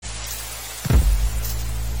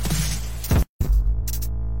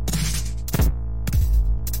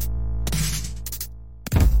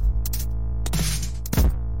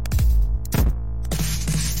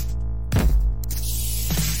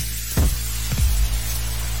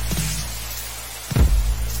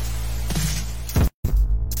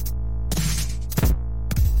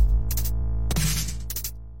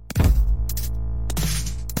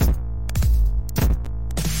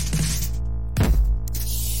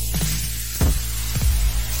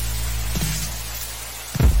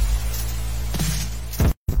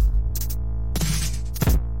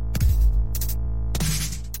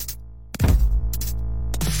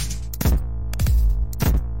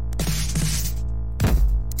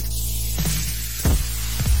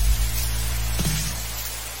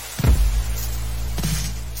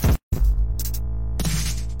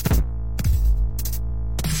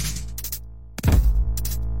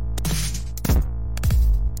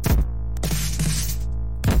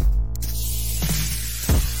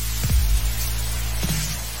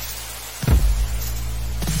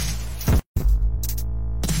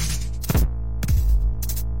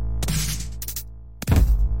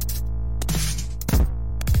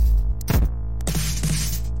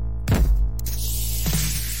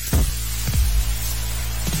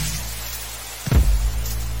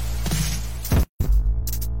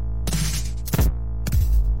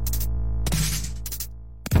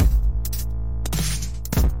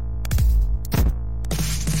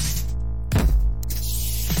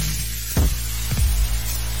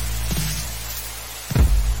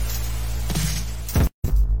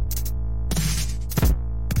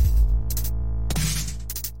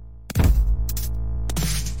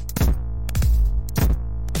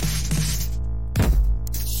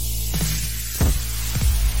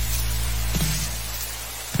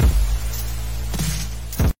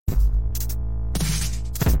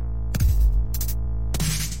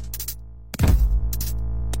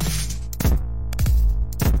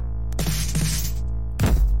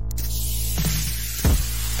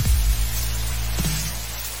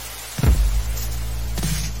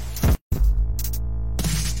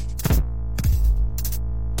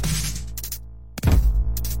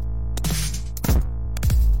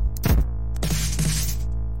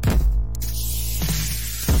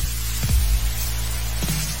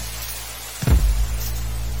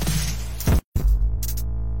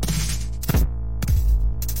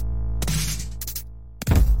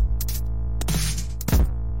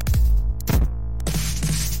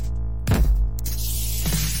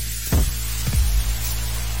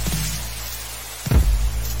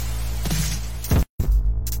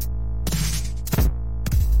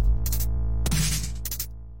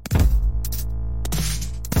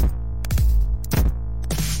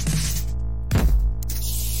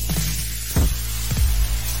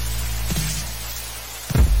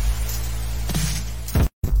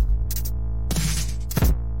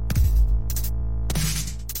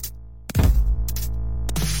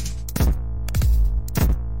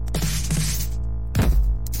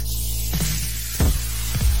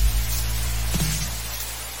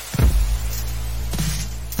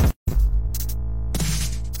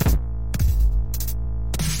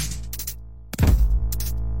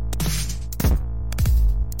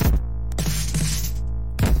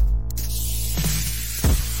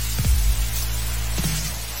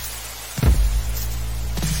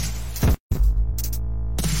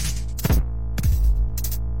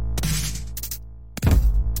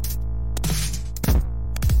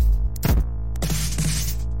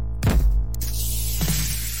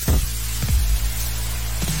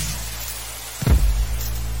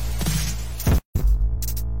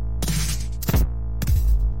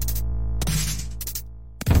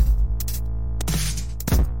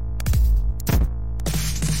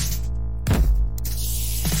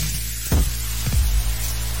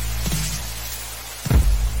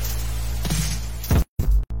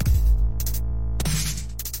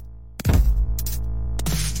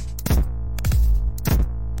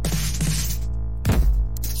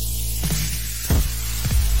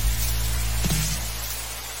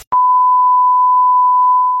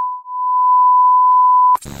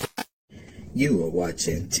You are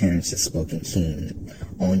watching Terrence's Spoken King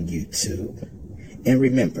on YouTube. And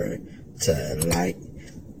remember to like,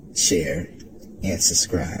 share, and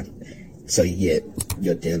subscribe so you get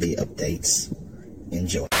your daily updates.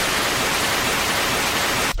 Enjoy.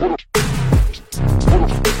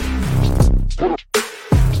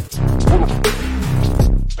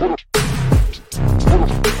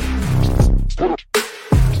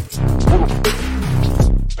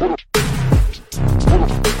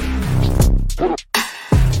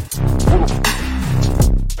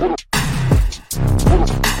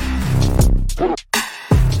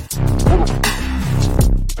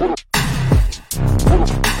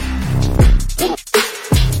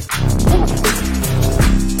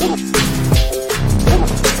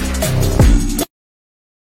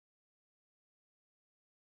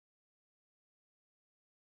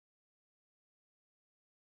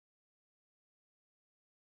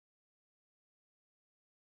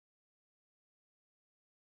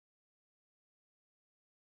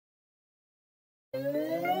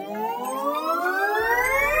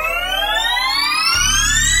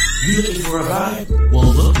 You looking for a vibe?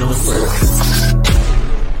 Well, look no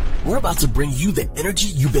further. We're about to bring you the energy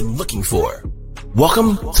you've been looking for.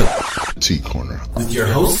 Welcome to T Corner with your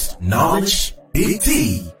host, Knowledge Big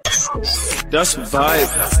T. That's vibe.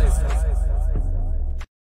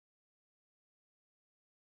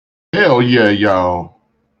 Hell yeah, y'all.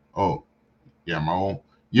 Oh, yeah, I'm on.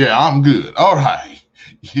 Yeah, I'm good. All right.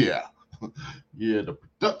 Yeah. Yeah, the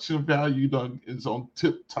production value is on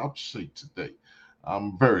tip-top shape today.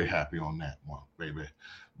 I'm very happy on that one, baby.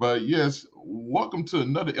 But yes, welcome to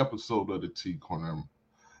another episode of the T Corner.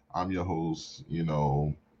 I'm your host,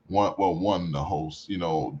 one of the hosts,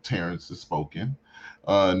 Terrence has spoken.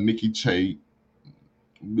 Nikki J,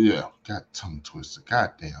 yeah, got tongue twisted,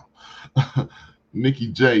 goddamn. Nikki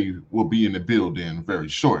J will be in the building very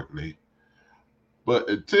shortly. But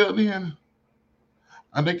until then,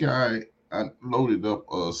 I think I loaded up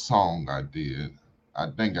a song I did. I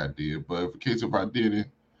think I did, but in case if I didn't,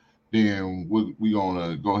 then we're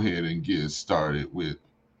gonna go ahead and get started with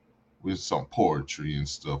some poetry and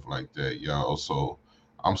stuff like that, y'all. So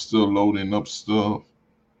I'm still loading up stuff.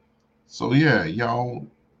 So yeah, y'all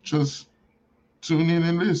just tune in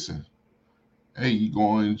and listen. Hey, you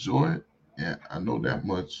gonna enjoy it? Yeah, I know that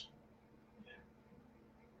much.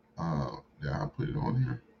 Yeah, I'll put it on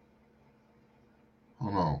here.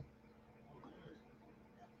 Hold on.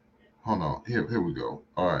 Here we go.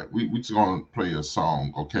 All right, we just gonna play a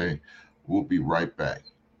song, okay? We'll be right back,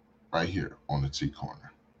 right here on the T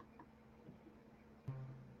Corner.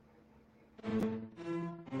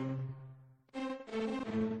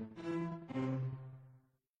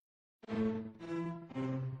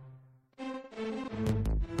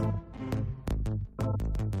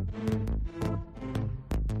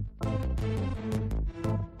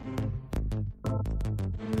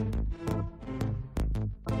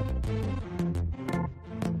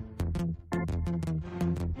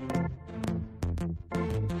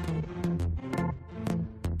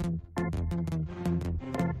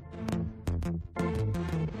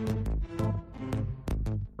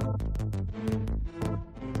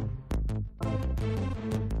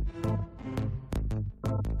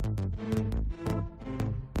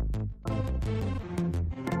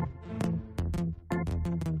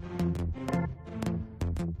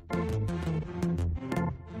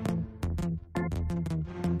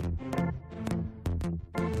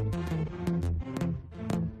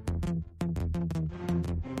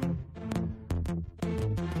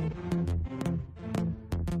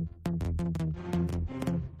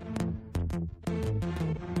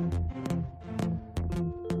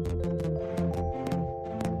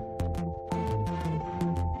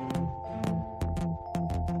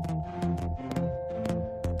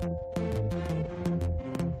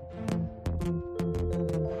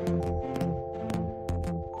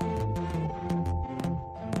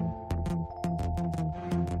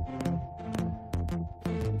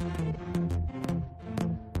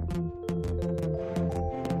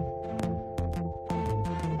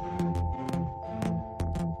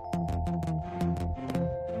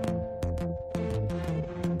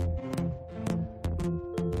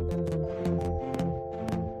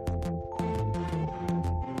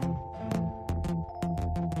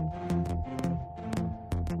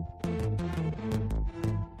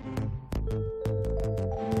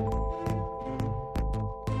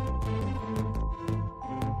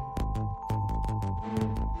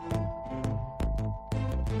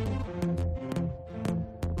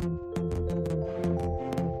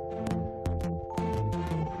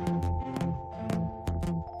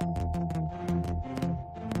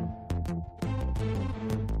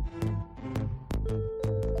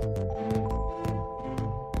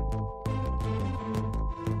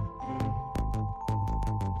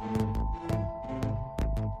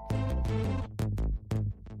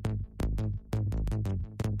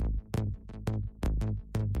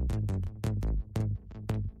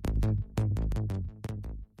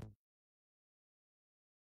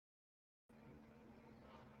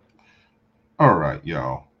 All right,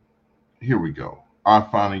 y'all. Here we go. I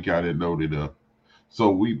finally got it loaded up.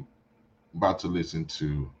 So we about to listen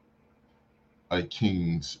to a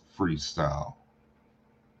King's Freestyle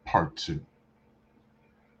Part 2.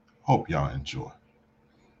 Hope y'all enjoy.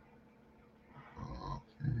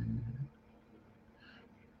 Okay.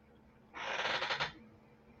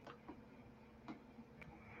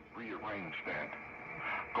 Rearrange that.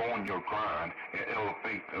 Go on your grind and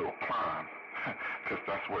elevate or climb, because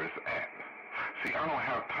that's where it's at. See, I don't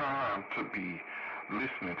have time to be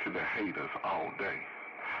listening to the haters all day,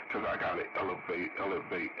 because I got to elevate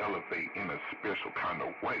in a special kind of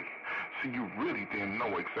way. See, you really didn't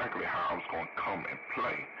know exactly how I was going to come and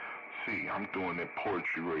play. See, I'm doing that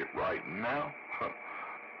poetry right now.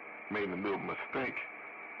 Made a little mistake,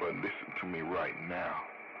 but listen to me right now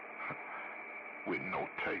with no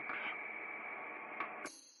takes.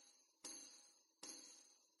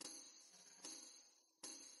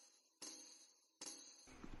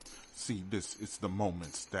 See, this is the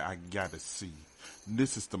moments that I gotta see.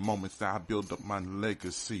 This is the moments that I build up my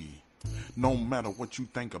legacy. No matter what you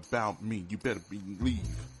think about me, you better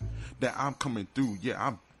believe that I'm coming through. Yeah,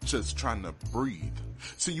 I'm just trying to breathe.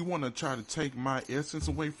 See, you wanna try to take my essence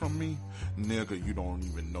away from me? Nigga, you don't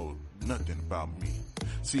even know nothing about me.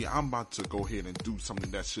 See, I'm about to go ahead and do something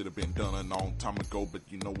that should have been done a long time ago, but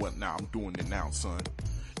you know what? Now I'm doing it now, son.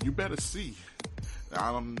 You better see.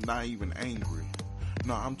 I'm not even angry.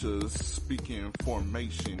 No, I'm just speaking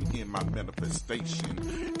formation in my manifestation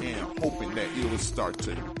and hoping that it'll start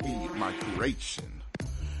to be my creation.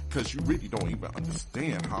 Cause you really don't even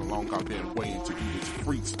understand how long I've been waiting to do this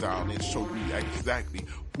freestyle and show you exactly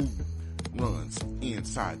who runs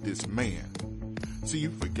inside this man. See, you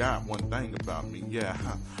forgot one thing about me. Yeah,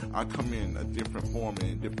 I come in a different form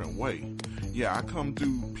and a different way. Yeah, I come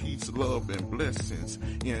do peace, love, and blessings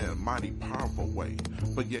in a mighty powerful way.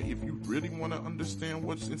 But yeah, if you really want to understand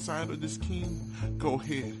what's inside of this king, go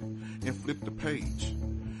ahead and flip the page.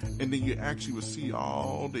 And then you actually will see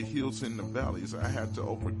all the hills and the valleys I had to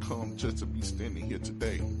overcome just to be standing here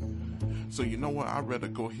today. So you know what? I'd rather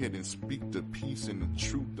go ahead and speak the peace and the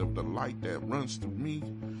truth of the light that runs through me.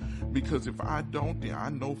 Because if I don't, then I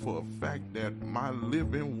know for a fact that my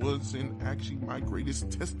living wasn't actually my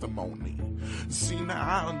greatest testimony. See, now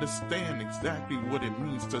I understand exactly what it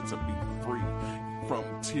means to be free from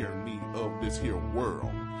tyranny of this here world.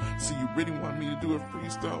 See, you really want me to do a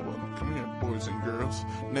freestyle? Well, come here, boys and girls.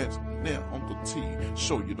 Let Uncle T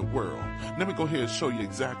show you the world. Let me go ahead and show you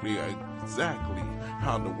exactly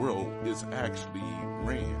how the world is actually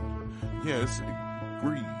ran. Yes,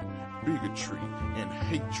 greed, bigotry, and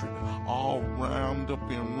hatred all round up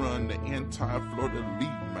and run the entire Florida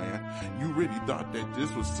League, man. You really thought that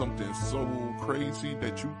this was something so crazy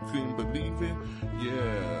that you couldn't believe it?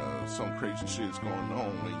 Yeah, some crazy shit's going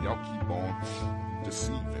on and y'all keep on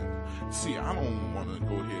deceiving. See, I don't want to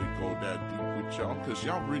go ahead and go that deep with y'all because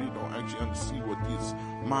y'all really don't actually understand what this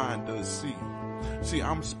mind does see. See,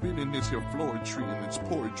 I'm spitting this here poetry and it's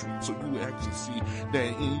poetry, so you actually see that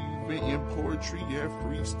even in poetry, yeah,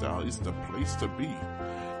 freestyle is the place to be.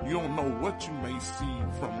 You don't know what you may see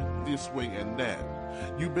from this way and that.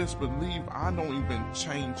 You best believe I don't even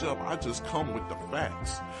change up. I just come with the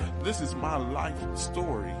facts. This is my life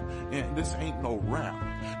story, and this ain't no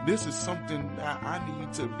rap. This is something that I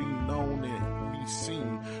need to be known and be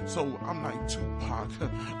seen. So I'm like Tupac.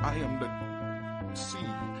 I am the seed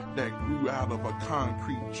that grew out of a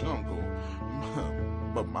concrete jungle,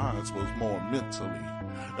 but mine was more mentally.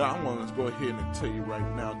 I want to go ahead and tell you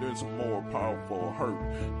right now, there's a more powerful hurt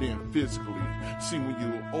than physically. See, when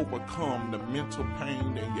you overcome the mental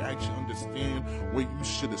pain and you actually understand where you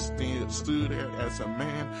should have stood at as a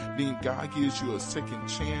man, then God gives you a second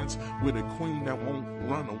chance with a queen that won't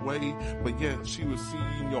run away, but yet she will see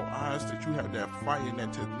in your eyes that you have that fire and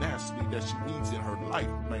that tenacity that she needs in her life,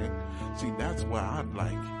 man. See, that's why I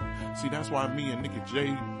like. See, that's why me and Nicky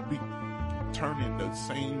J be turning the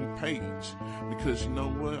same page, because you know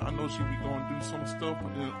what, I know she be going to do some stuff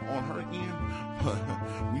on her end,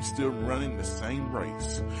 but we still running the same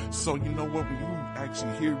race. So you know what, when you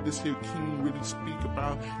actually hear this here king really speak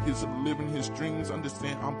about his living his dreams,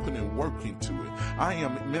 understand I'm putting work into it. I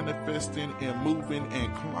am manifesting and moving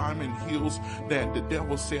and climbing hills that the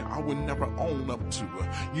devil said I would never own up to.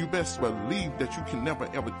 You best believe that you can never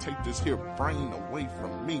ever take this here brain away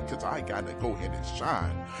from me, because I gotta go ahead and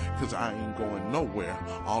shine, because I ain't going nowhere.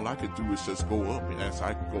 All I could do is just go up, and as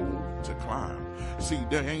I go to climb. See,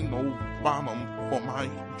 there ain't no bottom for my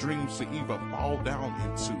dreams to even fall down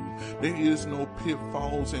into. There is no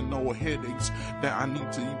pitfalls and no headaches that I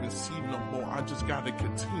need to even see no more. I I just gotta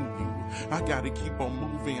continue. I gotta keep on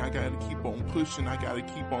moving. I gotta keep on pushing. I gotta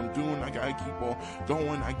keep on doing. I gotta keep on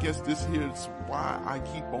going. I guess this here is why I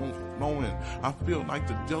keep on flowing. I feel like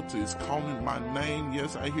the Delta is calling my name.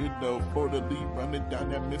 Yes, I hear the Florida Lee running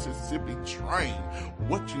down that Mississippi train.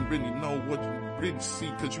 What you really know, what you really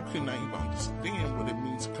see, because you cannot even understand what it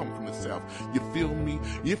means to come from the South. You feel me?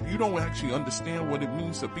 If you don't actually understand what it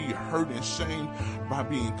means to be hurt and shamed by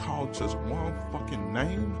being called just one fucking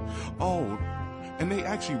name, oh, and they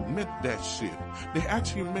actually meant that shit. They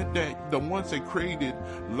actually meant that the ones that created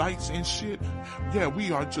lights and shit, yeah,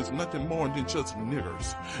 we are just nothing more than just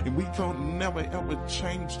niggers. And we can never ever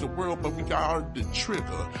change the world, but we are the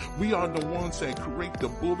trigger. We are the ones that create the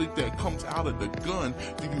bullet that comes out of the gun.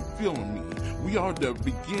 Do you feel me? We are the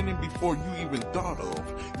beginning before you even thought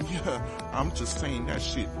of. Yeah, I'm just saying that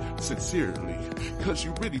shit sincerely, because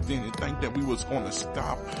you really didn't think that we was going to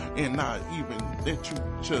stop and not even let you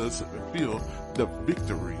just feel the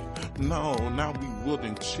victory. No, now we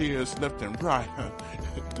wielding chairs left and right.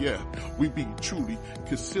 Yeah, we be truly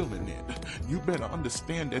concealing it. You better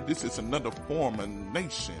understand that this is another form of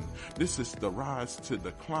nation. This is the rise to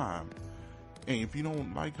the climb. And if you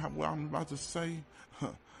don't like what I'm about to say,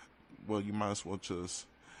 well, you might as well just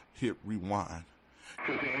hit rewind.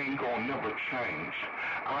 Because it ain't gonna never change.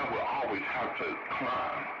 I will always have to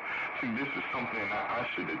climb. See, this is something that I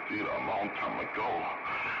should have did a long time ago.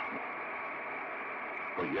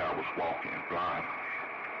 But yeah, I was walking blind.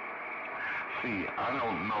 See, I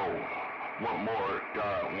don't know what more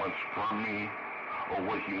God wants from me or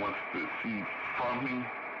what he wants to see from me.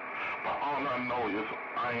 But all I know is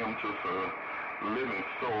I am just a living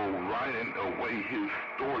soul writing away his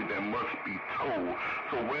story that must be told.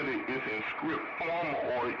 So whether it's in script form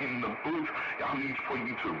or in the books, I need for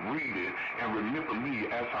you to read it and remember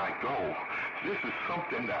me as I go. This is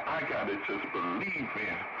something that I gotta just believe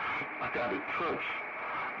in. I gotta touch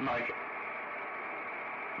like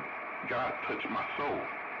God touched my soul.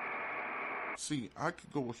 See, I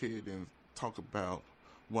could go ahead and talk about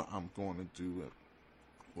what I'm going to do,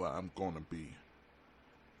 what I'm going to be.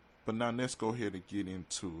 But now let's go ahead and get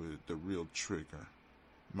into it, the real trigger,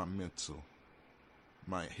 my mental,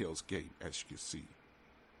 my Hell's Gate, as you can see.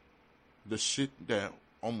 The shit that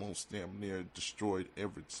almost damn near destroyed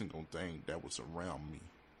every single thing that was around me.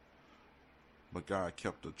 But God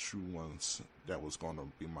kept the true ones that was going to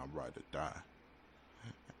be my ride or die.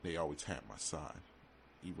 They always had my side,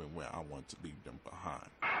 even when I wanted to leave them behind.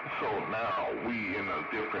 So now we in a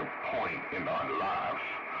different point in our lives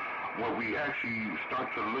where we actually start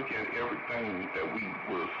to look at everything that we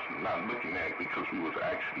was not looking at because we was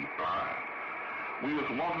actually blind. We was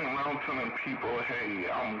walking around telling people, hey,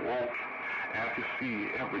 I'm woke and I can see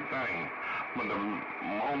everything. But the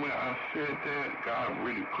moment I said that, God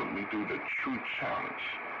really put me through the true challenge.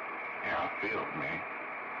 And I failed, man.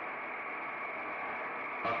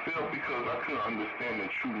 I failed because I couldn't understand the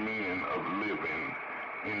true meaning of living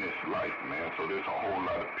in this life, man. So there's a whole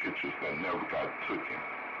lot of pictures that never got taken.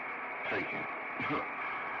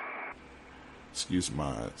 Excuse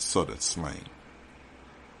my southern slang.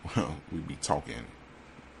 Well, we be talking,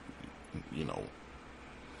 you know.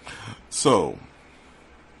 So,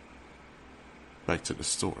 back to the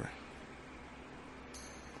story.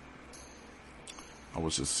 I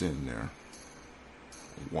was just sitting there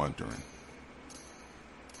wondering.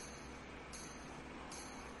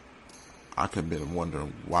 I could have been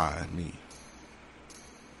wondering, why me?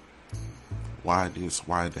 Why this?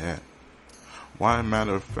 Why that? Why,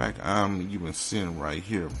 matter of fact, I'm even sitting right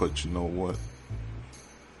here, but you know what?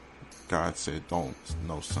 God said, don't,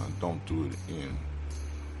 no son, don't do it in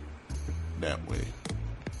that way.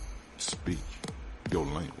 Speak your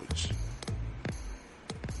language.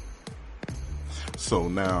 So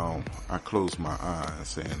now I close my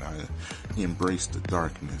eyes and I embrace the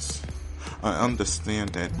darkness. I understand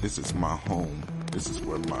that this is my home. This is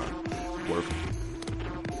where my work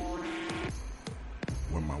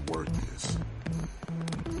is.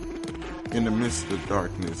 In the midst of the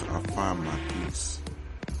darkness, I find my peace.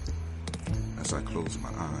 As I close my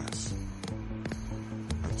eyes,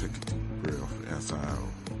 I take a deep breath as I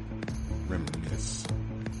reminisce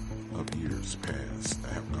of years past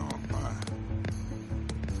that have gone by.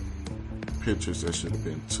 Pictures that should have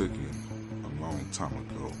been taken a long time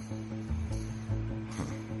ago.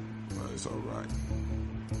 But it's alright.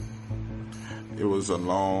 It was a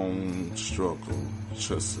long struggle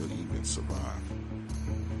just to even survive.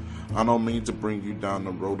 I don't mean to bring you down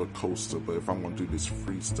the roller coaster, but if I'm going to do this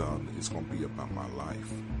freestyle, it's going to be about my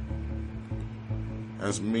life.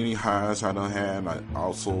 As many highs I done had, I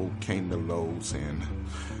also came to lows, and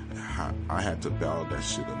I had to battle that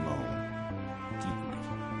shit alone,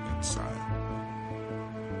 deeply inside.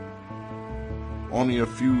 Only a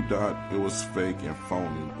few thought it was fake and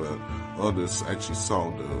phony, but others actually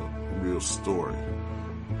saw the real story.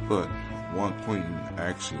 But one queen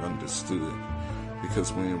actually understood,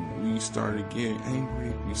 because when we started getting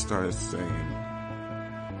angry, we started saying,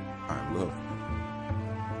 I love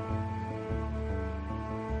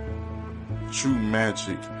you. True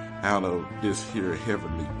magic out of this here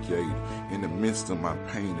heavenly gate. In the midst of my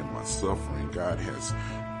pain and my suffering, God has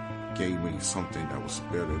gave me something that was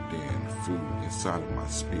better than food inside of my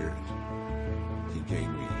spirit. He gave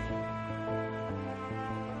me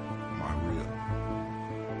my real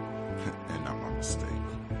and not my mistake.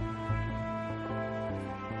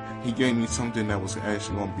 He gave me something that was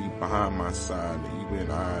actually going to be behind my side, and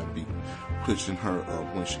even I'd be pushing her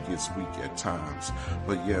up when she gets weak at times.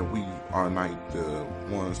 But yeah, we are like the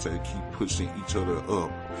ones that keep pushing each other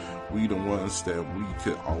up. We the ones that we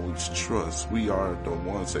could always trust. We are the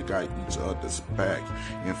ones that got each other's back.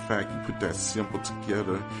 In fact, you put that symbol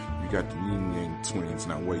together, you got the yin yang twins.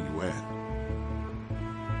 Now where you at?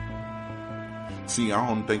 See, I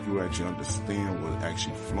don't think you actually understand what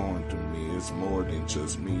actually flowing through me. It's more than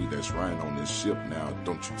just me that's riding on this ship now,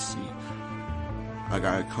 don't you see? I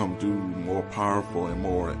gotta come through more powerful and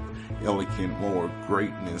more elegant, more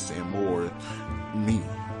greatness and more me.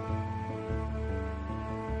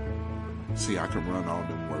 See, I can run all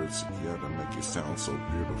them words together and make it sound so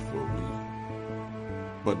beautifully.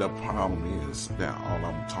 But the problem is that all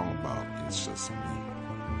I'm talking about is just me.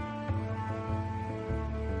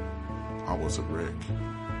 I was a wreck,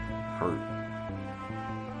 hurt,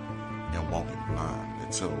 and walking blind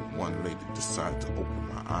until one lady decided to open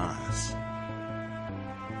my eyes.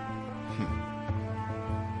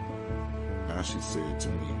 Now she said to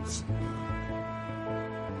me,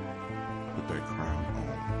 put that crown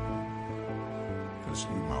on, because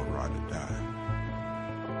you my ride or die.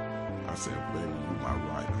 I said, baby, you my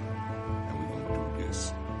rider, and we're going to do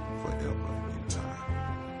this forever in time.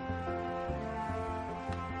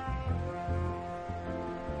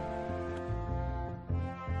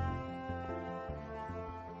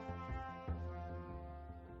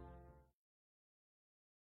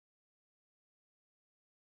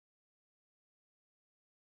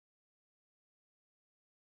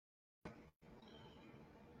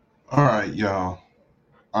 All right, y'all.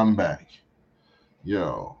 I'm back.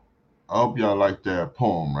 Yo, I hope y'all like that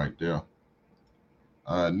poem right there.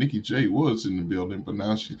 Nikki J was in the building, but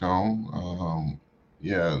now she's gone.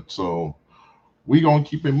 Yeah, so we gonna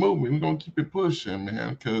keep it moving. We gonna keep it pushing,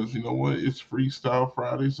 man. Cause you know what? It's Freestyle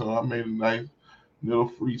Friday, so I made a nice little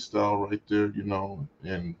freestyle right there,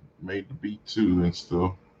 and made the beat too and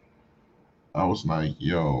stuff. I was like,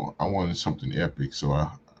 yo, I wanted something epic, so I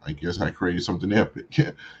guess I created something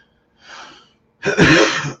epic.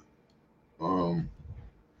 um,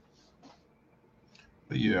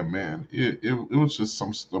 but yeah, man, it was just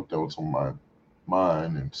some stuff that was on my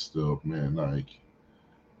mind and stuff, man. Like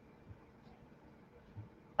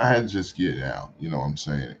I had to just get it out, you know what I'm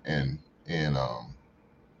saying? And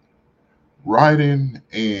writing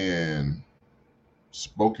and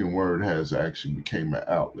spoken word has actually became an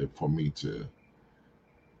outlet for me to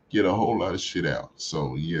get a whole lot of shit out.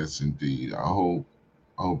 So yes, indeed. I hope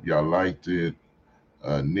y'all liked it.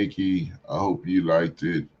 Nikki, I hope you liked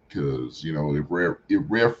it because it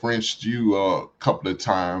referenced you a couple of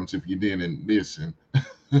times if you didn't listen.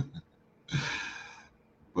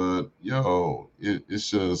 But it's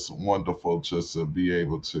just wonderful just to be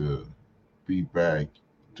able to be back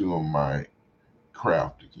doing my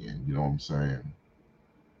craft again. You know what I'm saying?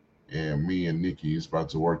 And me and Nikki is about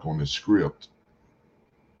to work on the script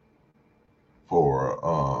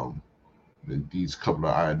for these couple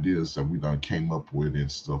of ideas that we done came up with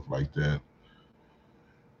and stuff like that.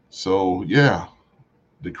 So yeah,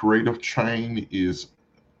 the creative train is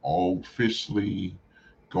officially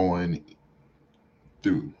going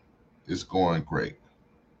through. It's going great.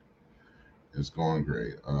 It's going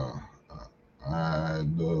great. I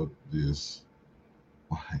love this.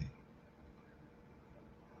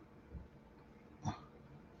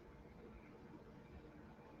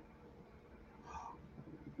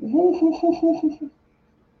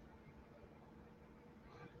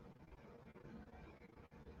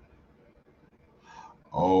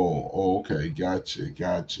 Oh, okay,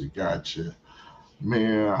 gotcha.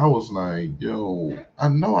 Man, I was like, yo, I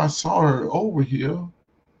know I saw her over here.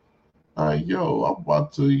 Yo, I'm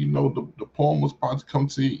about to, the poem was about to come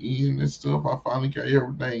to the end and stuff. I finally got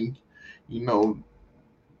everything, you know,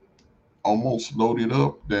 almost loaded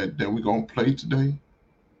up that we gonna play today.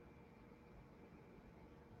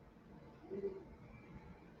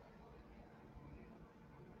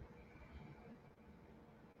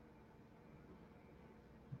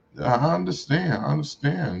 I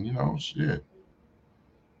understand. You know, shit.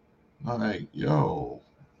 Like, yo,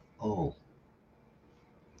 oh,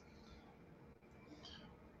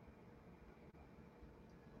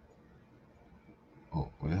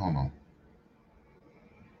 wait, hold on,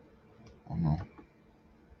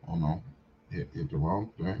 hold on. Hit the wrong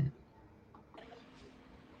thing.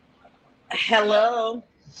 Hello.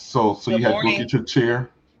 So Good you had to go morning. get your chair.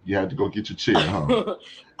 You had to go get your chair, huh?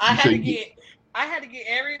 I You had say, to get I had to get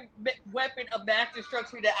every weapon of mass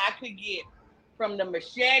destruction that I could get, from the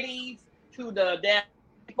machetes to the damn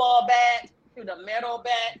ball bat to the metal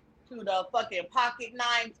bat to the fucking pocket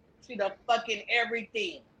knives to the fucking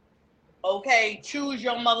everything. Okay, choose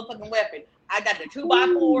your motherfucking weapon. I got the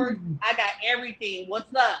 2x4s. I got everything.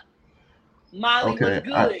 What's up? Molly was okay,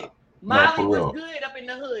 good. no, Molly for was real. good up in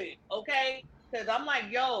the hood. Okay, because I'm like,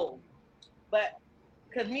 yo, but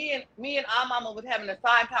because me and our mama was having a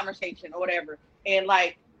side conversation or whatever, and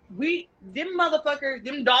like them motherfuckers,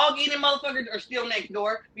 them dog eating motherfuckers are still next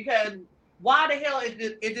door, because why the hell is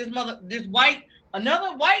this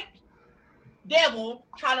another white devil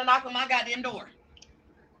trying to knock on my goddamn door?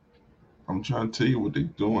 I'm trying to tell you what they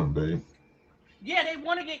doing, babe. Yeah, they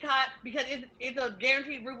want to get caught because it's a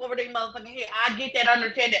guaranteed roof over their motherfucking head. I get that,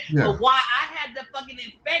 understand that. Yeah. But why I had the fucking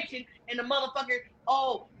inspection and the motherfucker,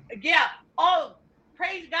 oh, yeah, oh,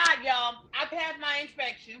 praise God, y'all. I passed my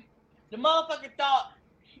inspection. The motherfucker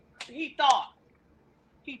he thought,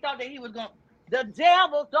 he thought that he was going, the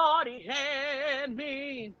devil thought he had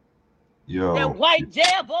me. Yo, That white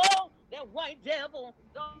devil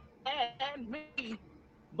thought he had me.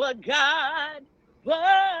 But God,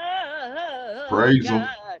 but praise them.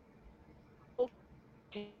 God.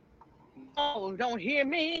 Oh, don't hear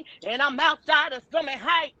me, and I'm outside of Summit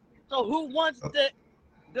Heights. So who wants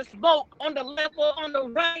the smoke on the left or on the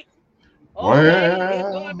right? Okay, it's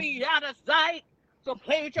gonna Well, be out of sight. So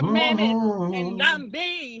play with your mammoth and not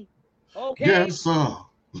me. Okay, yes, sir.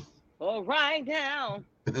 all right now.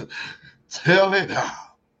 Tell it out.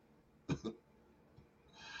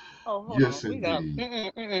 Oh, hold on. Yes, We got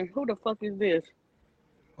indeed. who the fuck is this?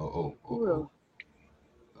 Oh, oh, Who oh, else?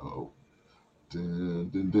 oh, oh. Dun,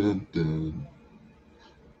 dun, dun, dun.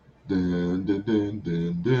 Dun, dun, dun,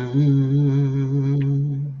 dun,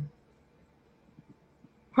 dun.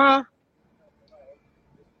 Huh?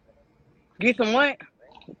 Get some what?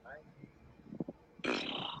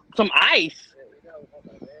 Some ice.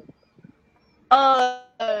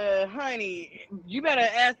 Honey, you better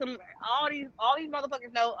ask them. All these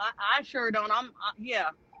motherfuckers know. I sure don't. Yeah.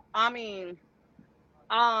 I mean,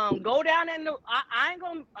 go down in the. I ain't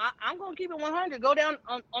gonna. I'm gonna keep it 100. Go down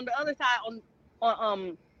on the other side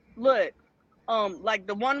on look, like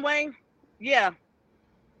the one way. Yeah,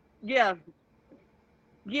 yeah,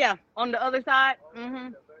 yeah. On the other side.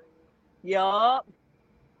 Yup.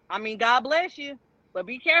 I mean, God bless you, but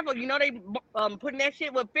be careful. You know they putting that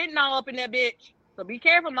shit with fentanyl up in that bitch. So be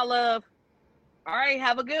careful, my love. All right,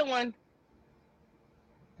 have a good one.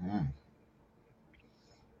 Mm,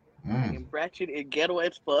 mm. Fucking ratchet and ghetto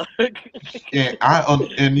as fuck.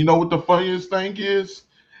 And you know what the funniest thing is?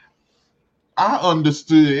 I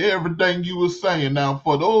understood everything you were saying. Now,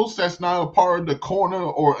 for those that's not a part of the corner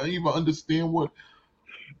or even understand where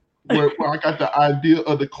I got the idea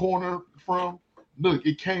of the corner from, look,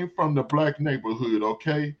 it came from the black neighborhood.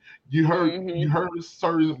 Okay, you heard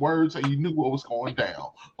certain words and you knew what was going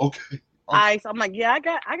down. Okay, Ice. I'm like, yeah, I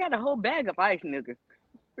got a whole bag of ice, nigga.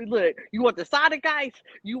 Look, you want the Sonic ice?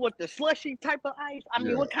 You want the slushy type of ice? I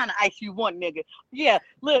mean, yeah. what kind of ice you want, nigga? Yeah,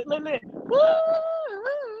 look. Woo!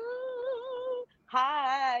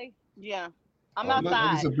 Hi. Yeah, I'm Look, it's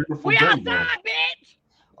outside. a beautiful We day, outside, though. bitch.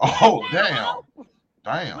 Oh, Outside, damn, hoe.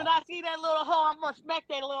 damn. When I see that little hoe, I'm gonna smack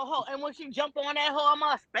that little hoe. And when she jump on that hoe, I'm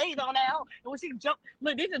gonna spade on that hoe. And when she jump,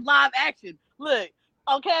 look, this is live action. Look,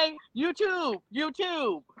 okay, YouTube.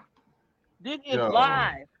 This is Yo,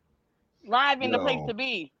 live in the place yo, to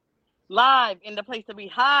be. Live in the place to be.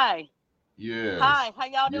 Hi, yes, how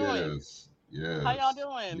y'all doing? yes, How y'all yes,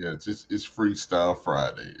 doing? yes. It's Freestyle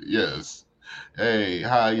Friday. Yes. Hey,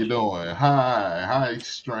 how you doing? Hi,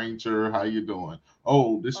 stranger. How you doing?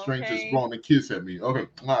 Oh, this stranger's Okay, blowing a kiss at me. Okay,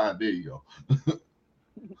 there you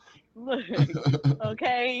look, go.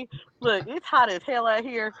 okay, look, it's hot as hell out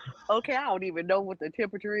here. Okay, I don't even know what the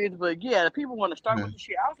temperature is, but yeah, the people want to start with the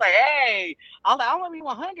shit. I was like, hey, I want to be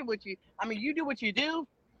 100 with you. I mean, you do what you do.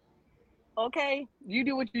 Okay, you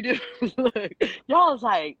do what you do. Look, y'all was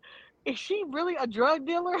like, is she really a drug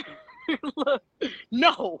dealer? Look,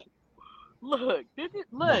 no. No,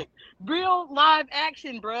 Look, real live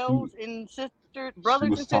action, she, bros and sisters, she brothers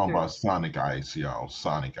was and talking sisters. about Sonic Ice, y'all.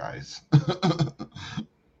 Sonic Ice.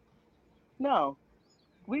 No,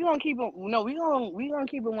 gonna keep it. No, we gonna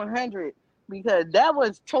keep it 100 because that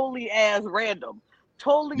was totally as random,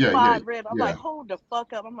 totally Yeah, live random. I'm yeah. like, hold the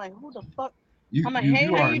fuck up. I'm like, who the fuck? You I'm like, you hey,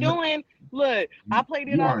 you how already you know, doing? Look, I played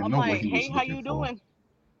it you off. already I'm know what like, he hey, was how looking you for. doing?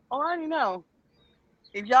 I already know.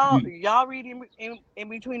 If y'all You, read in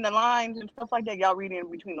between the lines and stuff like that, y'all read in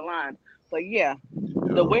between the lines. But yeah,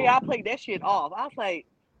 the yo, way I played that shit off, I was like,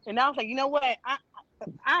 and I was like, you know what? I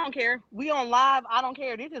don't care. We on live. I don't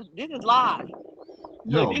care. This is live.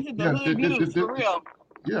 Look, this is the yeah, hood news for real.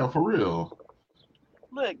 yeah, for real.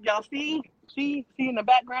 Look, y'all see in the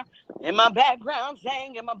background. In my background,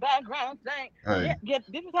 sang. In my background, sang. Hey, Yeah.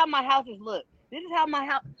 This is how my houses look. This is how my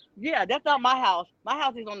house. Yeah, that's not my house. My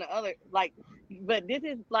house is on the other. Like, but this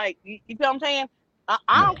is like, you feel what I'm saying? I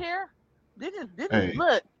yeah. don't care. This is Hey,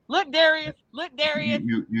 look Darius, look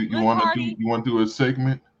you look Cardi, want to do a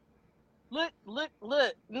segment? look.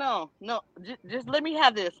 No, just let me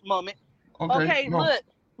have this moment. Okay, Okay, no.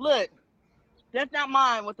 look. That's not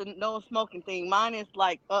mine with the no smoking thing. Mine is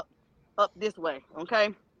like up this way.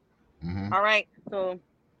 Okay. Mm-hmm. All right. So,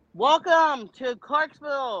 welcome to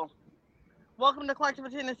Clarksville. Welcome to Clarksville,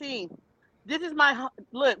 Tennessee. This is my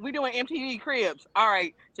look. We doing MTV Cribs. All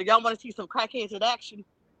right. So y'all want to see some crackheads in action?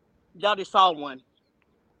 Y'all just saw one.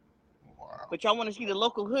 Wow. But y'all want to see the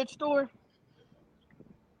local hood store?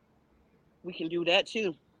 We can do that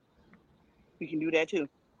too.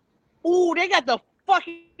 Ooh, they got the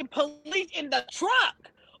fucking police in the truck.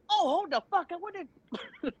 Oh, hold the fuck up. What did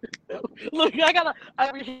look?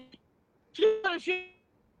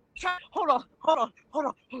 Hold on.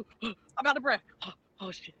 I'm out of breath.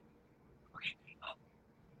 Oh shit. Okay.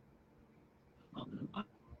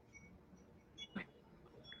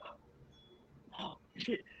 Oh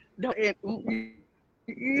shit. No, and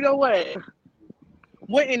you know what?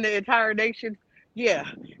 Went in the entire nation. Yeah,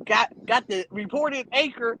 got the reported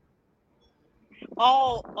acre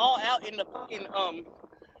all out in the fucking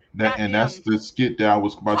That's goddamn the skit that I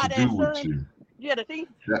was about to hot do ass with sun. you. Yeah, the things.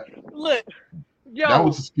 That Look, that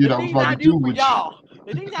was yo, the skit the I was things about I to do do for with you. y'all.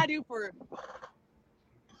 The things I do for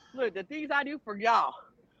the things I do for y'all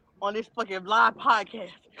on this fucking live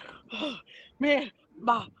podcast. man,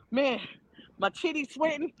 my titties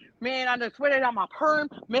sweating. Man, I done sweated on my perm,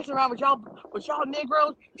 messing around with y'all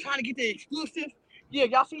Negroes, trying to get the exclusive. Yeah,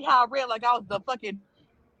 y'all see how I read like I was the fucking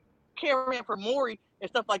cameraman for Maury and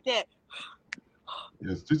stuff like that.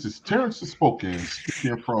 Yes, this is Terrence speaking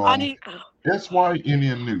I from need.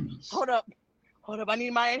 SYNN News. Hold up. I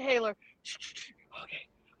need my inhaler. Okay.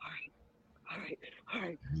 All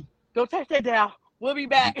right. Don't touch that down. We'll be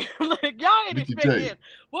back. Look, y'all ain't Mickey expect J, this.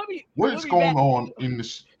 what's Be going back. on in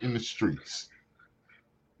the streets?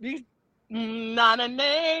 These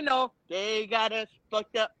no, they got us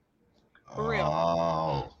fucked up for real.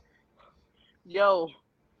 Oh, Yo.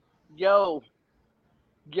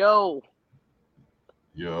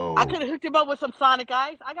 I could have hooked him up with some Sonic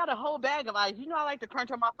Ice. I got a whole bag of ice. You know I like to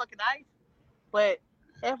crunch on my fucking ice. But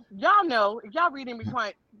if y'all read in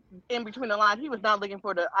between the lines, he was not looking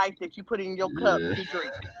for the ice that you put in your cup to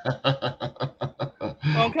drink.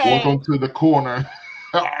 Okay. Welcome to the corner.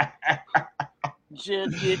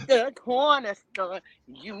 Just get the corner store.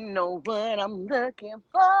 You know what I'm looking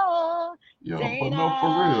for. Yo, Ain't but no,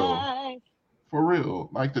 I? for real.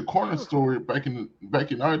 Like the corner store back in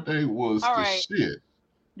our day was All the right. shit.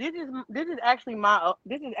 This is actually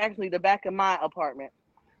the back of my apartment.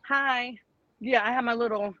 Hi. Yeah, I have my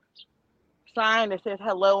little sign that says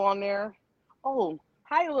hello on there. Oh,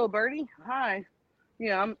 hi, little birdie. Hi.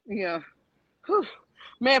 Yeah, Whew.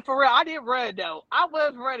 Man, for real, I didn't run though. I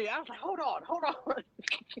was ready. I was like, hold on.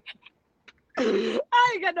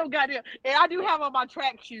 I ain't got no goddamn. And I do have on my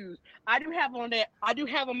track shoes. I do have on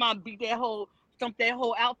my stump that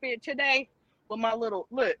whole outfit today with my little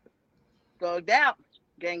look. Thugged out.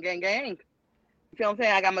 Gang. You feel what I'm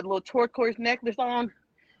saying? I got my little turquoise necklace on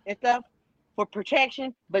and stuff for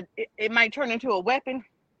protection, but it might turn into a weapon.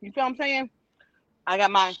 You feel what I'm saying? I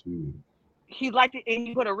got my. He liked it and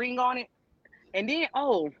he put a ring on it. And then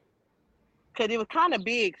because it was kind of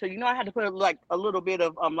big, so I had to put like a little bit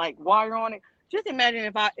of like wire on it. Just imagine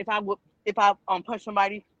if I punch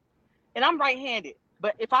somebody, and I'm right-handed,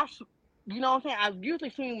 but if I, you know what I'm saying, I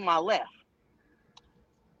usually swing with my left.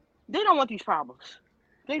 They don't want these problems.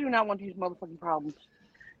 They do not want these motherfucking problems,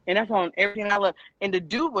 and that's on everything I love. And the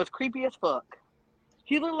dude was creepy as fuck.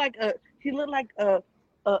 He looked like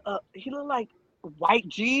white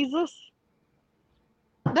Jesus.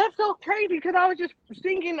 That's so crazy because I was just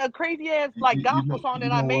singing a crazy ass like gospel song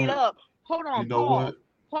that I made up. Hold on,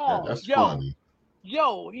 pause. That's funny.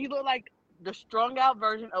 Yo, he looked like the strung out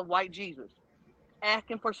version of white Jesus,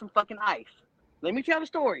 asking for some fucking ice. Let me tell the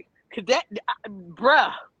story. Cause that,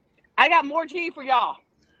 bruh, I got more tea for y'all.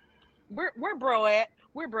 Where bro at?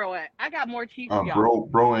 Where bro at? I got more tea for y'all.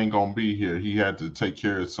 Bro ain't gonna be here. He had to take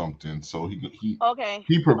care of something, so Okay.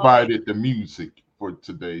 he provided the music for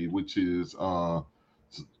today, which is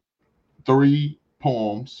 3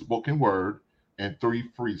 poems, spoken word, and 3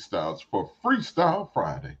 freestyles for Freestyle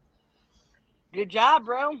Friday. Good job,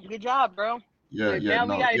 bro. Good job, bro. Yeah, Look, yeah, now we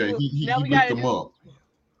no, gotta yeah. do. He Now we looked gotta them do. up.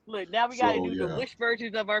 Look, now we gotta So do the yeah, wish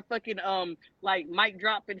versions of our fucking like mic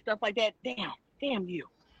drop and stuff like that. Damn you.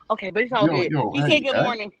 Okay, but it's all good. yo, He said hey, good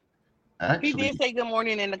morning. He did actually, say good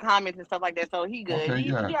morning in the comments and stuff like that, so he good. okay, He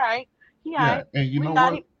yeah, all right. He all yeah. right. And you We know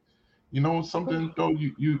got what? You know something though,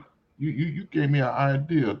 you gave me an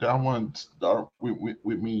idea that I want to start with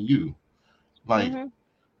me and you. Like Mm-hmm.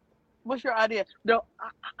 What's your idea? No,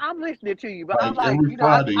 I'm listening to you, but I'm like, every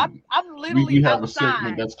Friday, I'm literally we have a segment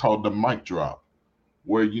outside. that's called the mic drop,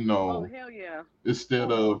 where Oh hell yeah! instead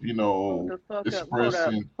Hold on. of Hold the fuck up.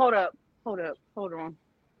 expressing, Hold on.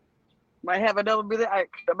 Might have another minute. I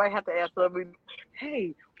might have to ask somebody.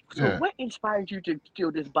 Hey, so yeah, what inspired you to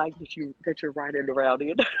steal this bike that you're riding around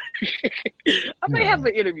in? I may yeah, have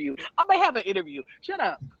an interview. Shut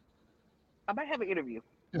up. I might have an interview.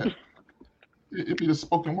 yeah. It'd be the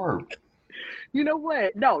spoken word. You know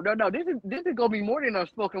what? No. This is gonna be more than a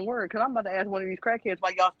spoken word because I'm about to ask one of these crackheads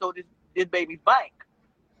why y'all stole this baby's bike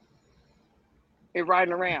and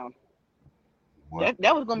riding around. What?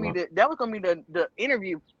 That was gonna be the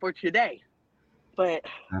interview for today. But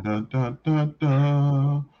Da, da, da,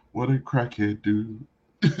 da. What did crackhead do?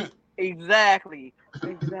 exactly.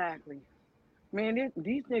 Man,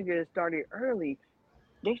 these niggas started early.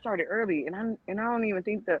 They started early, and I don't even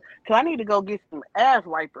think because I need to go get some ass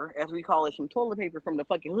wiper, as we call it, some toilet paper from the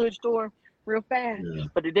fucking hood store real fast. Yeah,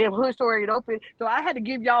 But the damn hood store ain't open, so I had to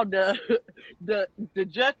give y'all the the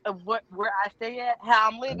gist of where I stay at, how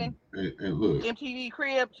I'm living. and look, MTV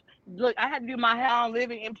Cribs. Look, I had to do my how I'm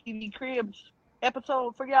living MTV Cribs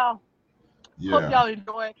episode for y'all. Hope yeah, y'all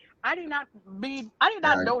enjoy. I did not and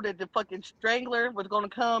know that the fucking strangler was gonna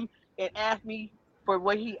come and ask me for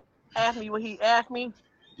what he asked me.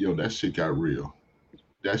 yo, that shit got real.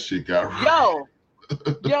 That shit got real.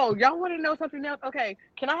 Yo, y'all want to know something else? Okay,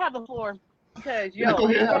 can I have the floor? Because Yeah, go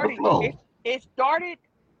ahead, have the flow. it started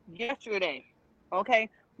yesterday. Okay,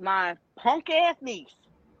 my punk ass niece,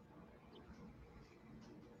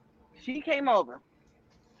 she came over,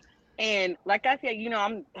 and like I said,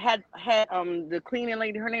 I'm had the cleaning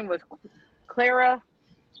lady. Her name was Clara,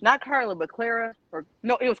 not Carla, but Clara, or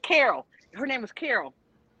no, it was Carol. Her name was Carol.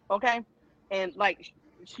 Okay, and like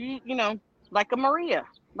she, like a Maria,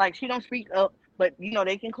 like she don't speak up, but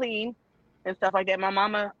they can clean and stuff like that. My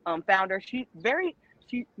mama found her. She like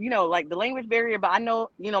the language barrier, but I know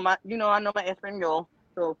I know my Espanol,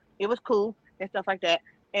 so it was cool and stuff like that.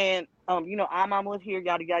 And our mama was here,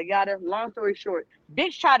 yada yada yada. Long story short,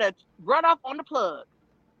 bitch tried to run off on the plug.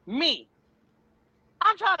 Me,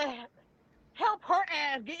 I'm trying to help her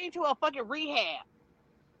ass get into a fucking rehab,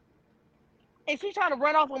 and she's trying to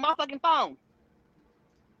run off with my fucking phone.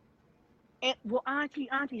 And well, auntie,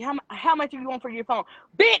 how much do you want for your phone,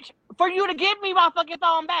 bitch? For you to give me my fucking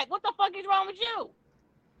phone back? What the fuck is wrong with you?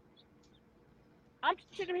 I'm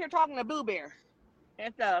sitting here talking to Boo Bear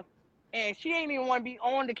and stuff, and she ain't even want to be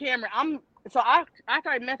on the camera. I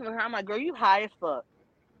started messing with her. I'm like, girl, you high as fuck.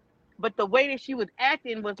 But the way that she was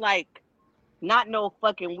acting was like not no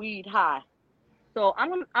fucking weed high. So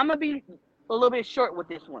I'm gonna be a little bit short with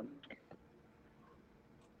this one.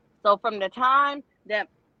 So from the time that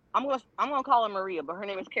I'm gonna call her Maria, but her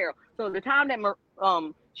name is Carol. So the time that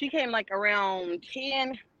she came like around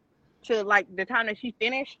 10 to like the time that she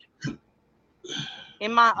finished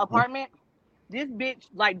in my apartment, this bitch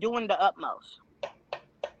like doing the utmost.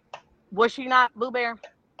 Was she not, Boo Bear?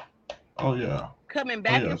 Oh yeah. Coming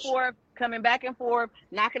back and forth,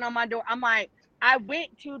 knocking on my door. I'm like, I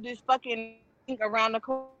went to this fucking around the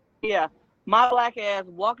corner. Yeah, my black ass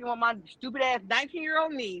walking with my stupid ass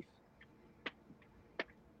 19-year-old niece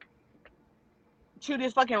to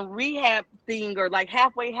this fucking rehab thing or like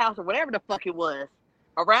halfway house or whatever the fuck it was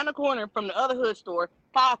around the corner from the other hood store.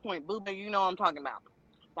 5 Point, Boo Bear, you know what I'm talking about.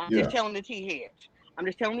 I'm just telling the tea heads.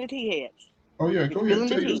 Oh yeah, go ahead and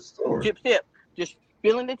tell your story. Sip. Just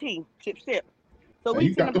spilling the tea. Sip. So we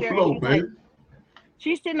you got sitting up the there flow, and baby.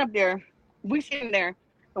 she's sitting up there. We sitting there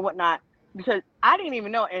and whatnot. Because I didn't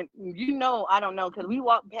even know, and I don't know, because we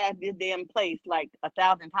walked past this damn place like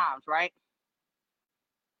 1,000 times, right?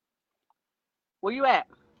 Where you at?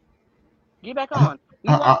 Get back on. We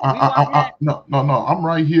walked past. No. I'm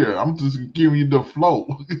right here. I'm just giving you the flow.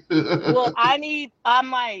 Well,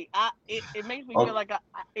 it makes me feel Okay. like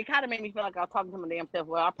it kind of made me feel like I was talking to my damn self.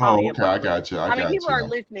 Well, I probably Oh, am okay. I talking, but got you. I I mean, got you.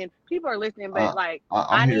 people are listening, but Uh, like,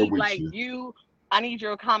 I'm I here need with like you. I need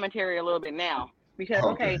your commentary a little bit now because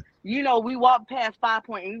Okay. okay, we walked past 5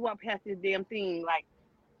 Point and we walked past this damn thing like,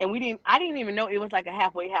 and I didn't even know it was like a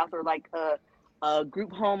halfway house or like a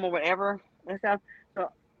group home or whatever and stuff.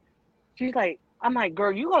 So she's like, I'm like,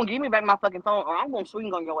 girl, you gonna give me back my fucking phone or I'm gonna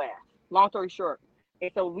swing on your ass. Long story short. And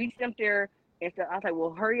so we sat there and so I was like,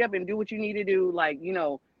 well, hurry up and do what you need to do. Like,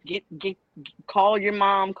 get call your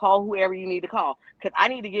mom, call whoever you need to call. Cause I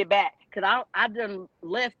need to get back. Cause I done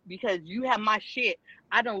left because you have my shit.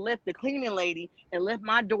 I done left the cleaning lady and left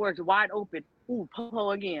my doors wide open. Ooh,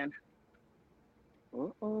 Popo again.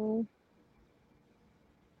 Uh-oh.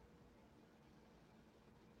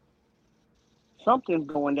 Something's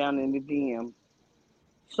going down in the DM.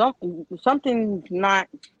 Something's not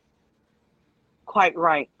quite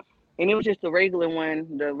right. And it was just the regular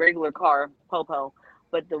one, the regular car, Popo.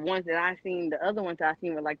 But the ones that I seen, the other ones I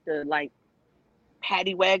seen were like the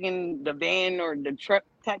paddy wagon, the van or the truck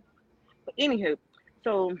type. But anywho,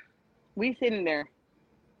 so we sitting there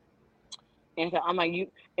and so I'm like,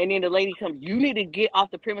 and then the lady comes, you need to get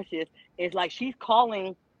off the premises. It's like she's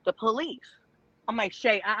calling the police. I'm like,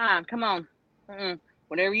 Shay, come on.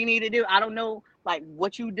 Whatever you need to do. I don't know like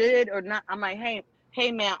what you did or not. I'm like,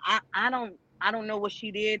 hey ma'am, I don't know what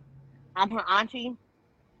she did. I'm her auntie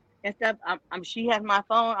and stuff. She has my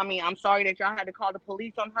phone. I mean, I'm sorry that y'all had to call the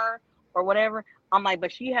police on her or whatever. I'm like,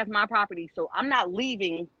 but she has my property, so I'm not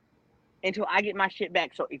leaving until I get my shit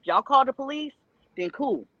back. So if y'all call the police, then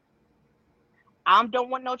cool. I don't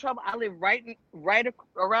want no trouble. I live right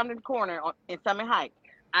around the corner in Summit Heights.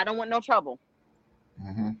 I don't want no trouble.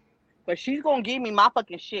 Mm-hmm. But she's gonna give me my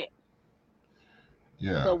fucking shit.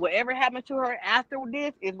 Yeah. So whatever happened to her after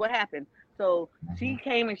this is what happened. So she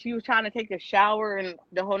came and she was trying to take a shower and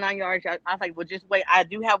the whole 9 yards. I was like, well, just wait. I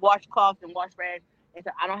do have washcloths and wash rags, and so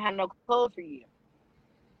I don't have no clothes for you.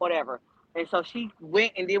 Whatever. And so she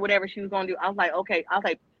went and did whatever she was gonna do. I was like, okay. I was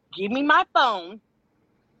like, give me my phone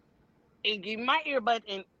and give me my earbuds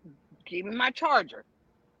and give me my charger.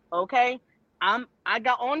 Okay? I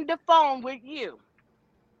got on the phone with you.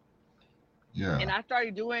 Yeah. And I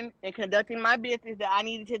started doing and conducting my business that I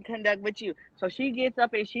needed to conduct with you. So she gets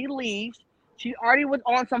up and she leaves. She already was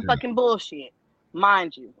on some fucking bullshit,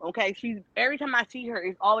 mind you. Okay, every time I see her,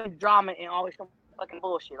 it's always drama and always some fucking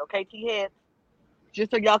bullshit. Okay, T-heads,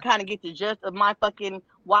 just so y'all kind of get the gist of my fucking.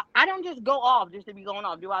 Why I don't just go off just to be going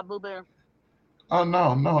off. Do I, Boo Bear? Oh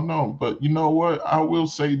no. But you know what? I will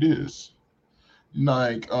say this.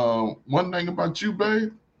 Like, one thing about you,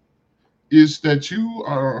 babe, is that you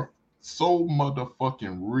are so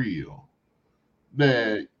motherfucking real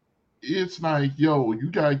that it's like, yo, you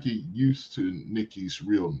gotta get used to Nikki's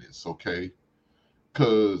realness, okay?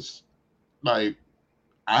 Cause like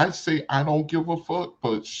I say I don't give a fuck,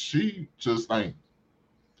 but she just like,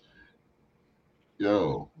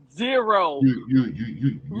 yo, Zero.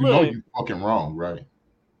 you know you fucking wrong, right?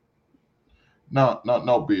 No,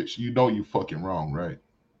 bitch. You know you fucking wrong, right?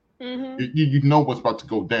 Mm-hmm. You know what's about to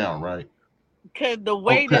go down, right? Cause the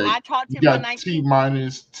way that I talked You to my got 19. T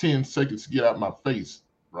minus 10 seconds to get out my face,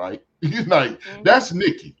 right? He's like, that's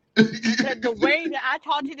Nikki. Cause the way that I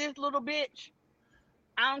talked to this little bitch,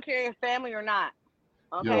 I don't care if family or not.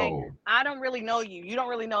 Okay, Yo. I don't really know you. You don't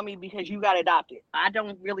really know me because you got adopted. I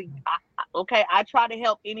don't really. Okay, I try to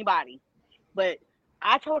help anybody, but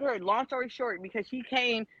I told her, long story short, because she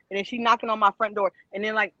came and then she knocking on my front door, and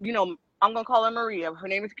then like I'm gonna call her Maria. Her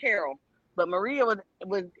name is Carol, but Maria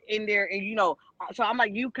was in there, and so I'm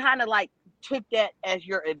like, you kind of like took that as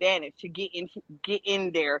your advantage to get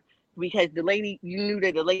in there because the lady, you knew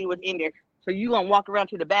that the lady was in there. So you gonna walk around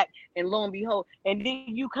to the back, and lo and behold, and then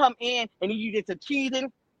you come in, and then you get to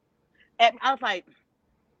teasing. I was like,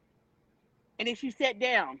 and then she sat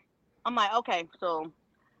down. I'm like, okay, so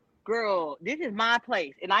girl, this is my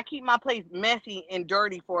place, and I keep my place messy and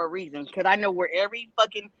dirty for a reason, because I know where every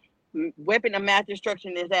fucking weapon of mass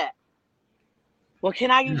destruction is at. Well, can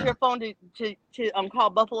I use your phone to call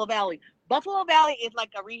Buffalo Valley? Buffalo Valley is like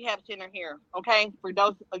a rehab center here. Okay, for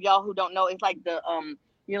those of y'all who don't know, it's like the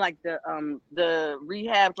the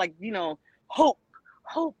rehabs, like Hope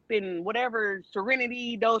and whatever,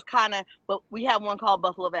 Serenity, those kind of. But we have one called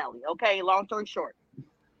Buffalo Valley. Okay, long story short,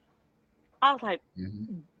 I was like,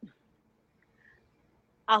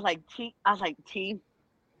 T. I was like, T.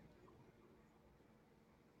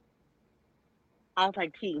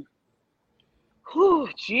 Whew,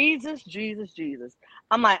 Jesus.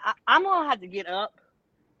 I'm like, I'm gonna have to get up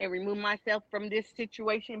and remove myself from this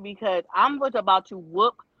situation because I was about to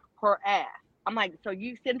whoop her ass. I'm like, so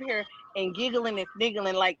you sitting here and giggling and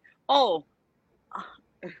sniggling like, oh,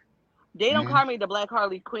 they don't call me the Black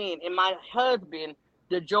Harley Quinn and my husband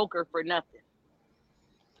the Joker for nothing.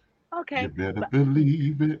 Okay. You better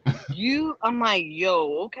believe it. I'm like,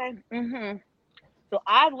 yo, okay. So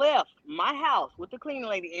I left my house with the cleaning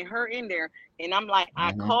lady and her in there, and I'm like,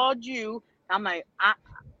 I called you. I'm like, I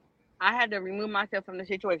had to remove myself from the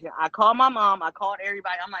situation. I called my mom. I called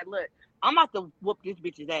everybody. I'm like, look, I'm about to whoop this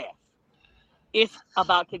bitch's ass. It's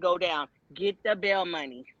about to go down. Get the bail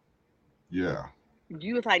money. Yeah.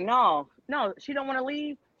 You was like, no, she don't want to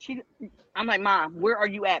leave. I'm like, Mom, where are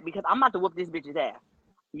you at? Because I'm about to whoop this bitch's ass.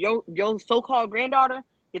 Your so-called granddaughter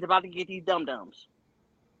is about to get these dum-dums.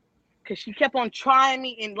 Because she kept on trying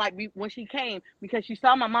me, and like when she came, because she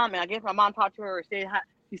saw my mom, and I guess my mom talked to her or said hi.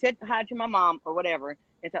 She said hi to my mom or whatever.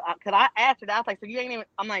 And so, because I asked her, I was like, so you ain't even,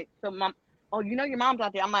 I'm like, so mom, oh, you know your mom's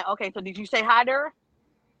out there. I'm like, okay, so did you say hi to her?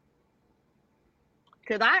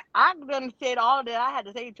 Because I done said all that I had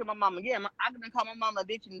to say to my mom. Again, I done called my mom a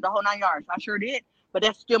bitch in the whole 9 yards. I sure did. But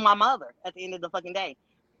that's still my mother at the end of the fucking day.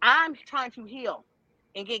 I'm trying to heal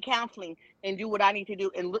and get counseling and do what I need to do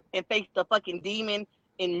and look and face the fucking demon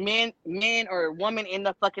in man or woman in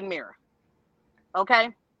the fucking mirror. Okay?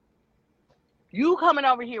 You coming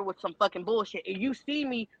over here with some fucking bullshit and you see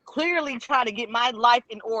me clearly trying to get my life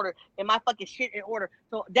in order and my fucking shit in order.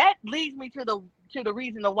 So that leads me to the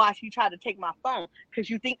reason of why she tried to take my phone, because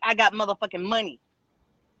you think I got motherfucking money.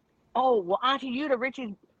 Oh, well, Auntie, you the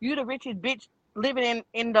richest bitch living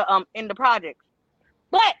in the projects.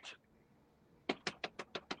 But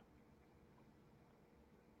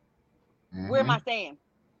where am I staying?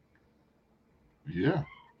 Yeah.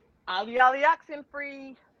 Ollie oxen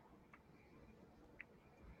free.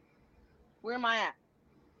 Where am I at?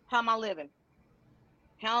 How am I living?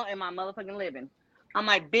 How am I motherfucking living? I'm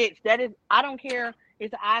like, bitch, I don't care.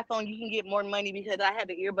 It's an iPhone. You can get more money because I had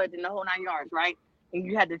the earbuds in the whole 9 yards, right? And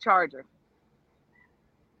you had the charger.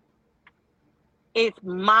 It's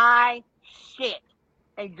my shit.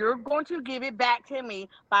 And you're going to give it back to me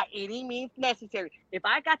by any means necessary. If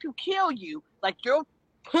I got to kill you, like your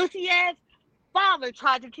pussy ass father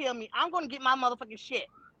tried to kill me, I'm going to get my motherfucking shit.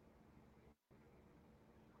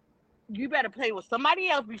 You better play with somebody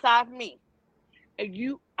else besides me. I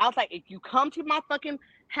was like, if you come to my fucking,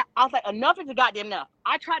 I was like, enough is a goddamn enough.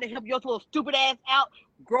 I tried to help your little stupid ass out.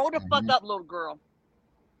 Grow the fuck up, little girl.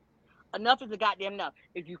 Enough is a goddamn enough.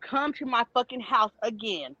 If you come to my fucking house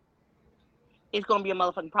again, it's going to be a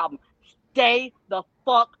motherfucking problem. Stay the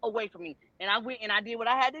fuck away from me. And I went and I did what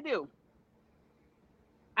I had to do.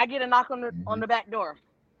 I get a knock on the back door.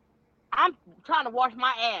 I'm trying to wash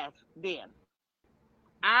my ass then.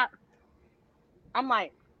 I'm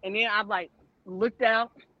like, and then I'm like, looked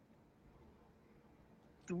out.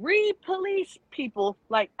 3 police people,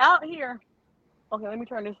 like out here. Okay, let me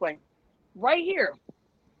turn this way. Right here.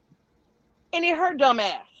 And it her dumb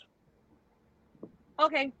ass.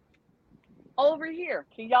 Okay. Over here.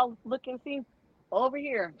 Can y'all look and see? Over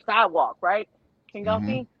here. Sidewalk, right? Can y'all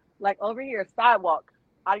see? Like over here, sidewalk.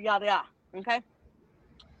 Yada. Okay?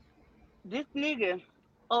 This nigga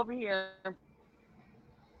over here,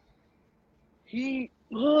 he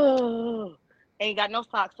ain't got no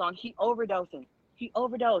socks on. He overdosing. He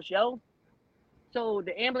overdosed, yo. So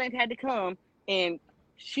the ambulance had to come, and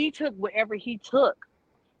she took whatever he took.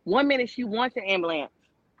 1 minute she wants an ambulance,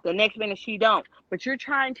 the next minute she don't. But you're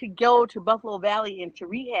trying to go to Buffalo Valley and to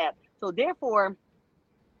rehab. So therefore,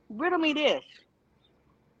 riddle me this: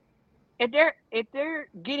 if they're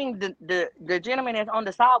getting the gentleman that's on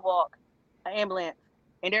the sidewalk an ambulance,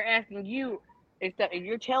 and they're asking you, if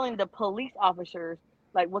you're telling the police officers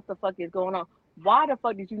like what the fuck is going on, why the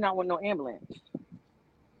fuck did you not want no ambulance?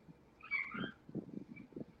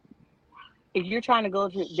 If you're trying to go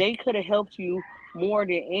to, they could have helped you more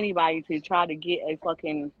than anybody to try to get a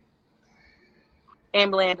fucking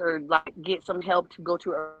ambulance or like get some help to go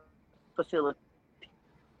to a facility.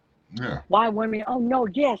 Yeah. Why women? Oh no,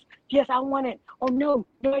 yes, I want it. Oh no,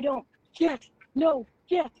 I don't. Yes, no,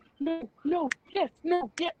 yes, no, yes,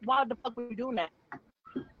 no, yes. Why the fuck were you doing that?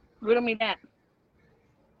 Riddle me that.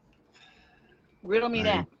 Riddle me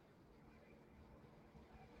that.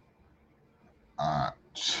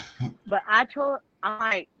 But I'm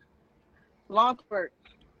like, long story.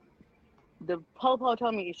 The popo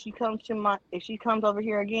told me if she comes over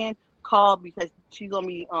here again, call because she's gonna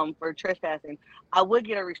be for trespassing. I would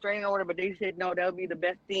get a restraining order, but they said no, that would be the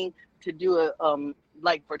best thing to do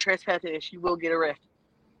like for trespassing, and she will get arrested.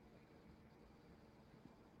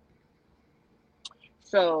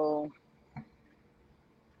 So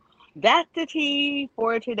That's the tea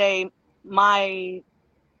for today. My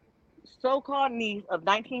so-called niece of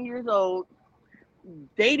 19 years old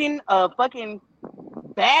dating a fucking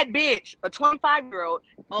bad bitch, a 25-year-old.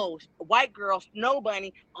 Oh, white girl, snow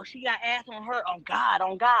bunny. Oh, she got ass on her. On God,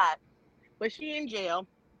 on God. But she in jail.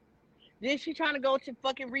 Then she trying to go to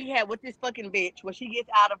fucking rehab with this fucking bitch when she gets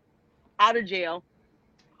out of jail.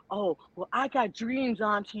 Oh, well, I got dreams,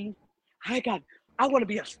 Auntie. I want to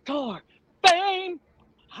be a star. Fame.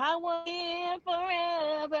 I want to live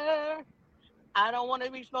forever. I don't want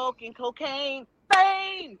to be smoking cocaine.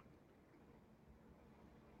 Fame.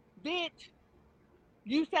 Bitch,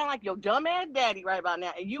 you sound like your dumbass daddy right about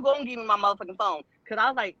now. And you gonna give me my motherfucking phone. Cause I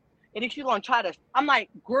was like, and then she's gonna try to, I'm like,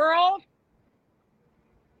 girl,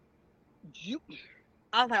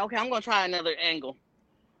 I was like, okay, I'm gonna try another angle.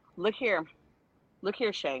 Look here,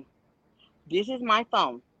 Shay. This is my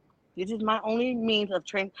phone. This is my only means of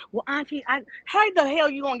training. Well, Auntie, how the hell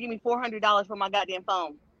you gonna give me $400 for my goddamn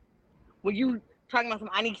phone? Well, you talking about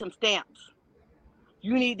I need some stamps.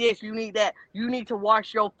 You need this, you need that. You need to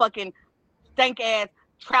wash your fucking stank ass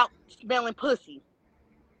trout smelling pussy.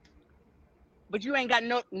 But you ain't got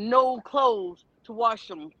no clothes to wash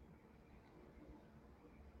them.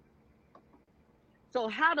 So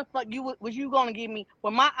how the fuck was you gonna give me?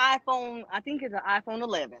 Well, my iPhone, I think it's an iPhone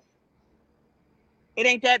 11. It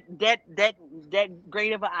ain't that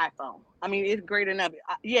great of an iPhone. I mean, it's great enough.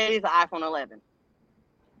 Yeah, it is an iPhone 11.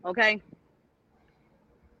 Okay.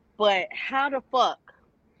 But how the fuck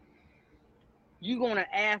you gonna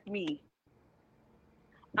ask me?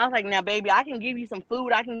 I was like, now, baby, I can give you some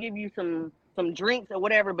food. I can give you some drinks or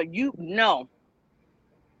whatever. But no.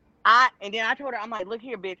 And then I told her, I'm like, look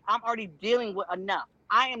here, bitch. I'm already dealing with enough.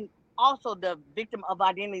 I am also the victim of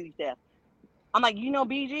identity theft. I'm like, you know,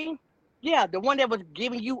 BG? Yeah, the one that was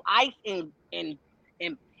giving you ice in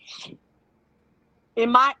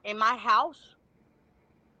my house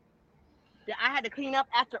that I had to clean up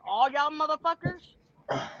after all y'all motherfuckers.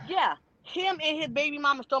 Yeah, him and his baby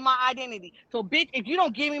mama stole my identity. So, bitch, if you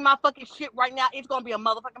don't give me my fucking shit right now, it's gonna be a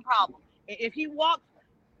motherfucking problem. And if he walks,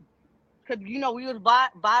 because you know we was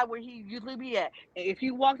by where he usually be at. And if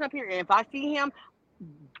he walks up here and if I see him,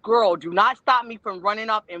 girl, do not stop me from running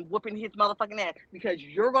up and whooping his motherfucking ass because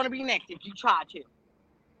you're gonna be next if you try to.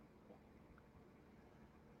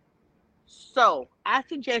 So I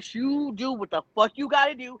suggest you do what the fuck you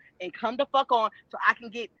gotta do and come the fuck on so I can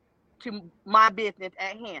get to my business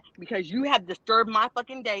at hand because you have disturbed my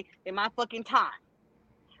fucking day and my fucking time.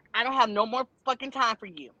 I don't have no more fucking time for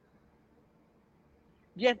you.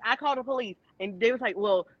 Yes, I called the police and they was like,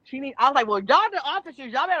 well, I was like, well, y'all the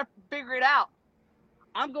officers, y'all better figure it out.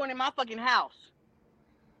 I'm going in my fucking house.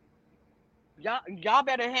 Y'all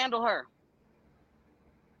better handle her.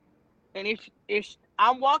 And if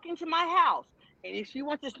I'm walking to my house and if she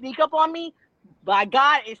wants to sneak up on me, by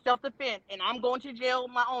God, it's self-defense and I'm going to jail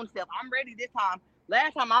my own self. I'm ready this time.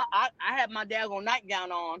 Last time I had my daggone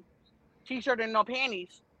nightgown on, t-shirt and no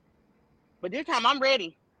panties. But this time I'm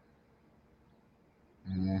ready.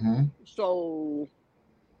 Mm-hmm. So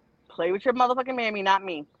play with your motherfucking mammy, not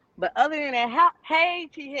me. But other than that, hey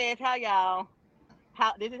T-heads, how y'all?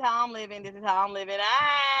 This is how I'm living.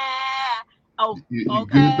 Oh, You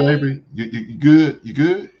okay. good, baby? You good? You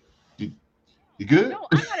good? You good? No,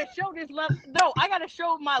 I gotta show this love. No, I gotta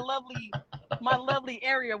show my lovely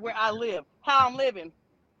area where I live, how I'm living.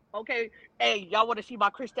 Okay. Hey, y'all want to see my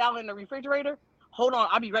Cristal in the refrigerator? Hold on,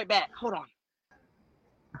 I'll be right back. Hold on.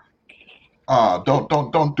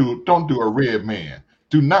 Don't do a red man.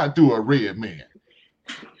 Do not do a red man.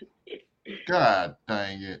 God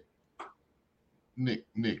dang it.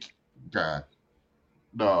 Nick, God.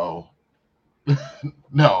 No.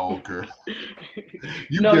 No, girl.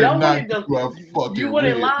 You better not do a fucking you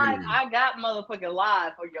wouldn't red lie. man. I got motherfucking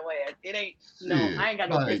live for your ass. It ain't no, Shit, I ain't got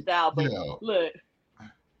no like, Cristal, but yeah. look.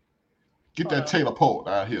 Get that Taylor Port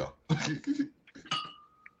out here.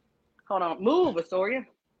 Hold on. Move, Astoria.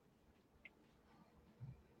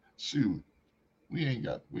 Shoot. We ain't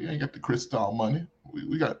got the Cristal money.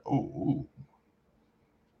 We got ooh.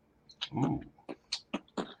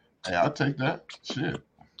 Hey, I'll take that. Shit.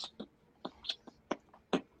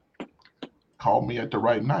 Call me at the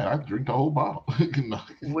right night. I drink the whole bottle.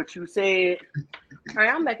 What you said. All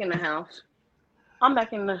right, I'm back in the house. I'm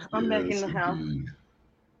back in the house. Indeed.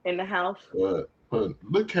 In the house. But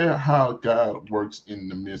look at how God works in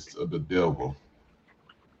the midst of the devil.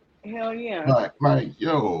 Hell yeah. Like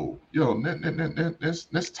yo,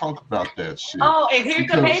 let's talk about that shit. Oh, and here's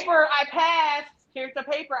the paper I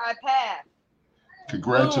passed.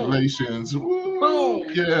 Congratulations. Boom. Woo,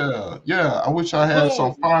 yeah. I wish I had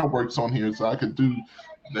some fireworks on here so I could do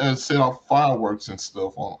set off fireworks and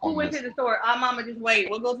stuff Who on went this. to the store? Our mama just wait.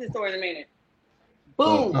 We'll go to the store in a minute.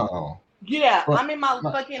 Boom. No. Yeah, But- I'm in my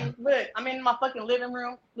no. fucking living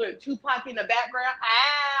room. Look, Tupac in the background.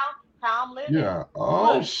 Ow, how I'm living. Yeah.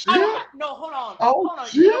 Oh Look, shit. no, hold on. Oh, Hold on.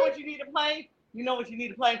 shit. You know what you need to play? You know what you need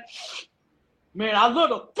to play? Man, I love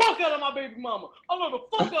the fuck out of my baby mama. I love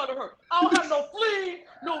the fuck out of her. I don't have no flea,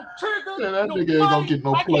 no trigger, Yeah, that no nigga ain't gonna bite. get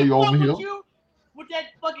no I play can't over fuck with here. you with that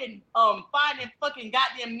fucking finding fucking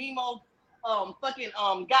goddamn Nemo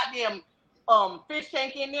goddamn fish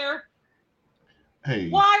tank in there. Hey,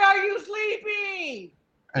 Why are you sleeping?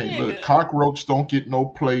 hey, look, nigga. cockroach don't get no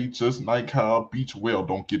play, just like how beach whale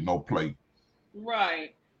don't get no play.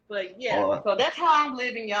 Right. But yeah, All right. so that's how I'm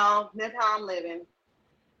living, y'all. That's how I'm living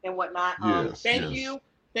and whatnot. Yes, Thank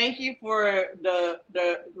yes. you for the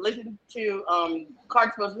listen to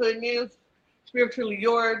Clarksville's Hood News, Spiritually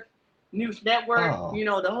Yours News Network. Oh. You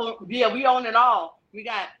know, the whole we own it all. We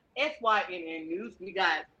got SYNN News, we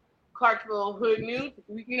got Clarksville Hood News.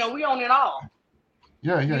 We own it all.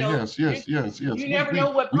 Yeah, You know, yes. you never know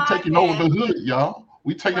what we taking over the podcast- hood, y'all.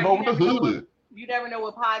 We taking Right, over you the never know hood. You never know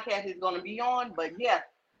what podcast is going to be on, but yeah,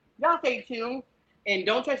 y'all stay tuned and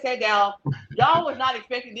don't touch that dial. Y'all was not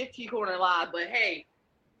expecting this Cheat Corner live, but hey,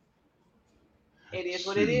 it is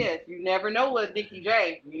what it Shoot. is. You never know with Nikki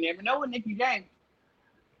J.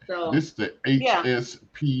 So This is the Yeah.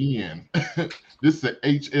 HSPN. This is the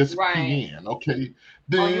HSPN, Right. okay?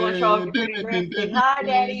 Oh, you wanna show off your pretty dress? Say hi,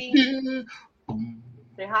 Daddy.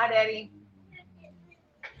 Say hi, Daddy.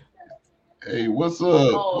 Hey, what's up?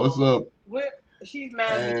 Oh. What's up? She's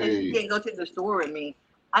mad because she Hey. can't go to the store with me.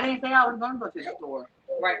 I didn't think I was going to go to the store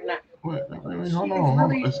right now. Wait, hold She's on.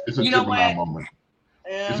 really- It's a You know Gemini what? moment.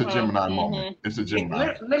 It's a Gemini moment. It's a Gemini.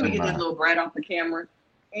 Let me get Gemini. this little brat off the camera.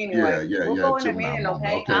 Anyway, Yeah, we'll go in a Gemini minute, moment.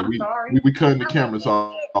 okay? Okay, I'm sorry. we cutting the cameras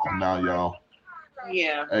off now, y'all.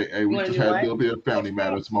 Yeah. Hey, we wanna just do had a what? little bit of Family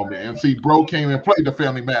Matters moment. And see, bro came and played the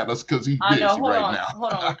Family Matters because he's I busy know. Hold right on. now.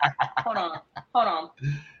 Hold on.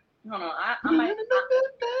 I might.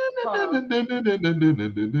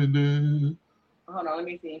 Hold on. Let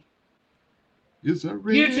me see. It's a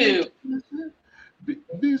YouTube.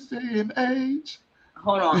 This day and age.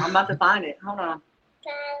 Hold on. I'm about to find it. Hold on.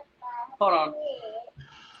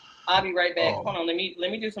 I'll be right back. Oh. Hold on. Let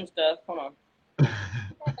me do some stuff. Hold on.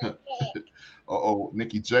 Uh-oh,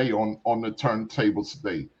 Nikki J on the turntables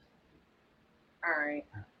today. All right.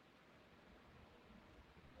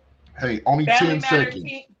 Hey, only 10 seconds.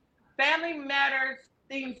 Family Matters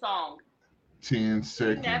theme song. 10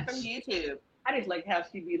 Seen that from seconds. YouTube. I just like how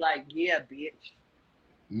she be like, "Yeah, bitch."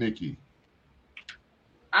 Nikki,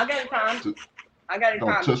 I got time. Just- I got don't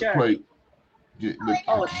time. touch Shut. play.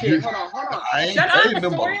 Oh shit! Hold on. I ain't Shut paying up,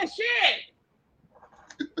 them Victoria. all. Shit.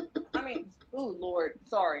 I mean, oh Lord,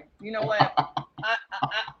 sorry. You know what?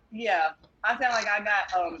 Yeah. I sound like I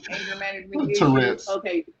got anger management issues. Tourette's.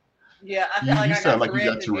 Okay. Yeah, I sound You like I sound got like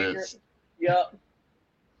you got Tourette's. and Tourette's. anger- Yup.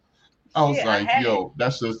 I was Shit, like, had yo,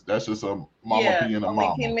 that's just a mama yeah, being a only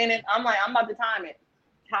mama. 10 minutes. I'm about to time it.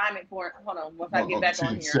 Time it for hold on. Once I No, get back 10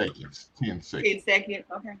 on here. seconds. 10 seconds. 10 seconds.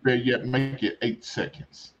 Okay. Better yet, make it 8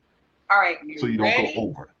 seconds All right. so you don't ready? go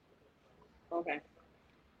over. Okay.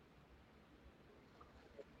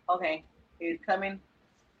 Okay. It's coming.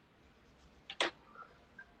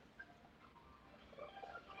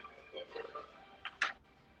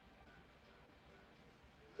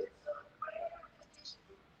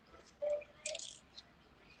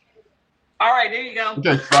 All right, there you go.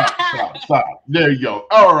 Okay, stop. There you go.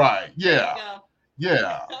 All right. Yeah. There you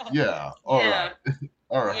Yeah. All Yeah. right.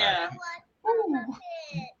 All right. Yeah.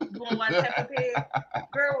 You want to watch Peppa Pig?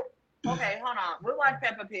 Girl, okay, hold on. We'll watch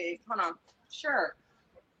Peppa Pig. Hold on. Sure.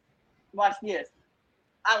 Watch this.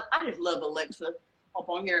 I just love Alexa up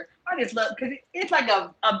on here. I just love, because it's like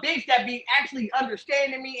a bitch that be actually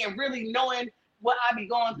understanding me and really knowing what I be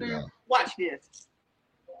going through. Yeah. Watch this.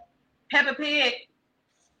 Peppa Pig.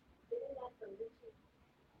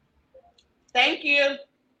 Thank you.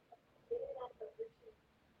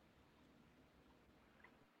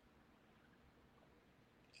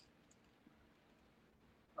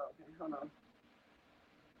 Okay, hold on.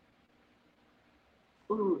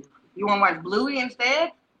 Ooh, you want to watch Bluey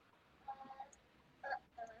instead?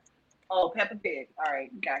 Oh, Peppa Pig. All right,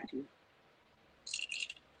 got you.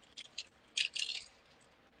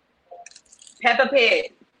 Peppa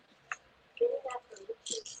Pig.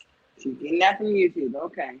 She's getting that from YouTube.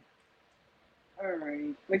 Okay. All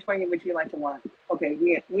right. Which one would you like to watch? Okay,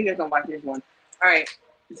 we just gonna watch this one. All right.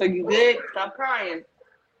 So you good? Stop crying.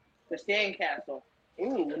 The Sandcastle.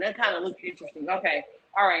 Ooh, that kind of looks interesting. Okay.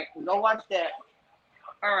 All right. Go watch that.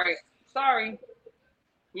 All right. Sorry.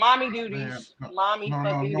 Mommy Man, duties. Mommy no,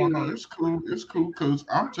 fucking no. duties. It's cool. It's cool because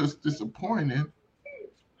I'm just disappointed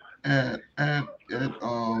at at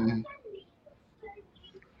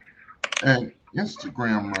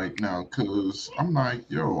Instagram right now because I'm like,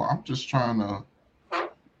 yo, I'm just trying to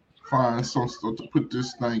find some stuff to put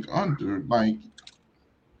this thing under, like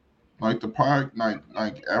the pod,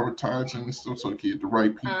 like advertising and stuff, so it get the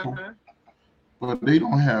right people. Uh-huh. But they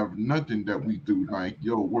don't have nothing that we do. Like,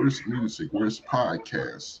 yo, where's music? Where's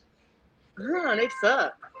podcasts? Girl, they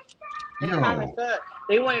suck. They kind of Yo, suck.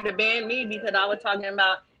 They wanted to ban me because I was talking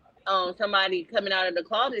about somebody coming out of the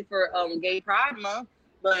closet for Gay Pride Month.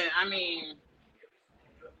 But I mean,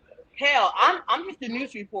 hell, I'm just a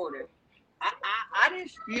news reporter. I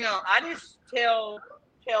just I just tell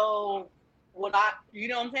what you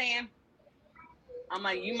know what I'm saying. I'm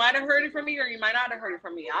like, you might have heard it from me or you might not have heard it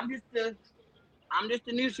from me. I'm just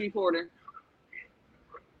a news reporter.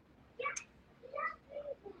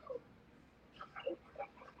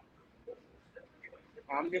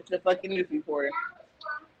 I'm just a fucking news reporter.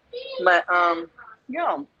 But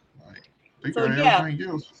yo, like, they so got yeah, everything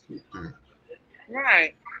else there.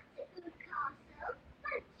 right.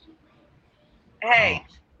 Hey,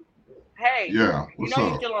 hey, Yeah, you what's know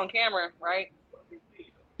you're up? still on camera, right?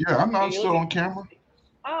 Yeah, I know I'm And you still looking. on camera.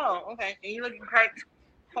 Oh, okay. And you looking cracked.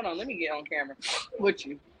 Hold on, let me get on camera with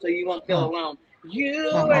you so you won't feel No, alone.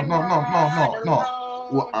 You no, are no, no, no, no, not no, no.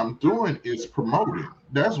 What alone. I'm doing is promoting.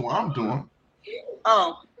 That's what I'm doing.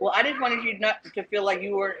 Oh, well, I just wanted you not to feel like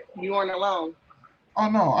you weren't alone. Oh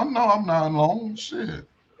no, I know I'm not alone. Shit.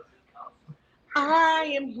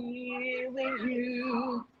 I am here with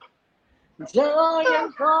you. Though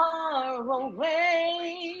you're far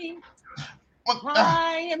away, What?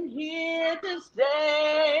 I am here to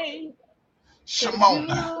stay. 'Cause you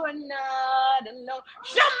Shimona. are not alone.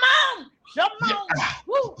 Shimon! Shimon! Yeah.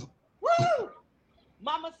 Woo! Woo!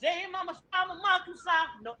 Mama say, Mama can stop.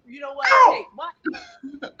 No, you know what? Ow! Hey, what?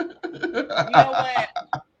 You know what?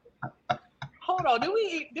 Hold on. Do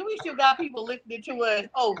we still got people listening to us?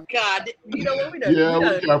 Oh God! You know what? Yeah,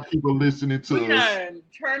 we got people listening we to us. done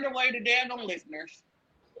turned away the damn listeners.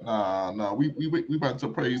 Nah, we about to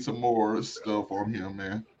play some more stuff on here,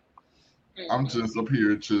 man. I'm just up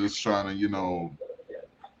here just trying to,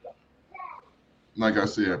 like I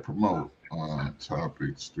said, promote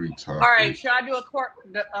topics, 3 topics. All right, should I do a court?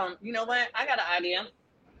 You know what? I got an idea.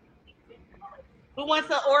 Who wants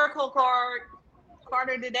the Oracle card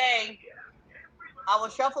of the day? I will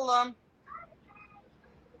shuffle them.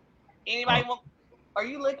 Anybody want? Are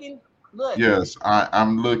you looking? Look. Yes,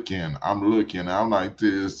 I'm looking. I'm like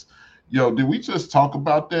this. Yo, did we just talk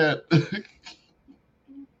about that?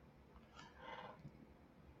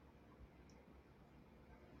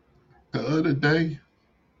 The other day?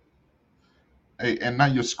 Hey, and now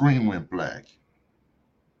your screen went black.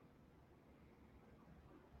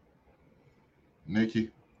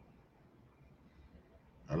 Nikki?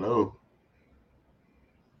 Hello?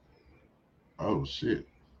 Oh, shit.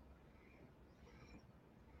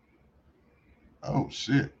 Oh,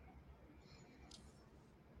 shit.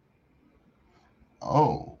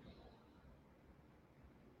 Oh.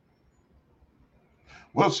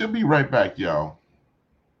 Well, she'll be right back, y'all.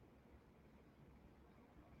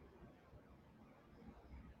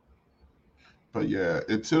 But yeah,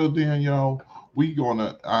 until then, y'all,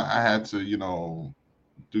 I had to,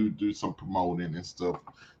 do some promoting and stuff.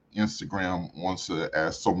 Instagram wants to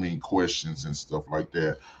ask so many questions and stuff like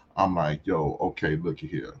that. I'm like, yo, okay, look at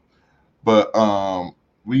here. But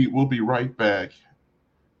we'll be right back.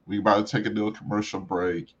 We about to take a little commercial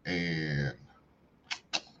break, and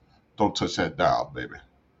don't touch that dial, baby.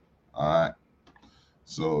 All right.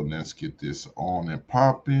 So let's get this on and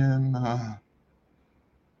popping.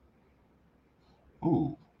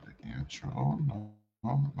 Ooh, the intro. No,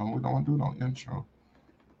 we don't want to do no intro.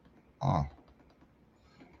 I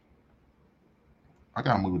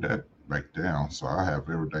gotta move that back down so I have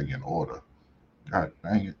everything in order. God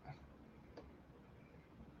dang it.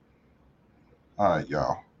 All right,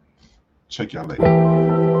 y'all. Check y'all later.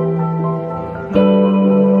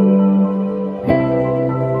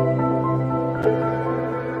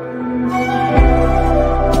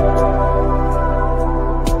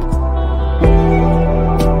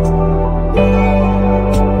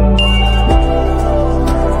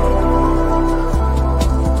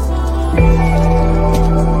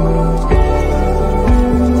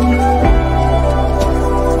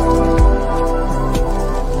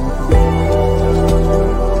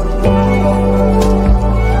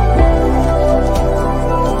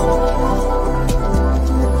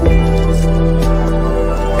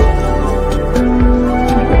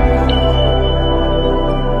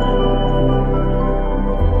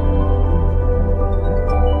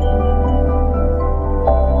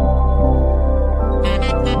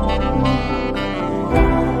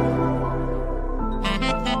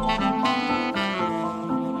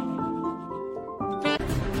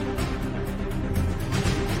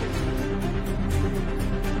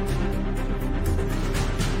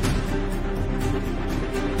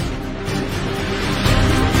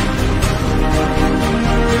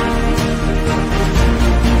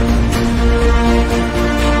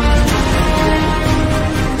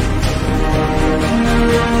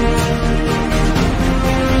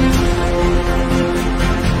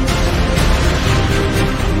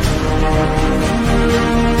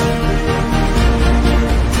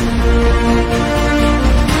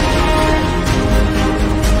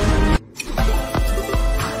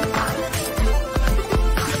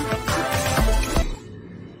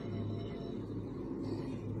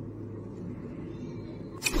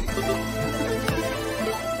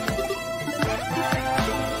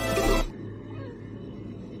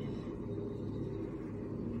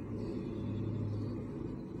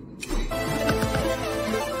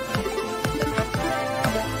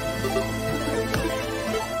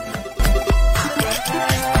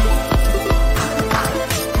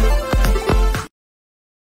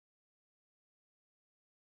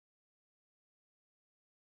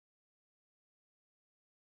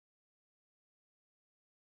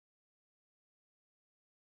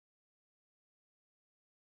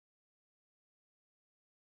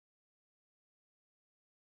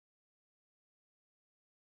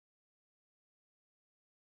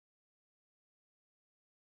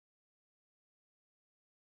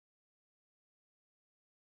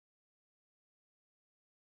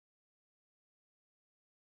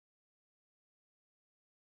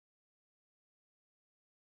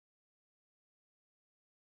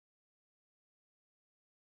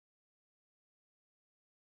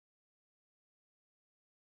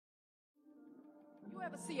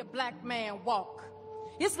 ever see a black man walk?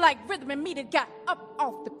 It's like rhythm and meter got up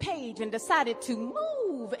off the page and decided to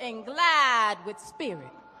move and glide with spirit.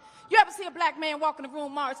 You ever see a black man walk in the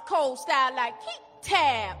room, Mars Cole style, like keep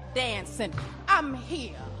tab dancing? I'm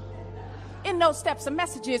here. In those steps are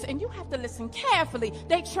messages, and you have to listen carefully.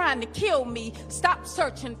 They trying to kill me. Stop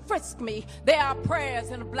searching, frisk me. There are prayers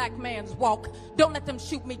in a black man's walk. Don't let them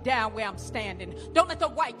shoot me down where I'm standing. Don't let the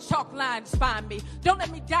white chalk lines find me. Don't let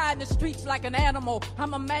me die in the streets like an animal.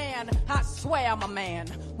 I'm a man. I swear I'm a man.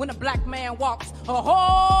 When a black man walks, a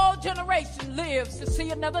whole generation lives to see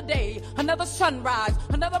another day, another sunrise,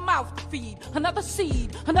 another mouth to feed, another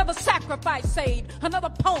seed, another sacrifice saved, another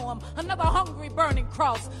poem, another hungry burning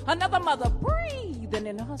cross, another mother breathing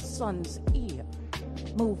in her son's ear.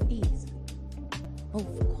 Move easy.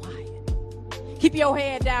 Move quiet. Keep your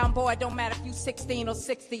head down, boy. Don't matter if you 16 or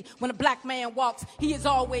 60. When a black man walks, he is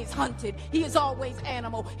always hunted. He is always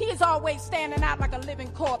animal. He is always standing out like a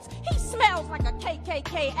living corpse. He smells like a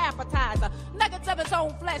KKK appetizer. Nuggets of his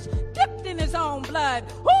own flesh dipped in his own blood.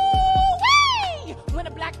 Woo-wee! When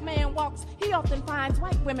a black man walks, he often finds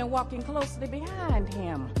white women walking closely behind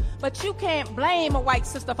him. But you can't blame a white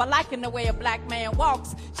sister for liking the way a black man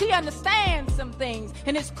walks. She understands some things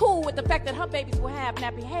and is cool with the fact that her babies will have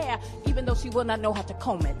nappy hair, even though she will not know how to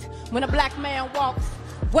comb it. When a black man walks,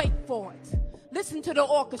 wait for it. Listen to the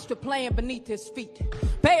orchestra playing beneath his feet.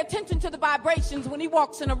 Pay attention to the vibrations when he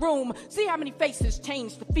walks in a room. See how many faces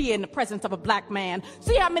change to fear in the presence of a black man.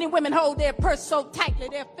 See how many women hold their purse so tightly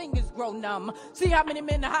their fingers grow numb. See how many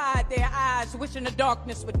men hide their eyes wishing the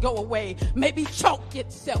darkness would go away. Maybe choke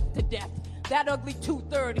itself to death. That ugly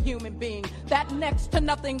 2/3 human being, that next to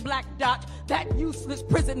nothing black dot, that useless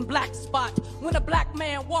prison black spot. When a black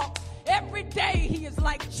man walks, every day he is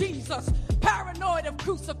like Jesus, paranoid of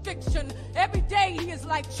crucifixion. Every day he is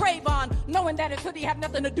like Trayvon, knowing that his hoodie had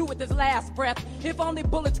nothing to do with his last breath. If only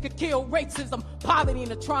bullets could kill racism, poverty,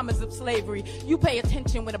 and the traumas of slavery. You pay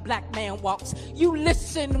attention when a black man walks. You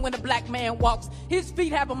listen when a black man walks. His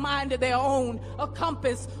feet have a mind of their own, a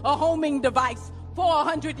compass, a homing device.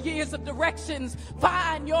 400 years of directions.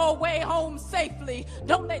 Find your way home safely.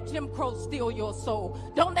 Don't let Jim Crow steal your soul.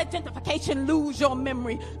 Don't let gentrification lose your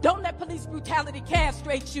memory. Don't let police brutality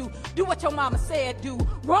castrate you. Do what your mama said do.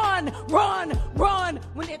 Run, run, run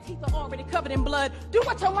when their teeth are already covered in blood. Do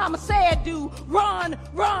what your mama said do. Run,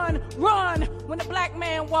 run, run when a black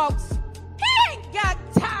man walks. He ain't got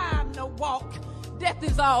time to walk. Death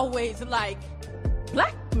is always like,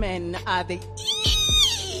 black men are the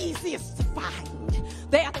easiest to find.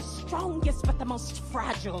 They are the strongest but the most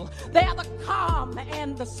fragile. They are the calm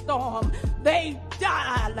and the storm. They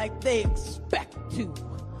die like they expect to.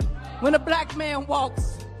 When a black man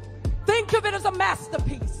walks, think of it as a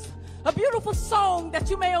masterpiece, a beautiful song that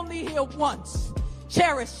you may only hear once.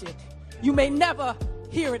 Cherish it. You may never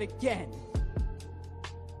hear it again.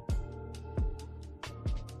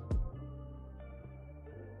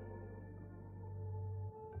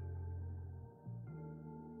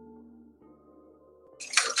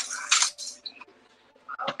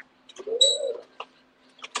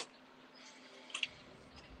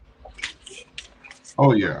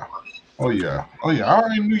 Oh yeah. Oh yeah. Oh yeah. I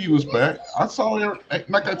already knew you was back. I saw you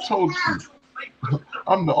like I told you.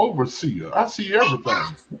 I'm the overseer. I see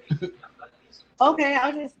everything. Okay, I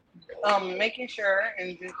was just making sure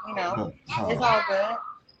and just, you know, it's all good.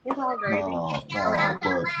 It's all gravy.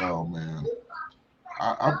 No, man.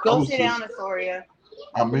 I Go was sit down, Astoria.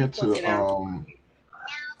 I meant to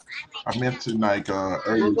like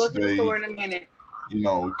earlier We'll go to the today, store in a minute. you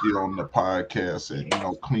know, get on the podcast and, you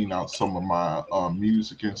know, clean out some of my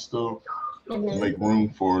music and stuff, make room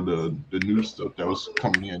for the new stuff that was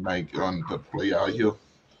coming in, like to play out here.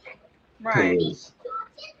 Right.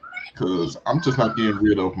 Cause I'm just not getting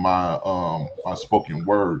rid of my my spoken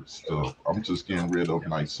word stuff. I'm just getting rid of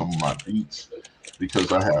like some of my beats because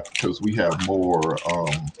we have more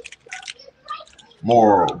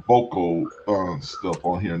vocal stuff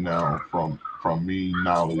on here now from me,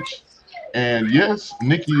 Knowledge. And yes,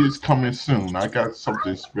 Nikki is coming soon. I got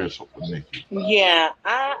something special for Nikki. Yeah,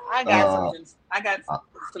 I got something. I got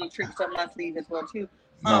some tricks up my sleeve as well too.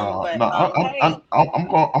 I'm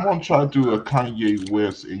gonna try to do a Kanye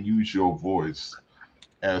West and use your voice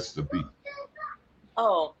as the beat.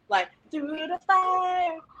 Oh, like through the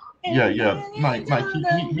fire. Yeah. Like he's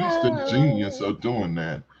the genius of doing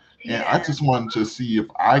that. And I just wanted to see if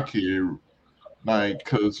I could, like,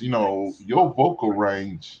 cause you know your vocal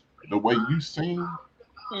range, the way you sing,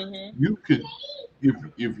 you could, if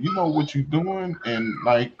you know what you're doing, and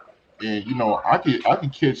you know I can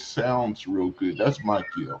catch sounds real good. That's my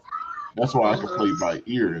gift. That's why I can play by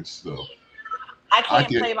ear and stuff. I can't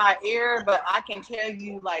play by ear, but I can tell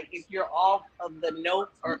you like if you're off of the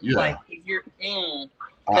note or like if you're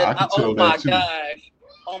I can tell that too.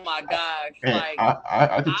 Oh my gosh! And like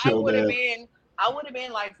I can tell that. I would have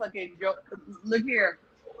been like fucking Joe. Look here,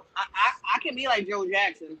 I can be like Joe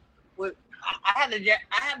Jackson. With I have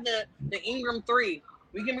the Ingram 3.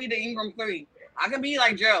 We can be the Ingram 3. I can be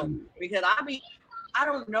like Joe because I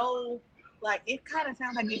don't know. Like it kind of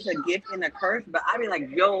sounds like it's a gift and a curse, but I be like,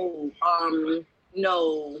 yo,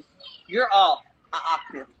 no, you're off an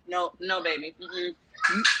octave. No, baby.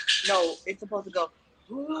 No, it's supposed to go.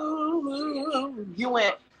 Ooh, you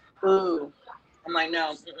went ooh. I'm like,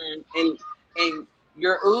 no. And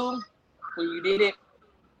your ooh when you did it.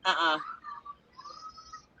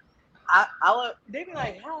 I would. They be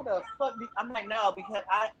like, how the fuck? I'm like, no, because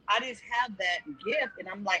I just have that gift, and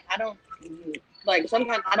I'm like, I don't like.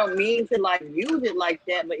 Sometimes I don't mean to like use it like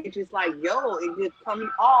that, but it's just like, yo, it just comes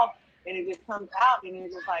off, and it just comes out, and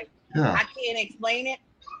it's just like, I can't explain it,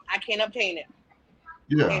 I can't obtain it.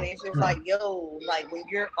 Yeah. And it's just like, yo, like when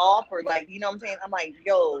you're off or like, you know what I'm saying? I'm like,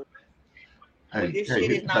 yo, hey,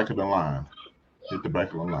 hit the back of the line. Hit the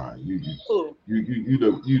back of the line. You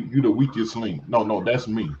the weakest link. No, that's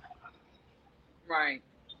me. Right.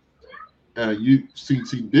 You see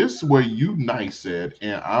this way you nice at,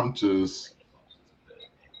 and I'm just,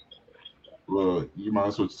 well, you might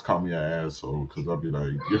as well just call me an asshole because I'll be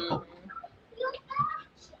like, yo.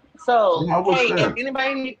 So hey, if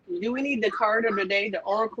anybody do we need the card of the day, the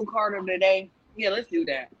oracle card of the day? Yeah, let's do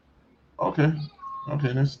that. Okay,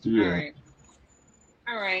 let's do that.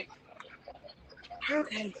 All right.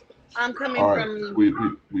 Okay. I'm coming from.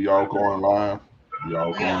 We all going live. We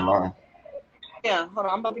all going live. Yeah, hold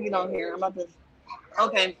on. I'm about to get on here.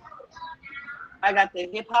 Okay. I got the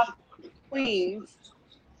hip hop queens.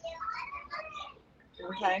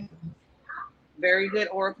 Okay. Very good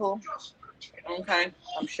oracle. Okay.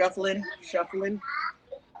 I'm shuffling.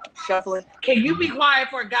 Can you be quiet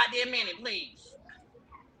for a goddamn minute, please?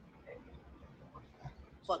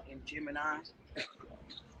 Fucking Gemini.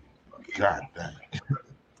 God dang.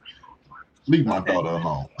 Leave my daughter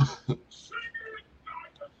alone.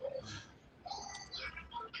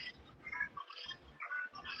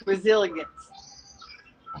 Resilience.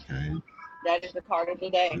 Okay. That is the card of the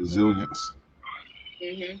day. Resilience.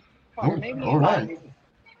 Or maybe all right.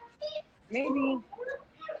 Maybe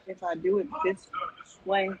if I do it this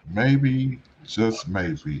way. Maybe, just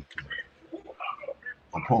maybe.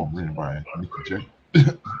 A poem written by Nika J.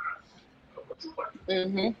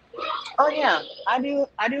 Oh yeah, I do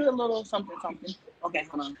a little something. Okay,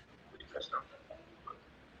 hold on.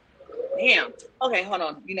 Damn. Okay, hold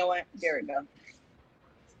on. You know what? There we go.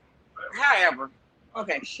 However,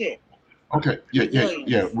 okay, shit. Okay,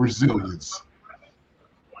 yeah. Resilience.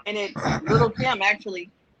 And it's Little Kim actually.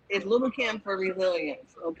 It's Little Kim for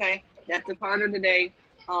resilience. Okay, that's the part of the day.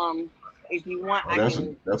 If you want,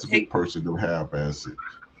 that's a good person to have as it.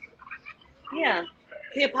 Yeah,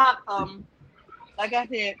 hip hop. Like I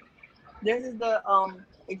said, this is the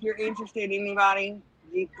if you're interested, anybody,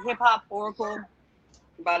 the hip hop oracle.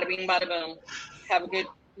 Bada bing, bada boom. Have a good,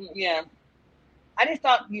 yeah. I just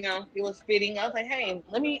thought, it was fitting. I was like, hey,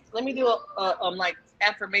 let me do a like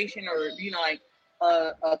affirmation or like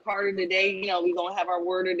a card of the day. We're gonna have our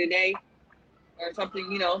word of the day or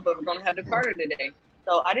something, but we're gonna have the card of the day.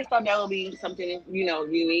 So I just thought that would be something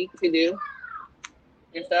unique to do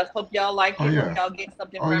and stuff. Hope y'all like it. Hope y'all get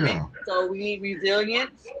something from it. So we need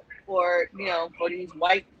resilience for for these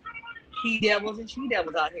white he devils and she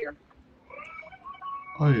devils out here.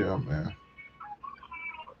 Oh yeah, man.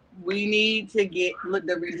 We need to get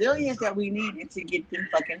the resilience that we need to get them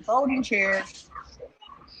fucking folding chairs.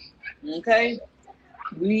 Okay,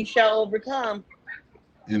 we shall overcome.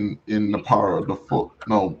 In the power of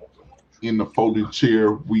the in the folding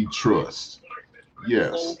chair we trust.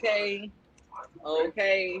 Yes. Okay.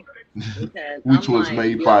 Which was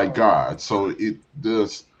made by God, so it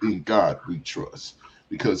does in God we trust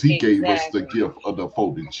because He gave us the gift of the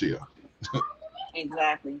folding chair.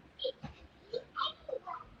 Exactly.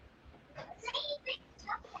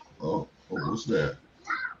 Oh, what's that?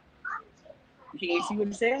 Can you see what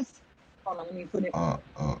it says? Hold on, let me put it.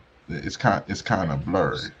 It's kind of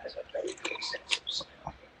blurry.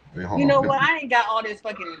 Wait, you know what? I ain't got all this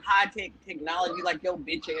fucking high tech technology like your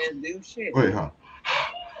bitch ass do. Shit. Wait, huh?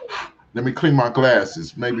 Let me clean my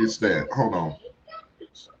glasses. Maybe it's that. Hold on.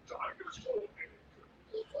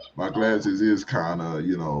 My glasses is kind of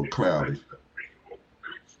cloudy.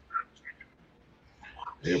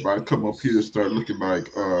 Everybody come up here and start looking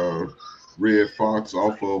like Red Fox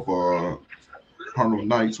off of Harlem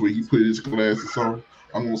Nights where he put his glasses on.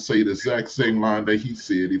 I'm gonna say the exact same line that he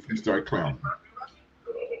said if you start clowning.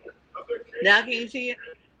 Now can you see it?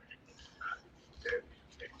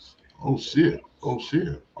 Oh shit. Oh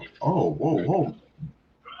shit. Oh whoa.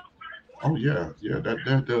 Oh yeah.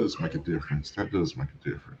 That does make a difference. That does make a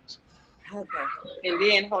difference. Okay. And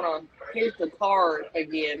then hold on. Here's the card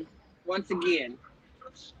again. Once again.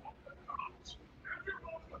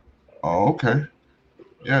 Oh okay.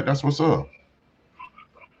 Yeah, that's what's up.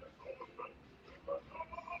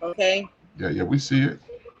 Okay. Yeah, we see it.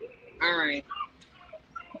 All right.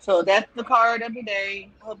 So that's the card of the day.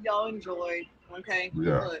 Hope y'all enjoyed. Okay.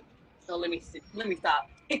 Yeah. Look. So let me see. Let me stop.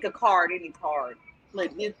 Pick a card, any card.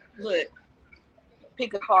 Look. Look.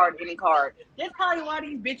 Pick a card, any card. That's probably why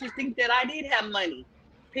these bitches think that I did have money.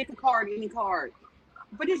 Pick a card, any card.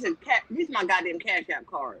 But this is my goddamn Cash App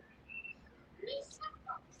card.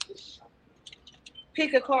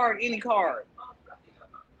 Pick a card, any card.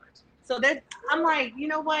 So that I'm like, you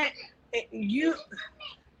know what? You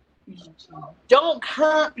don't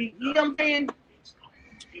come. You know what I'm saying?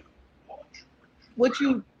 What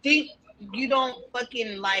you think you don't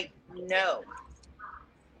fucking like know.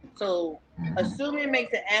 So assuming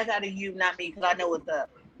makes an ass out of you, not me, because I know what's up.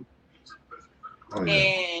 Oh, yeah.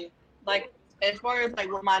 And like as far as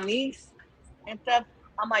like with my niece and stuff,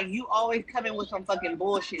 I'm like, you always come in with some fucking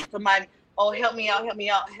bullshit. Somebody, oh, help me out.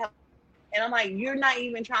 And I'm like, you're not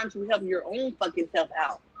even trying to help your own fucking self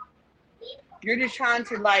out. You're just trying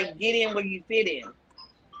to like get in where you fit in.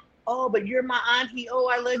 Oh, but you're my auntie. Oh,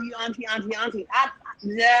 I love you, auntie.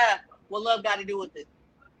 Yeah, what love got to do with it?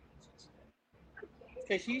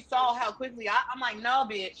 Because she saw how quickly I'm like, no,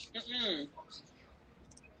 bitch.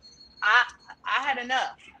 I had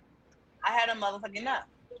enough. I had a motherfucking enough.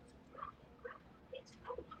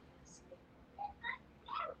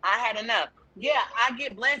 I had enough. Yeah, I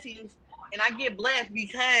get blessings and I get blessed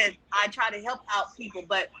because I try to help out people.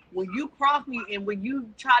 But when you cross me and when you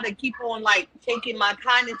try to keep on like taking my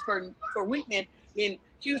kindness for weakness, in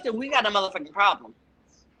Houston, we got a motherfucking problem.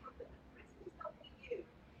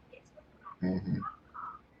 Mm-hmm.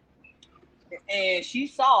 And she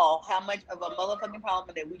saw how much of a motherfucking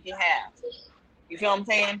problem that we can have. You feel what I'm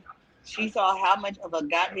saying? She saw how much of a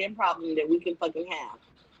goddamn problem that we can fucking have.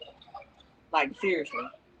 Like, seriously.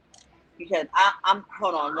 Because I'm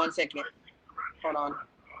hold on 1 second. Hold on.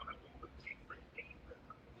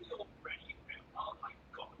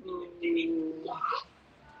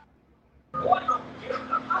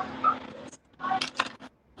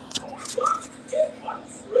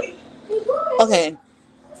 Okay.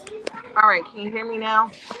 All right. Can you hear me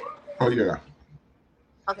now? Oh yeah.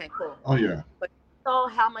 Okay, cool. Oh yeah. But you saw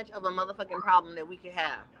how much of a motherfucking problem that we can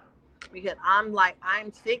have. Because I'm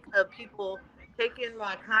sick of people taking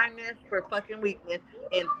my kindness for fucking weakness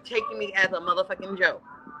and taking me as a motherfucking joke.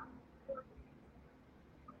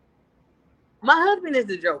 My husband is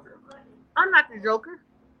the joker. I'm not the joker.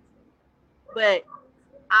 But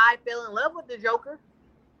I fell in love with the joker.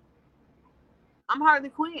 I'm Harley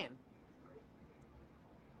Quinn.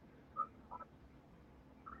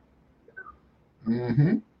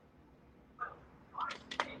 Mm-hmm.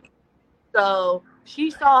 So she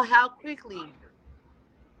saw how quickly,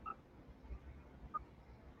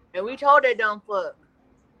 and we told that dumb fuck.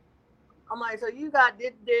 I'm like, so you got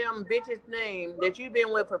this damn bitch's name that you've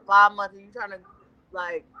been with for 5 months, and you trying to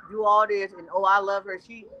like do all this, and oh, I love her.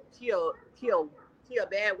 She a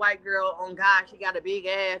bad white girl on God. She got a big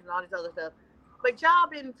ass and all this other stuff. But y'all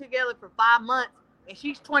been together for 5 months, and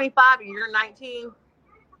she's 25 and you're 19.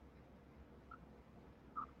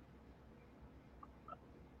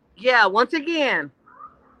 Yeah, once again,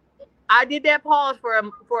 I did that pause for a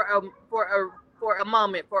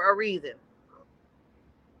moment for a reason.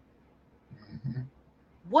 Mm-hmm.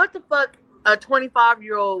 What the fuck a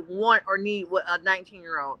 25-year-old want or need with a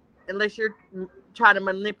 19-year-old, unless you're trying to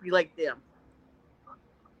manipulate them.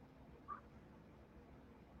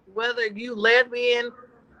 Whether you lesbian,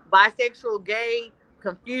 bisexual, gay,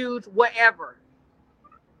 confused, whatever.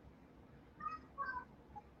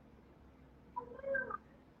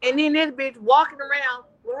 And then this bitch walking around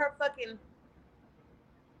with her fucking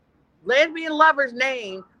lesbian lover's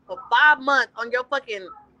name for 5 months on your fucking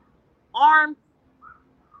arm.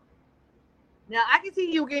 Now I can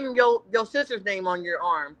see you getting your sister's name on your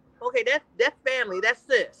arm. Okay, that's family, that's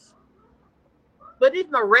sis. But this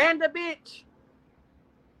Miranda bitch,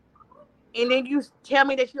 and then you tell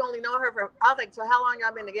me that you only know her for, I was like, so how long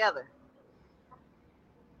y'all been together?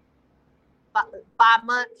 5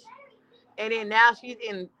 months? And then now she's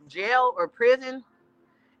in jail or prison.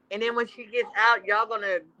 And then when she gets out, y'all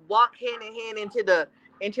gonna walk hand in hand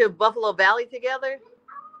into Buffalo Valley together?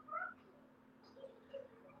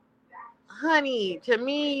 Honey, to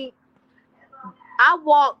me, I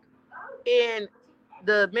walked in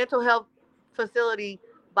the mental health facility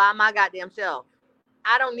by my goddamn self.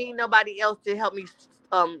 I don't need nobody else to help me.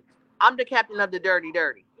 I'm the captain of the dirty.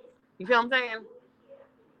 You feel what I'm saying?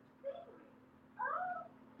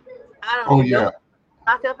 I don't Oh need yeah.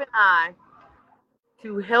 myself and I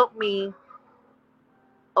to help me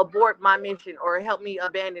abort my mission or help me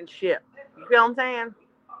abandon ship. You feel what I'm saying?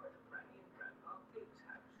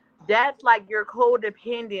 That's like you're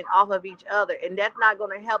codependent off of each other, and that's not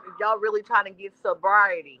going to help if y'all really trying to get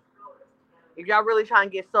sobriety. If y'all really trying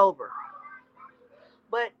to get sober.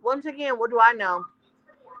 But once again, what do I know?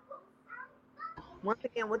 Once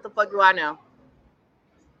again, what the fuck do I know?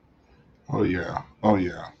 Oh yeah. Oh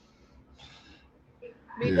yeah.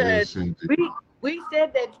 Because Yes, indeed. we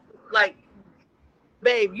said that, like,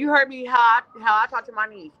 babe, you heard me how I talked to my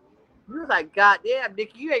niece. You was like, God damn,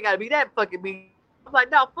 Dickie, you ain't gotta be that fucking mean. I was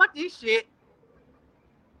like, no, fuck this shit.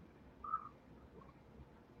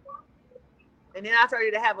 And then I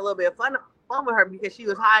started to have a little bit of fun with her because she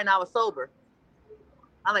was high and I was sober.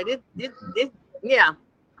 I'm like, this, yeah.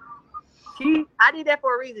 I did that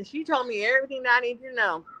for a reason. She told me everything that I need to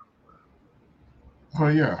know. Oh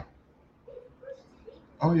yeah.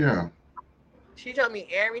 Oh yeah. She told me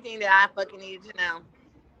everything that I fucking needed to know.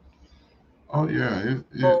 Oh yeah.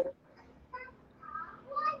 So,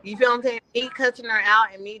 you feel what I'm saying? Me cussing her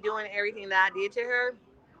out and me doing everything that I did to her.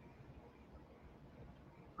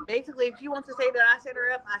 Basically, if she wants to say that I set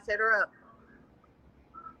her up, I set her up.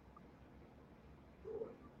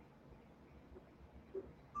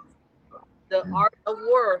 The art of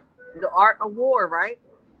war. The art of war, right?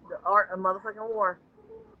 The art of motherfucking war.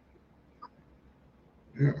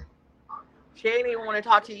 Yeah. She didn't even want to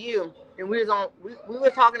talk to you. And we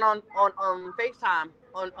was talking on FaceTime,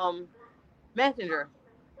 on Messenger.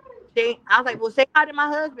 I was like, well, say hi to my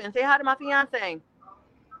husband. Say hi to my fiance.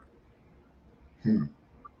 I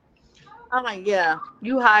was like, yeah,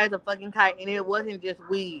 you high as a fucking kite. And it wasn't just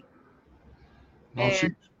weed. No,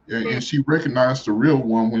 and she recognized the real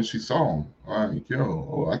one when she saw him. Like,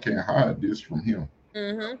 yo, I can't hide this from him.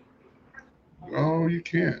 Mm-hmm. Oh, you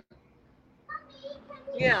can't.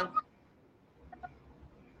 Yeah.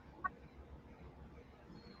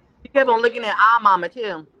 She kept on looking at our mama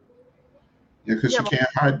too. Yeah, because she can't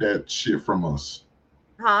hide that shit from us.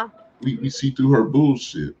 Huh? We see through her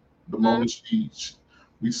bullshit. The moment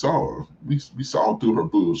we saw her, we saw through her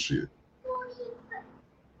bullshit.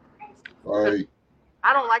 Like,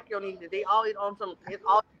 I don't like your nieces. They always on some. It's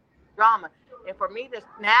all drama. And for me to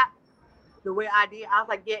snap the way I did, I was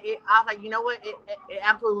like, yeah. I was like, you know what? It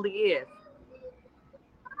absolutely is.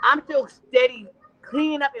 I'm still steady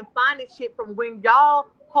cleaning up and finding shit from when y'all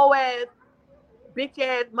hoe ass, bitch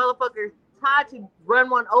ass motherfuckers tried to run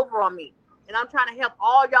one over on me. And I'm trying to help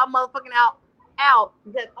all y'all motherfucking out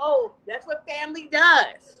because, oh, that's what family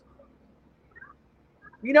does.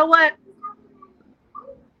 You know what?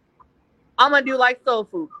 I'm going to do like soul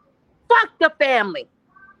food. Fuck the family.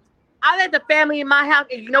 I let the family in my house,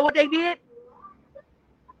 and you know what they did?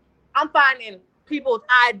 I'm finding people's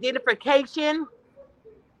identification.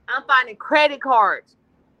 I'm finding credit cards,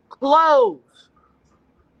 clothes,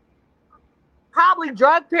 probably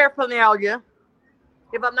drug paraphernalia,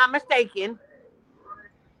 if I'm not mistaken.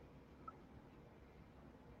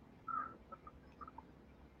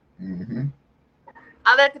 mm-hmm.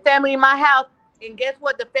 I let the family in my house, and guess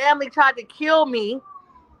what? The family tried to kill me.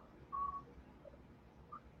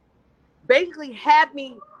 Basically, had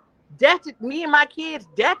me me and my kids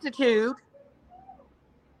destitute.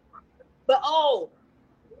 But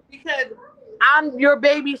because I'm your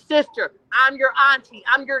baby sister, I'm your auntie,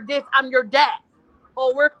 I'm your this, I'm your that.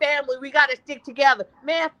 Oh, we're family. We gotta stick together,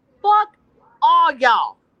 man. Fuck all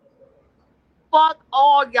y'all. Fuck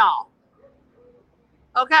all y'all.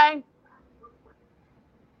 Okay.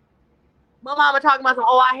 My mama talking about some,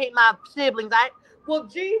 oh, I hate my siblings. Well,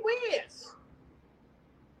 gee whiz.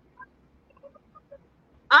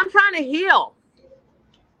 I'm trying to heal.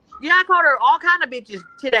 Yeah, I called her all kind of bitches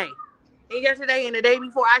today. And yesterday and the day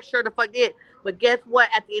before, I sure the fuck did. But guess what?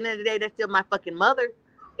 At the end of the day, that's still my fucking mother.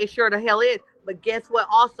 It sure the hell is. But guess what?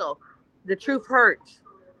 Also, the truth hurts.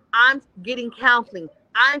 I'm getting counseling.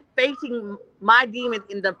 I'm facing my demons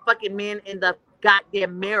in the fucking men in the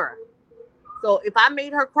goddamn mirror. So if I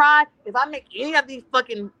made her cry, if I make any of these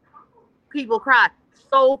fucking people cry,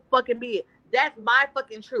 so fucking be it. That's my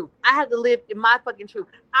fucking truth. I had to live in my fucking truth.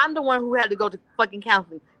 I'm the one who had to go to fucking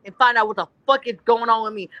counseling and find out what the fuck is going on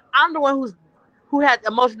with me. I'm the one who has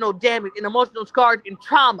emotional damage and emotional scars and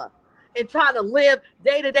trauma and trying to live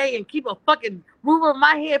day to day and keep a fucking roof over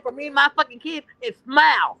my head for me and my fucking kids and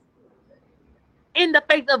smile in the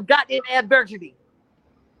face of goddamn adversity.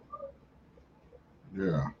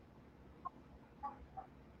 Yeah.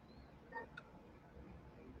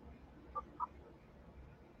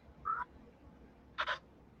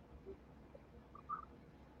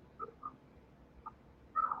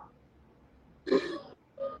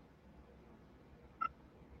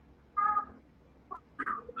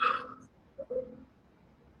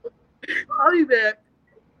 I'll be back.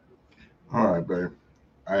 All right, babe.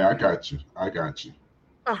 Hey, I got you. I got you.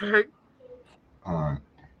 All right. All right.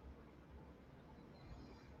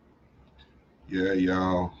 Yeah,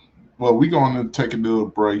 y'all. Well, we're going to take a little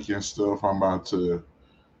break and stuff. I'm about to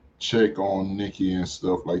check on Nikki and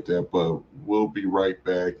stuff like that, but we'll be right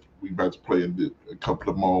back. We about to play a couple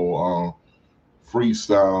of more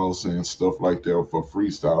freestyles and stuff like that for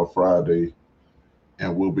Freestyle Friday,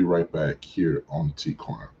 and we'll be right back here on T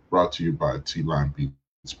Corner, brought to you by T Line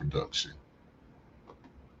Beats Production.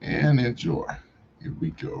 And enjoy. Here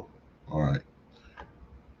we go. All right.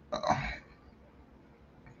 All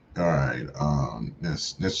right.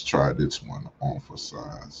 Let's try this one on for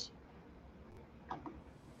size.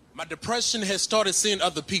 My depression has started seeing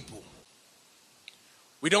other people.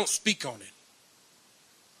 We don't speak on it.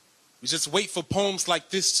 We just wait for poems like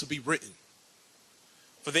this to be written,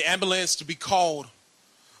 for the ambulance to be called,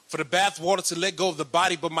 for the bathwater to let go of the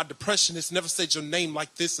body, but my depression has never said your name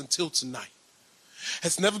like this until tonight.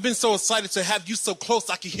 Has never been so excited to have you so close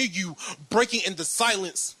I could hear you breaking in the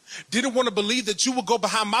silence. Didn't want to believe that you would go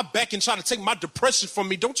behind my back and try to take my depression from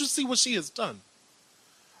me. Don't you see what she has done?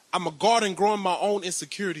 I'm a garden growing my own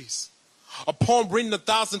insecurities. A poem written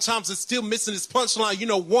 1,000 times is still missing its punchline. You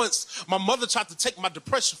know, once my mother tried to take my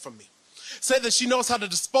depression from me. Said that she knows how to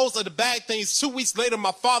dispose of the bad things. 2 weeks later,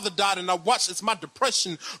 my father died, and I watched as my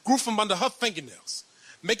depression grew from under her fingernails,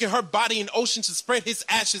 making her body an ocean to spread his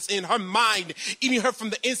ashes in her mind, eating her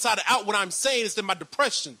from the inside out. What I'm saying is that my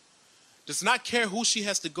depression does not care who she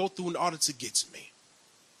has to go through in order to get to me.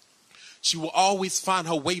 She will always find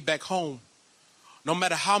her way back home, no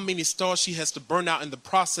matter how many stars she has to burn out in the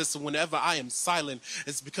process. And whenever I am silent,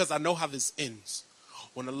 it's because I know how this ends.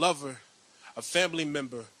 When a lover, a family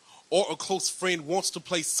member, or a close friend wants to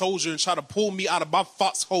play soldier and try to pull me out of my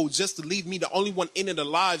foxhole just to leave me the only one in it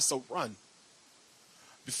alive, so run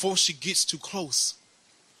before she gets too close.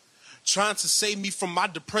 Trying to save me from my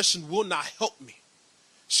depression will not help me.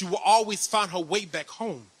 She will always find her way back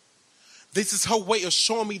home. This is her way of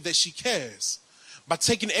showing me that she cares, by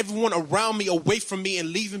taking everyone around me away from me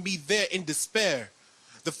and leaving me there in despair.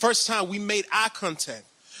 The first time we made eye contact,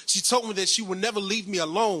 she told me that she would never leave me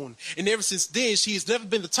alone. And ever since then, she has never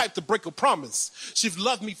been the type to break a promise. She's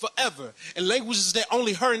loved me forever in languages that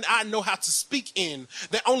only her and I know how to speak in,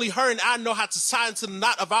 that only her and I know how to tie into the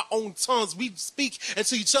knot of our own tongues. We speak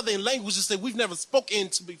into each other in languages that we've never spoken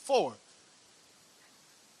into before.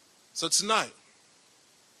 So tonight,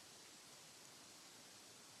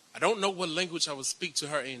 I don't know what language I will speak to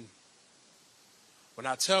her in when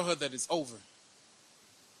I tell her that it's over.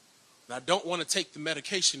 And I don't want to take the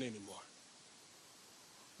medication anymore.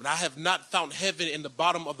 When I have not found heaven in the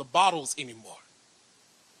bottom of the bottles anymore.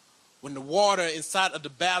 When the water inside of the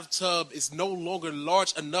bathtub is no longer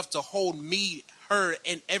large enough to hold me, her,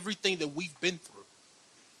 and everything that we've been through.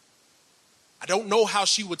 I don't know how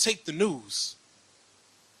she would take the news.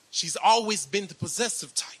 She's always been the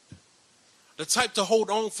possessive type. The type to hold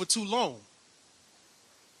on for too long.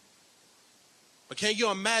 But can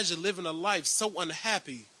you imagine living a life so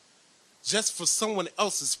unhappy just for someone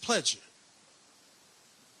else's pleasure?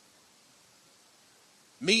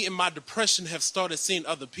 Me and my depression have started seeing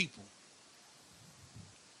other people.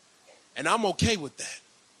 And I'm okay with that.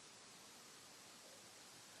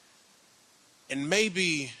 And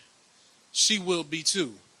maybe she will be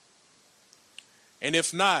too. And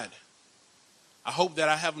if not, I hope that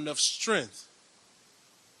I have enough strength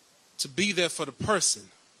to be there for the person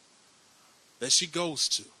that she goes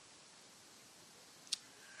to.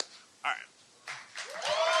 All right.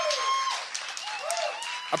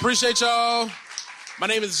 I appreciate y'all. My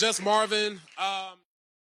name is Jess Marvin.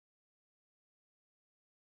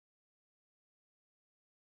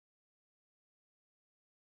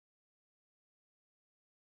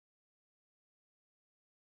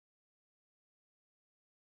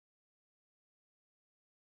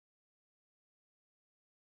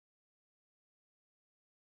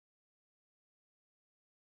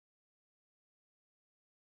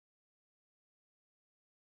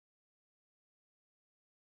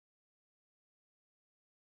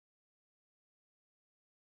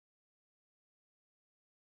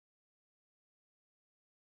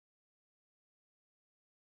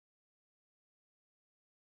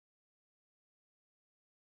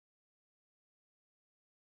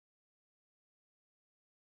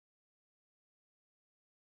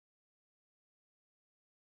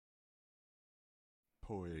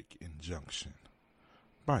 Poetic Injunction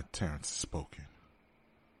by Terrence Spoken.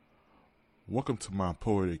 Welcome to my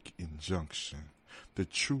Poetic Injunction. the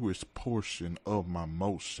truest portion of my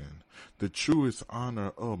motion, the truest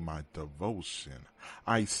honor of my devotion.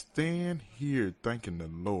 I stand here thanking the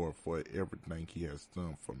Lord for everything he has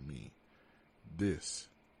done for me. This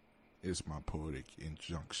is my poetic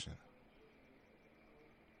injunction.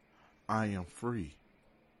 I am free.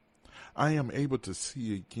 I am able to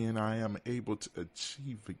see again. I am able to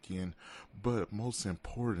achieve again. But most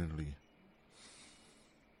importantly,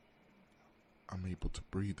 I'm able to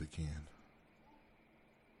breathe again.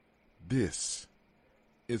 This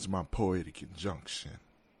is my poetic injunction.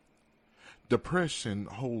 Depression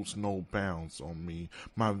holds no bounds on me.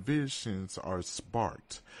 My visions are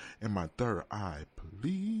sparked, and my third eye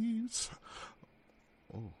believes.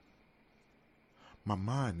 Oh, my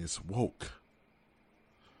mind is woke.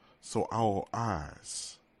 So all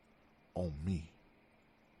eyes on me.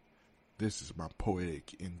 This is my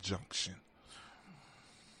poetic injunction.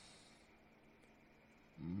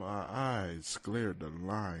 My eyes glared the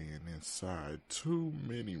lion inside. Too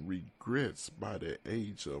many regrets by the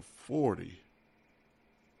age of 40.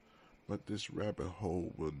 But this rabbit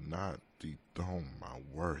hole will not dethrone my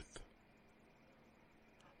worth.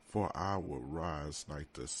 For I will rise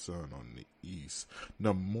like the sun on the east.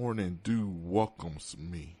 The morning dew welcomes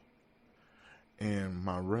me. And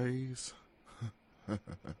my rays,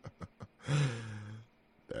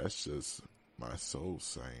 that's just my soul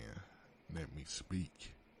saying, let me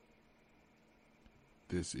speak.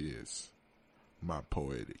 This is my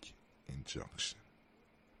poetic injunction.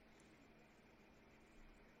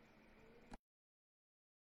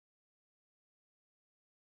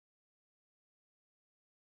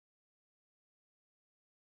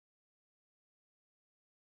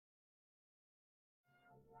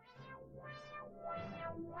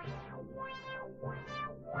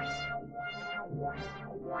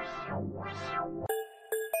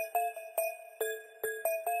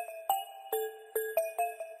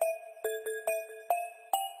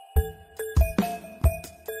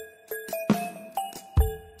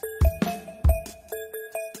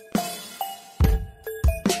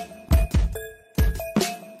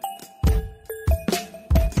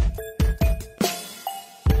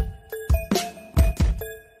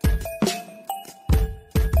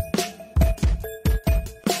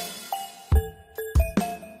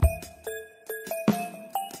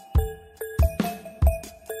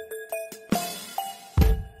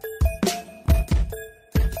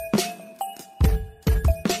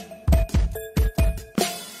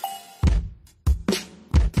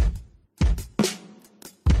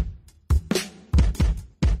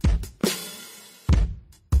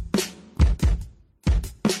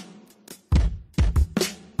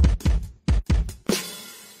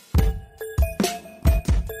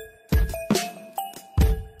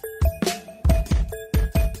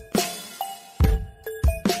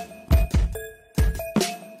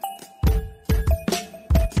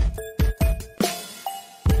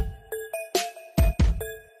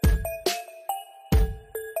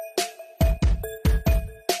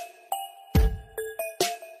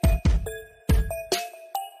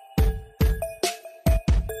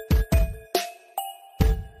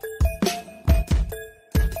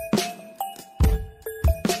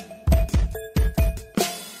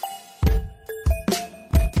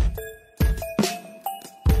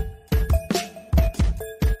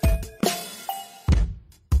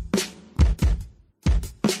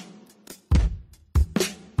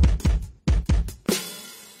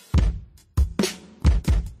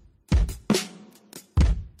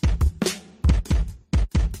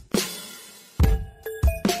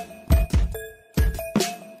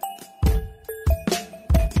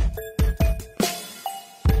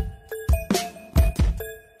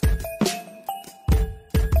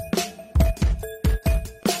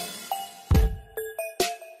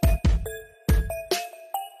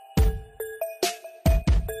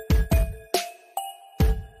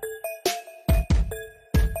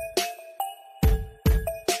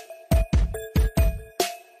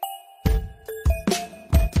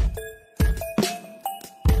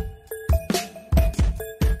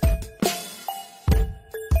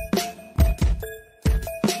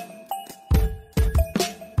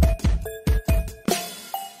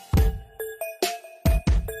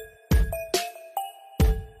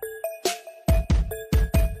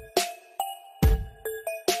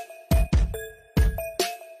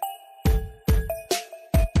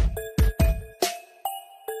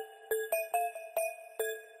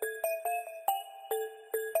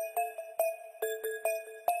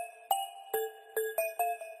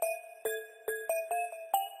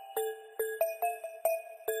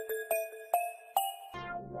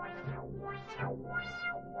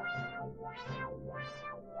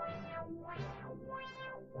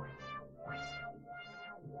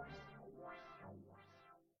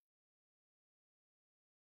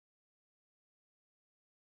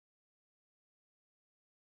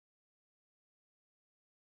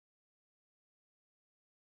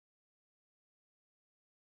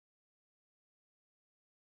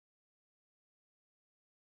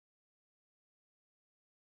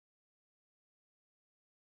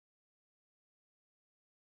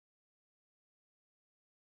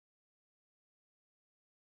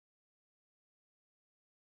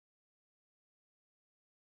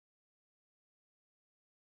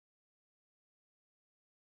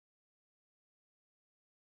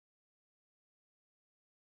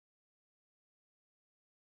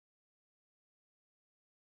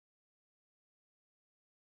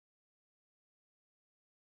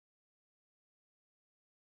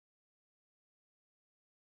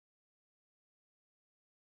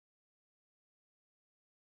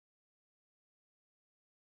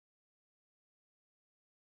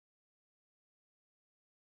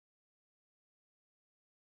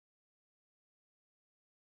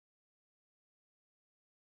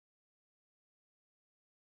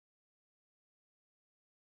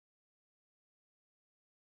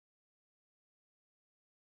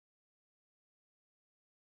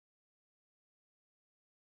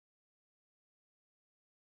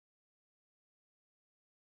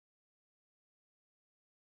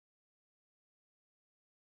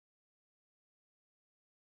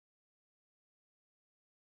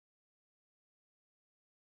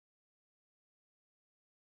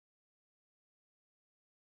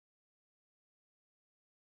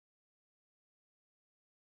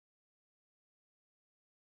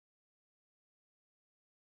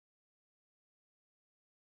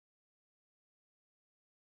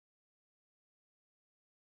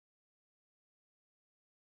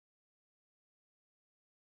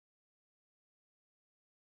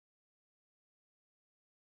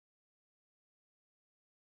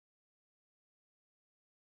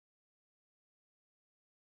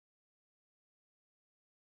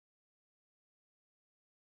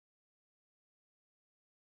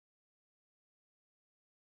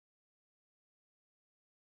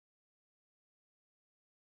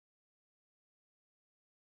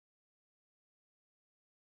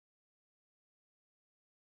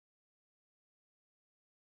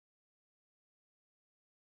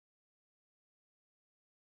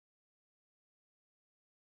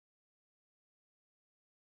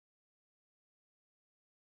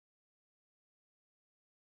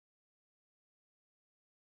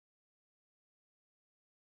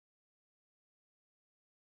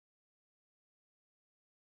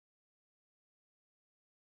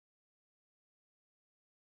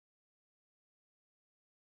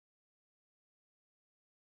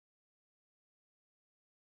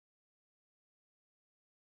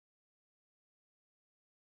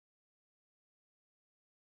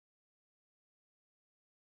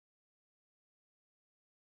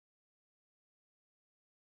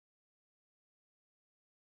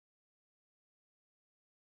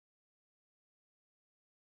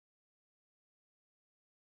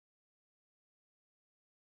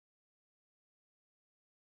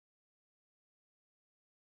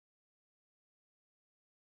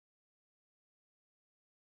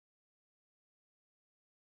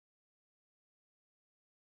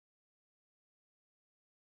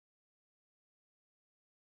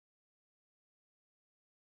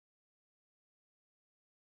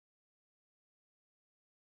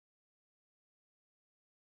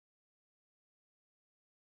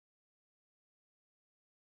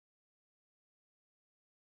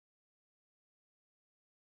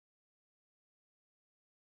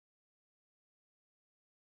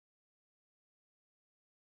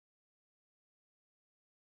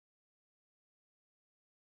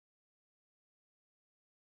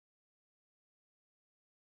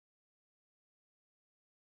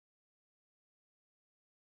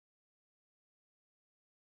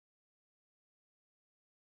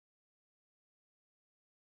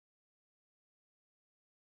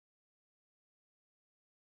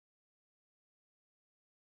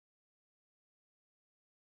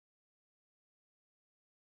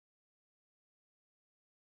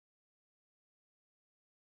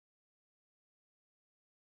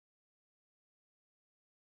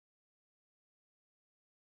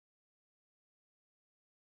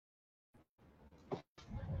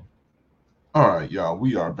 All right, y'all,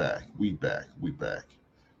 we are back. We back.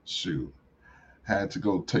 Shoot, had to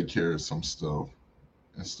go take care of some stuff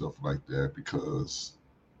and stuff like that because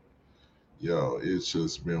yo, it's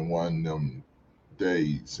just been one of them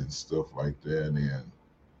days and stuff like that. And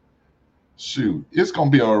shoot, it's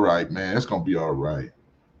gonna be all right, man. It's gonna be all right.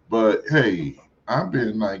 But hey, I've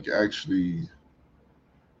been like actually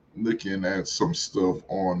looking at some stuff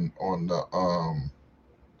on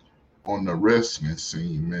the wrestling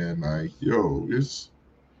scene, man. Like, yo,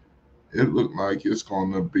 it looked like it's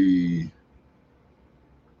gonna be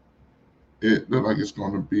it looked like it's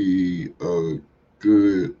gonna be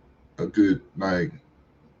good a good like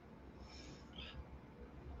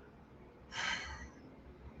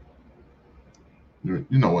you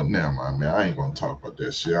know what now, man. I ain't gonna talk about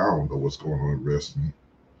that shit. I don't know what's going on in wrestling.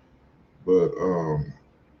 But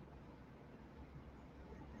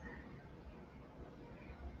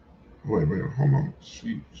wait a minute, hold on.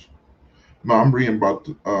 Sheesh. No, I'm reading about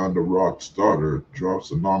the Rock's daughter drops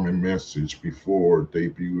alarming message before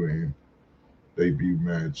debut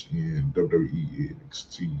match in WWE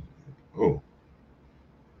NXT. Oh,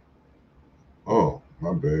 oh,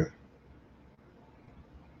 my bad.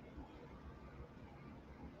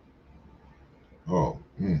 Oh,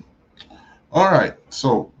 all right.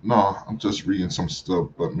 So no, I'm just reading some stuff,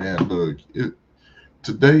 but man, look, it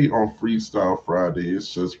today on Freestyle Friday,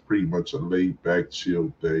 it's just pretty much a laid back,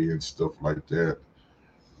 chill day and stuff like that.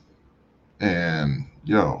 And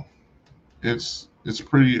yo, it's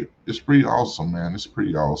pretty awesome, man. It's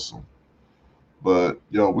pretty awesome. But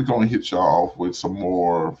yo, we're gonna hit y'all off with some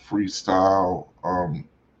more freestyle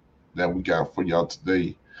that we got for y'all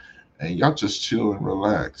today. And y'all just chill and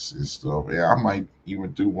relax and stuff. And I might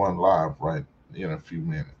even do one live right in a few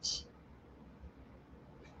minutes.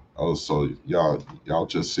 Oh, so y'all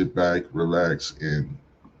just sit back, relax, and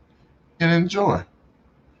enjoy.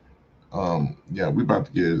 Yeah, we about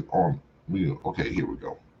to get on. We okay. Here we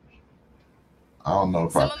go. I don't know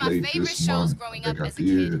if I Some of my played favorite this shows one. I growing up think I as a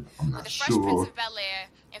kid did. I'm were not The Fresh Prince sure. of Bel-Air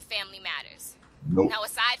and Family Matters. Nope. Now,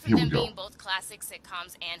 aside from Here we them go. being both classic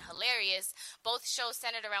sitcoms and hilarious, both shows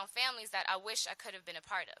centered around families that I wish I could have been a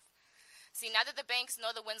part of. See, neither the Banks nor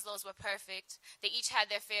the Winslows were perfect. They each had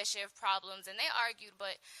their fair share of problems, and they argued,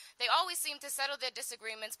 but they always seemed to settle their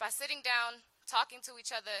disagreements by sitting down, talking to each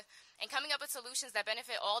other, and coming up with solutions that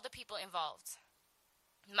benefit all the people involved.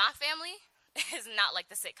 My family is not like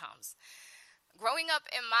the sitcoms. Growing up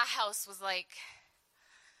in my house was like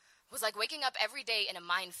waking up every day in a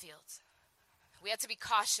minefield. We had to be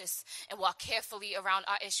cautious and walk carefully around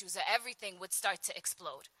our issues or everything would start to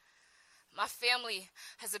explode. My family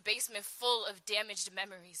has a basement full of damaged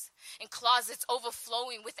memories and closets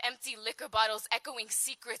overflowing with empty liquor bottles echoing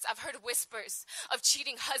secrets. I've heard whispers of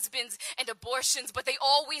cheating husbands and abortions, but they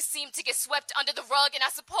always seem to get swept under the rug, and I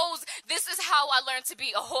suppose this is how I learned to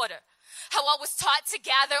be a hoarder. How I was taught to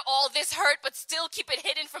gather all this hurt but still keep it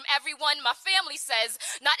hidden from everyone. My family says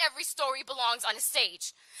not every story belongs on a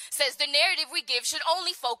stage. Says the narrative we give should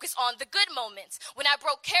only focus on the good moments. When I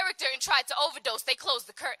broke character and tried to overdose, they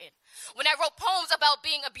closed the curtain. When I wrote poems about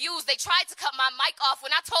being abused, they tried to cut my mic off.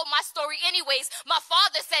 When I told my story anyways, my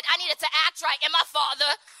father said I needed to act right. And my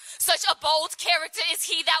father, such a bold character is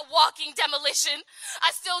he, that walking demolition.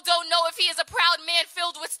 I still don't know if he is a proud man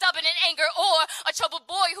filled with stubborn and anger or a troubled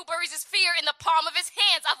boy who buries his fear in the palm of his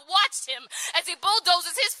hands. I've watched him as he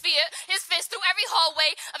bulldozes his fist through every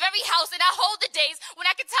hallway of every house, and I hold the days when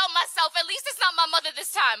I can tell myself, at least it's not my mother this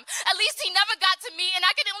time. At least he never got to me, and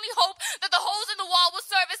I can only hope that the holes in the wall will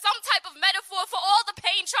serve as some type of metaphor for all the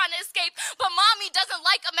pain trying to escape. But mommy doesn't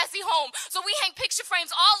like a messy home, so we hang picture frames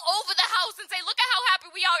all over the house and say, look at how happy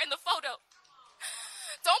we are in the photo.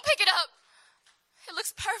 Don't pick it up. It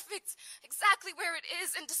looks perfect, exactly where it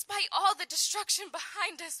is, and despite all the destruction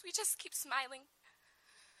behind us, we just keep smiling.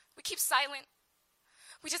 We keep silent.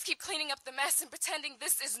 We just keep cleaning up the mess and pretending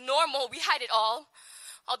this is normal. We hide it all.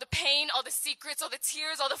 All the pain, all the secrets, all the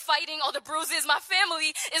tears, all the fighting, all the bruises. My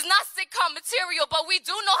family is not sitcom material, but we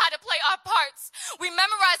do know how to play our parts. We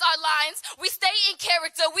memorize our lines. We stay in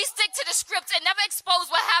character. We stick to the script and never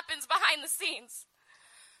expose what happens behind the scenes.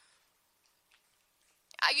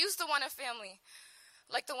 I used to want a family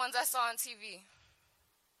like the ones I saw on TV.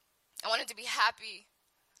 I wanted to be happy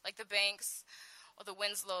like the Banks or the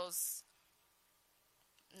Winslows.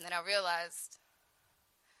 And then I realized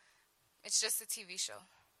it's just a TV show.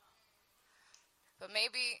 But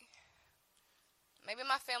maybe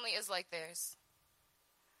my family is like theirs.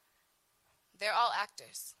 They're all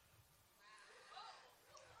actors.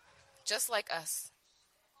 Just like us.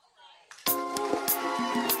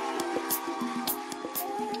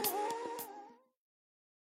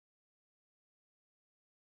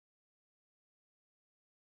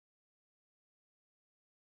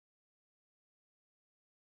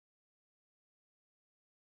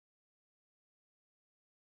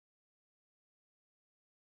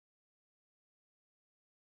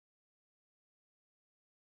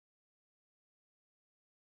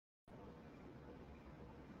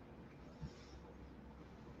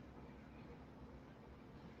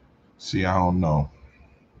 See, I don't know.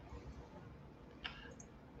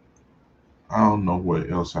 I don't know what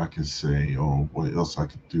else I can say or what else I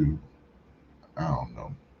could do. I don't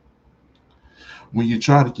know. When you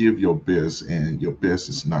try to give your best and your best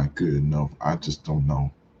is not good enough, I just don't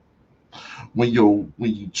know. When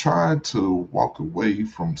you try to walk away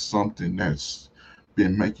from something that's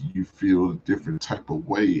been making you feel a different type of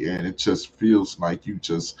way and it just feels like you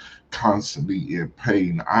just constantly in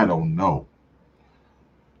pain, I don't know.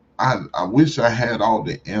 I wish I had all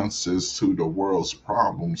the answers to the world's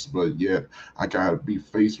problems, but yet I gotta be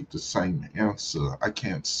faced with the same answer. I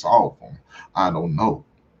can't solve them. I don't know.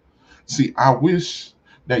 See, I wish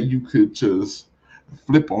that you could just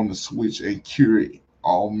flip on the switch and cure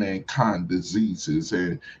all mankind diseases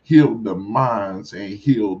and heal the minds and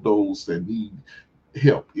heal those that need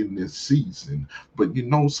help in this season. But you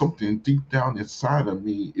know, something deep down inside of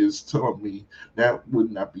me is telling me that would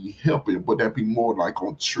not be helping, but that be more like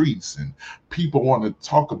on treason. People want to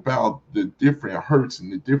talk about the different hurts and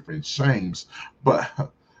the different shames, but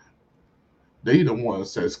they the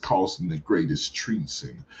ones that's causing the greatest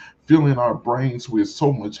treason. Filling our brains with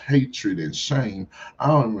so much hatred and shame. I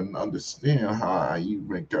don't even understand how I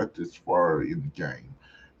even got this far in the game.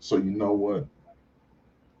 So you know what?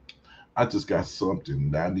 I just got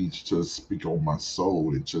something that I need to just speak on my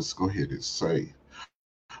soul and just go ahead and say.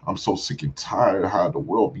 I'm so sick and tired how the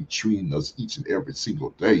world be treating us each and every single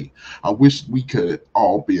day. I wish we could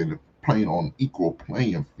all be playing on equal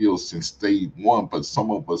playing field since day one, but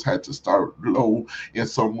some of us had to start low and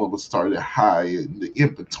some of us started high, and the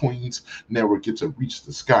in-betweens never get to reach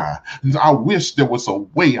the sky. And I wish there was a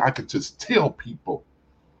way I could just tell people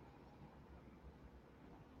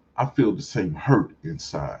I feel the same hurt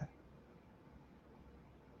inside.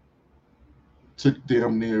 Took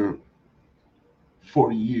damn near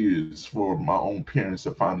 40 years for my own parents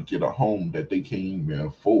to finally get a home that they can't even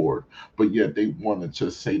afford, but yet they want to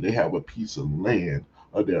just say they have a piece of land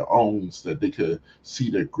of their own so that they could see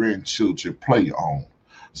their grandchildren play on.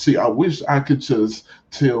 See, I wish I could just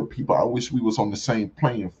tell people I wish we was on the same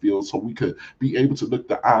playing field so we could be able to look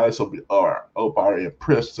the eyes of our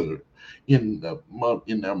oppressor in their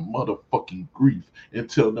motherfucking grief and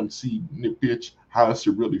tell them, see, bitch, how it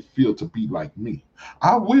should really feel to be like me.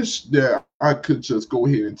 I wish that I could just go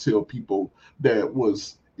ahead and tell people that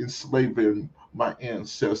was enslaving my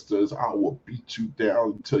ancestors, I will beat you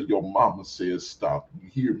down until your mama says stop. You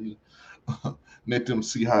hear me? Let them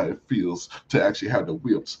see how it feels to actually have the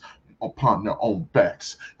whips upon their own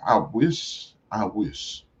backs. I wish.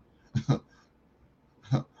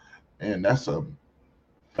 And that's a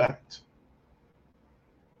fact.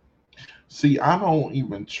 See, I don't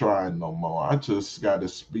even try no more. I just got to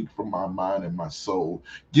speak from my mind and my soul.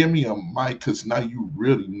 Give me a mic because now you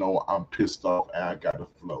really know I'm pissed off and I got to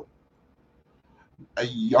flow.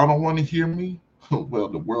 Y'all don't want to hear me? Well,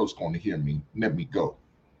 the world's going to hear me. Let me go.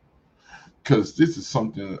 Because this is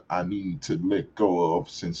something I need to let go of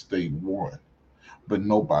since day one. But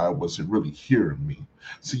nobody wasn't really hearing me.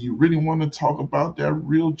 So you really want to talk about that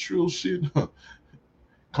real trill shit?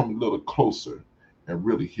 Come a little closer and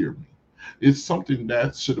really hear me. It's something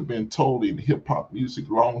that should have been told in hip hop music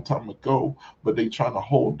a long time ago, but they trying to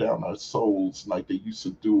hold down our souls like they used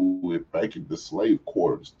to do it back in the slave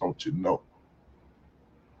quarters, don't you know?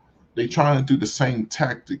 They trying to do the same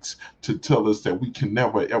tactics to tell us that we can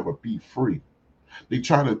never ever be free. They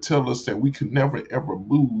try to tell us that we can never ever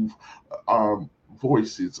move our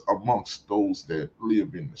voices amongst those that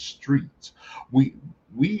live in the streets. We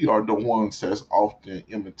we are the ones that's often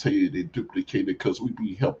imitated and duplicated because we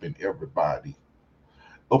be helping everybody,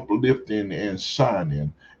 uplifting and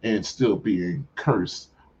shining, and still being cursed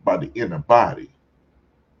by the inner body.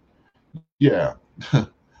 Yeah,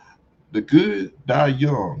 the good die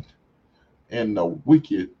young, and the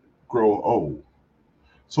wicked grow old.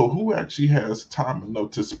 So who actually has time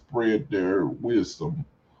enough to spread their wisdom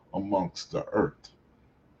amongst the earth?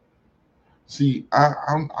 See,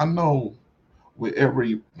 I know with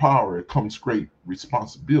every power comes great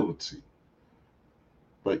responsibility.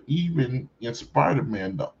 But even in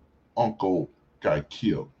Spider-Man, the uncle got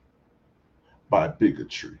killed by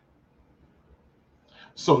bigotry.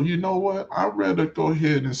 So you know what? I'd rather go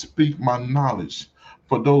ahead and speak my knowledge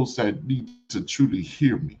for those that need to truly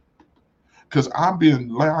hear me. Because I've been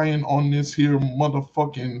lying on this here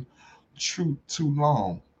motherfucking truth too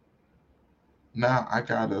long. Now I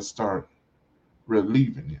gotta start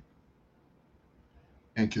relieving it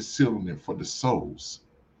and concealing it for the souls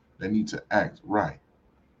that need to act right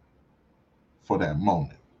for that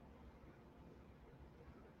moment.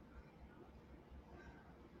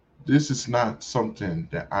 This is not something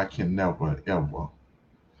that I can never ever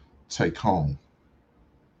take home.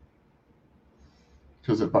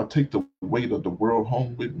 Because if I take the weight of the world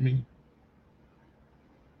home with me,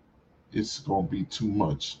 it's going to be too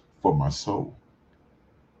much for my soul.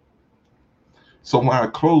 So when I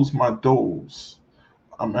close my doors,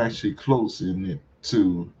 I'm actually closing it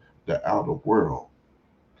to the outer world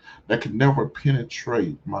that can never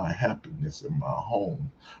penetrate my happiness in my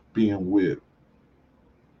home, being with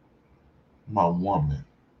my woman,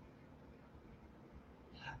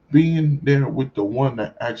 being there with the one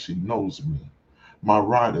that actually knows me, my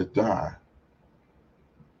ride or die,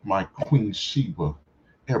 my Queen Sheba,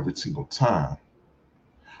 every single time.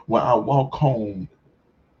 When I walk home,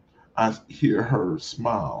 I hear her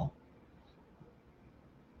smile.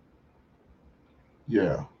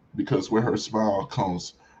 Yeah, because with her smile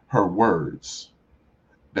comes her words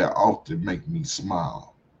that often make me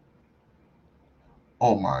smile.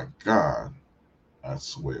 Oh my God, I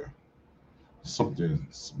swear.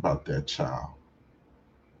 Something's about that child.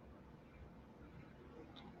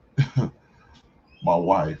 My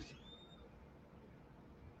wife,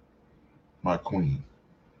 my queen,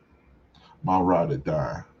 my ride or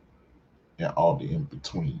die, and all the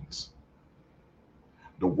in-betweens.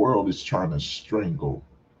 The world is trying to strangle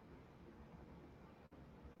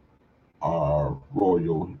our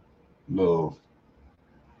royal love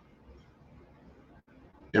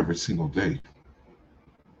every single day.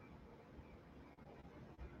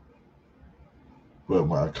 But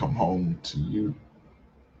when I come home to you,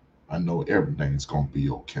 I know everything's going to be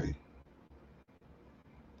okay.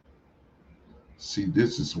 See,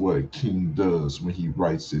 this is what a king does when he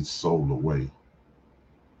writes his soul away.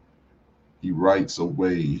 He writes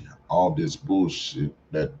away all this bullshit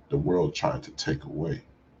that the world tried to take away.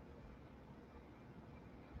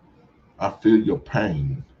 I feel your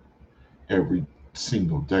pain every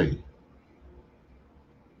single day,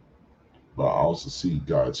 but I also see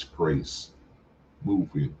God's grace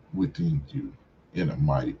moving within you in a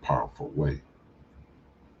mighty powerful way.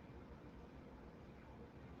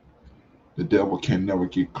 The devil can never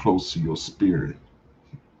get close to your spirit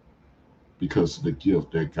because of the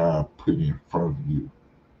gift that God put in front of you.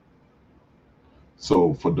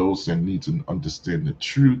 So for those that need to understand the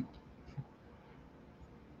truth,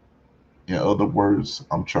 in other words,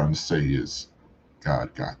 I'm trying to say is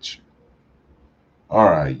God got you. All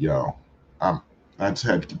right, y'all. I just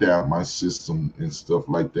had to get out of my system and stuff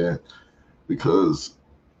like that because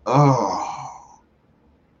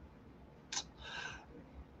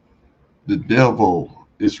the devil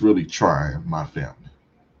is really trying my family.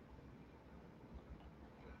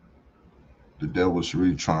 The devil's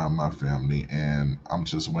really trying my family, and I'm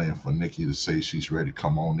just waiting for Nikki to say she's ready to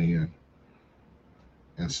come on in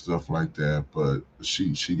and stuff like that. But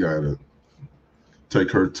she gotta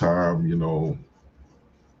take her time, you know.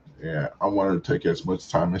 And I want her to take as much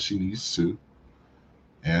time as she needs to,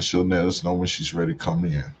 and she'll let us know when she's ready to come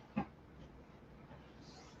in.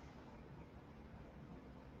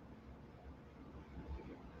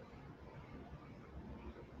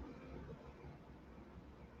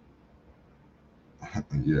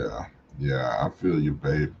 Yeah, I feel you,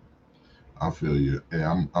 babe. I feel you.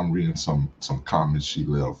 And I'm reading some comments she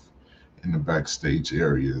left in the backstage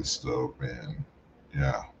area and stuff, and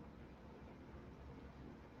yeah.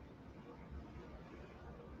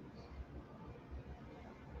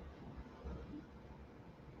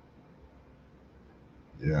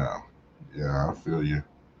 Yeah, I feel you.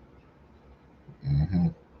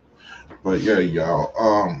 But yeah,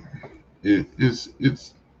 y'all.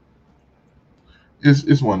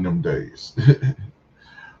 It's one of them days.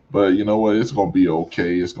 But you know what? It's gonna be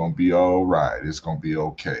okay. It's gonna be all right. It's gonna be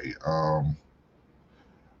okay.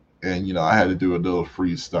 And you know, I had to do a little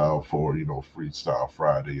freestyle for Freestyle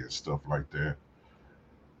Friday and stuff like that.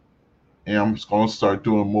 And I'm just gonna start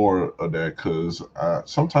doing more of that because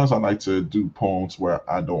sometimes I like to do poems where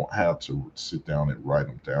I don't have to sit down and write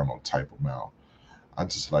them down or type them out. I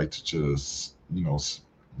just like to just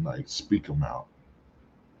like speak them out.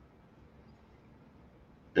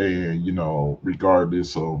 And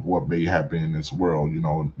regardless of what may happen in this world,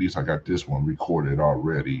 at least I got this one recorded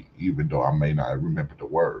already, even though I may not remember the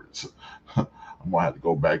words. I'm gonna have to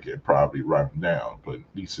go back and probably write them down, but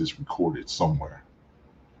at least it's recorded somewhere.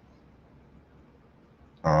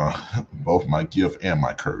 Both my gift and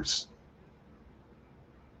my curse.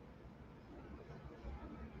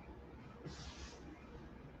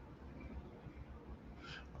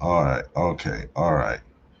 All right, okay, all right.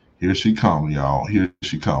 Here she come, y'all. Here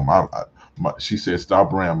she come. She said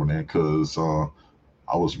stop rambling because I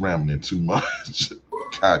was rambling too much.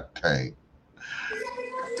 God dang.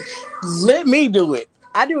 Let me do it.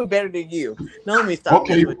 I do it better than you. No, let me stop.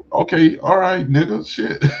 Okay, all right, nigga.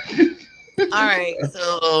 Shit. All right,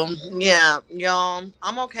 so yeah, y'all,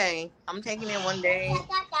 I'm okay. I'm taking it one day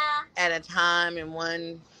at a time and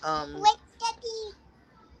one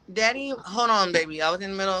Daddy, hold on, baby. I was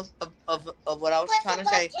in the middle of what I was trying to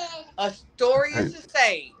say. A story Hey, is a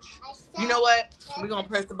sage. You know what? We're gonna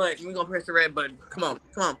press the button. We're gonna press the red button. Come on,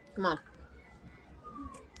 come on, come on.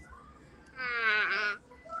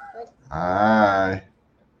 hi.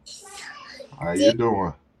 How you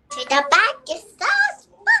doing? The back is so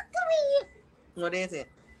sparkly. What is it?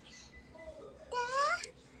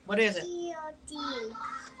 What is it?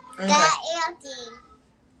 Okay.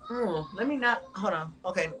 Let me not. Hold on.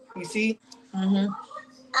 Okay. You see? Mm-hmm.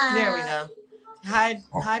 There we go. Hi,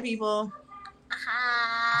 hi, people.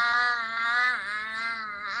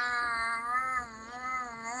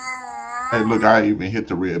 Hey, look, I even hit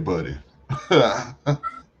the red button.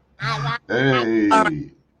 Hey. All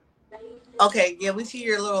right. Okay, yeah, we see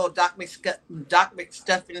your little Doc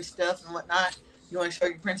McStuffin and stuff and whatnot. You want to show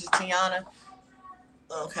your Princess Tiana?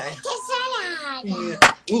 Okay. Yeah.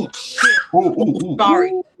 Ooh, shit. Ooh.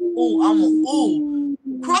 Sorry. Ooh.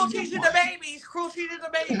 Cruelty to the babies. Cruelty to the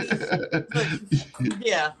babies.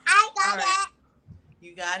 Yeah. I got it.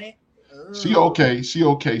 You got it? Ooh. She okay. She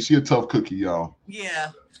okay. She a tough cookie, y'all. Yeah.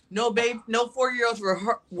 No 4-year-olds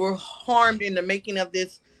were harmed in the making of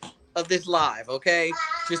this live, okay?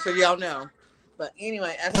 Just so y'all know. But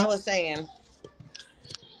anyway, as I was saying,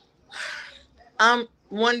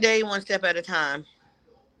 one day, one step at a time.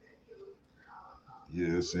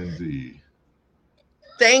 Yes, indeed.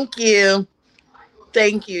 Thank you.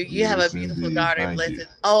 You have a Yes, beautiful indeed. daughter. Thank Blessed. you.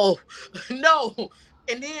 Oh no!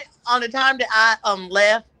 And then on the time that I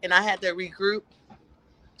left and I had to regroup,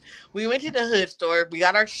 we went to the hood store. We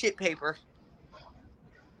got our shit paper.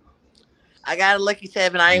 I got a lucky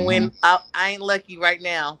 7. I ain't win. I ain't lucky right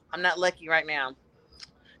now. I'm not lucky right now.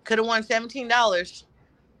 Could have won $17.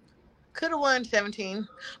 Could have won 17,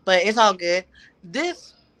 but it's all good.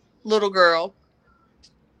 This little girl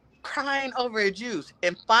crying over a juice,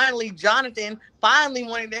 and finally Jonathan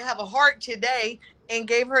wanted to have a heart today and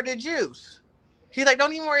gave her the juice. He's like,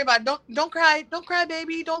 don't even worry about it. Don't cry,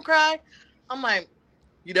 baby, don't cry. I'm like,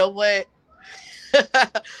 you know what?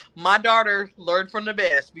 My daughter learned from the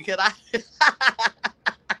best because I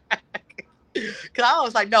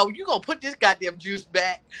was like, no, you gonna put this goddamn juice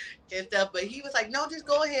back and stuff. But he was like, no, just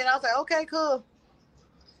go ahead. I was like, okay, cool.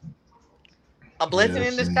 A blessing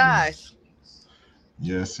in disguise.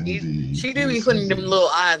 Yes, indeed. She do be putting them little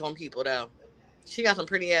eyes on people, though. She got some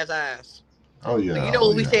pretty ass eyes. Oh yeah. But you know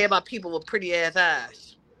what we say about people with pretty ass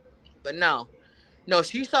eyes. But no,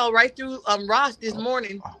 she saw right through Ross this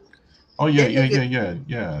morning. Oh yeah.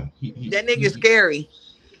 That nigga's scary.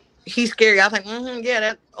 He's scary. I was like, yeah,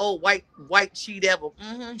 that old white she devil.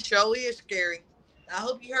 Sure is scary. I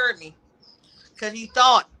hope you heard me, cause he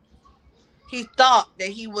thought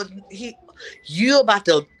that you about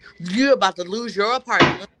to lose your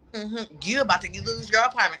apartment. You about to lose your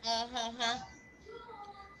apartment.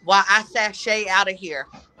 While I sashay out of here,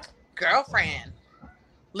 girlfriend,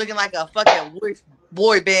 looking like a fucking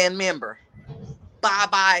boy band member.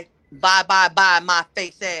 Bye, my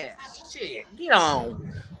face ass. Shit, get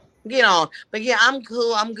on. But yeah, I'm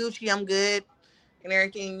cool. I'm Gucci. I'm good, and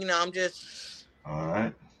everything. I'm just. All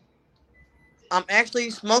right. I'm actually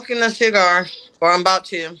smoking a cigar, or I'm about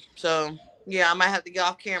to. So yeah, I might have to get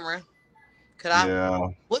off camera.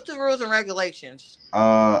 What's the rules and regulations?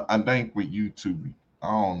 I think with YouTube,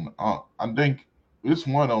 I think it's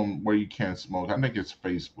one on where you can't smoke. I think it's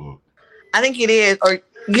Facebook. I think it is, or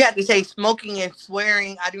you have to say smoking and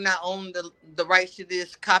swearing. I do not own the rights to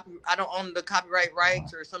this copy. I don't own the copyright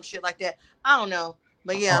rights or some shit like that. I don't know,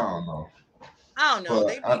 but yeah. I don't know.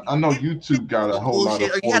 But I know YouTube got a whole lot of.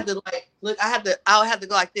 Or you have to look. I'll have to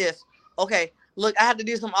go like this. Okay, look, I have to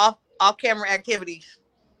do some off camera activities,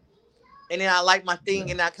 and then I like my thing,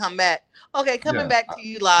 and I come back. Okay, coming back to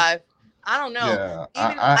you live. I don't know. Yeah,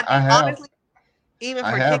 I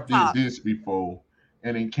have did this before,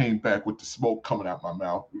 and then came back with the smoke coming out my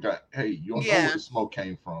mouth. We got, hey, you don't know where the smoke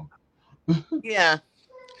came from. Yeah.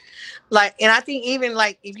 And I think even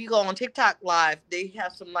if you go on TikTok live, they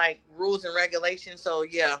have some rules and regulations. So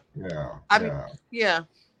yeah. Yeah.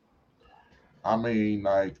 I mean,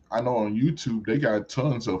 I know on YouTube they got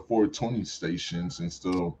tons of 420 stations and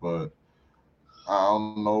stuff, but I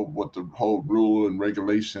don't know what the whole rule and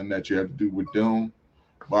regulation that you have to do with them.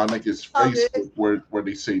 But I think it's Facebook where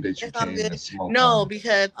they say that you can't smoke. No,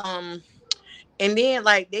 because and then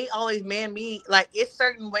they always man me it's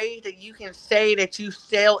certain ways that you can say that you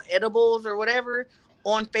sell edibles or whatever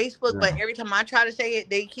on Facebook, but every time I try to say it,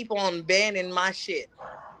 they keep on banning my shit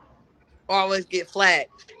always get flagged.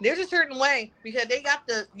 There's a certain way because they got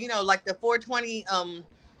the, like the 420,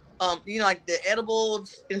 like the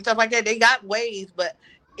edibles and stuff like that. They got ways, but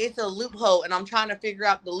it's a loophole, and I'm trying to figure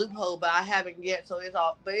out the loophole, but I haven't yet. So it's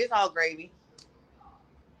all gravy.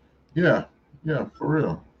 Yeah,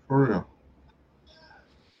 for real.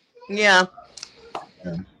 Yeah.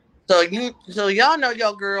 Yeah. So y'all know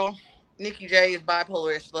your girl, Nikki J, is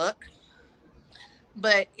bipolar as fuck.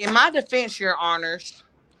 But in my defense, Your Honors,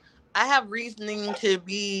 I have reasoning to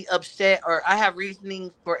be upset, or I have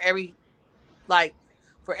reasoning for every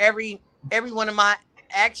one of my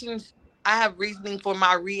actions. I have reasoning for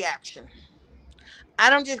my reaction. I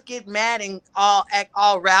don't just get mad and act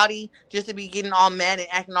all rowdy just to be getting all mad and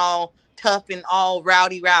acting all tough and all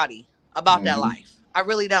rowdy about that life. I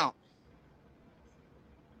really don't.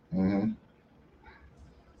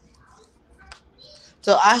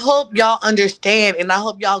 So I hope y'all understand, and I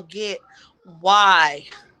hope y'all get why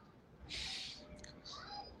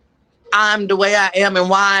I'm the way I am and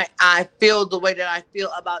why I feel the way that I feel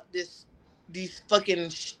about these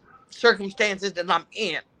fucking circumstances that I'm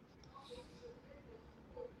in.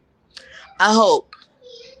 I hope,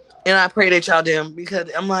 and I pray that y'all do, because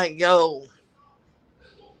I'm like, yo,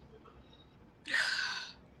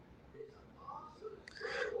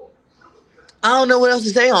 I don't know what else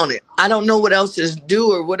to say on it. I don't know what else to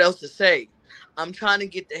do or what else to say. I'm trying to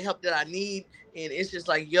get the help that I need, and it's just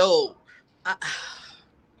like, yo,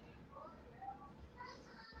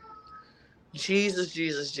 Jesus,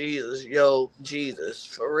 yo, Jesus,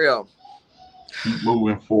 for real. Keep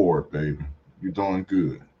moving forward, baby. You're doing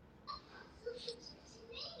good.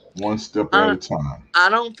 One step at a time. I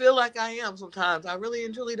don't feel like I am sometimes. I really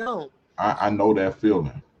and truly don't. I know that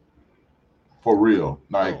feeling. For real.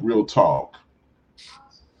 Like, real talk.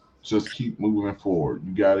 Just keep moving forward.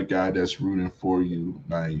 You got a guy that's rooting for you.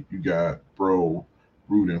 Like, you got Bro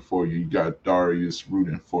rooting for you. You got Darius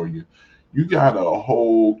rooting for you. You got a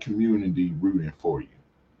whole community rooting for you.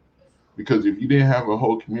 Because if you didn't have a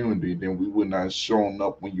whole community, then we would not have shown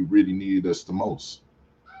up when you really needed us the most.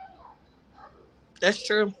 That's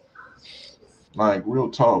true. Like, real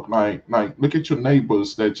talk. Like, look at your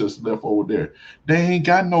neighbors that just left over there. They ain't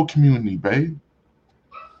got no community, babe.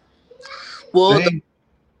 Well,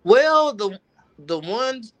 the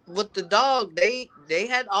ones with the dog, they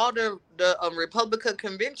had all the Republican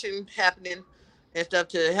convention happening and stuff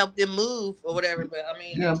to help them move or whatever. But I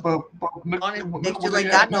mean, yeah, but they still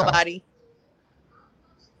ain't got nobody.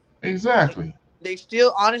 Exactly. They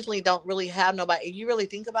still honestly don't really have nobody. If you really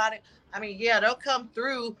think about it, I mean, yeah, they'll come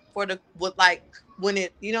through when it,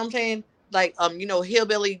 you know what I'm saying? Like,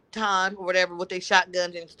 hillbilly time or whatever with their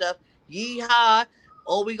shotguns and stuff. Yeehaw.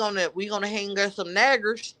 Oh, we gonna hang us some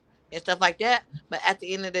naggers and stuff like that. But at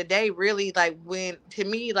the end of the day, really, like, when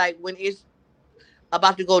it's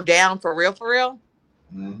about to go down for real,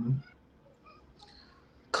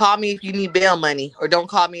 call me if you need bail money, or don't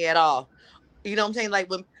call me at all. You know what I'm saying? Like,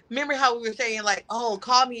 remember how we were saying, like, oh,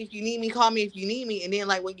 call me if you need me, and then,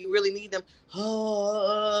 like, when you really need them,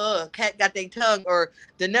 cat got their tongue, or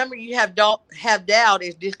the number you have dialed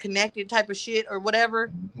is disconnected type of shit or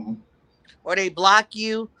whatever, or they block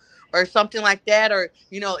you or something like that, or,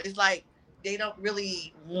 it's like they don't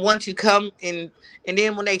really want you to come and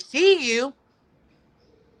then when they see you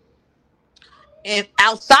and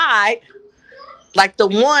outside, like the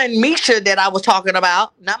one Misha that I was talking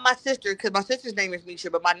about, not my sister, because my sister's name is Misha,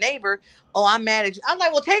 but my neighbor, oh, I'm mad at you. I'm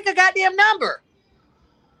like, well, take a goddamn number.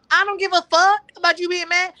 I don't give a fuck about you being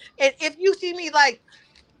mad. And if you see me, like,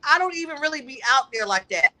 I don't even really be out there like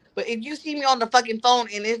that. But if you see me on the fucking phone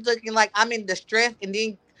and it's looking like I'm in distress, and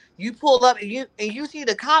then you pull up and you see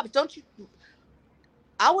the cops, don't you?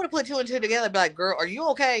 I would have put two and two together and be like, girl, are you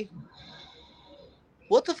okay?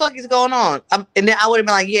 What the fuck is going on? And then I would have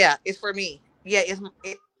been like, yeah, it's for me.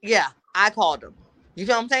 Yeah, I called them. You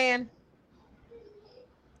feel what I'm saying?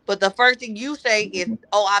 But the first thing you say is,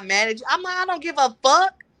 oh, I'm mad at you. I'm like, I don't give a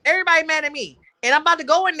fuck. Everybody mad at me. And I'm about to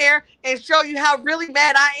go in there and show you how really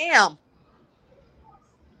mad I am.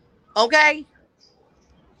 Okay?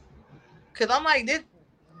 Because I'm like,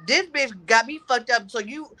 this bitch got me fucked up.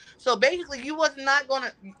 So basically you was not going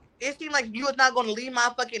to, it seemed like you was not going to leave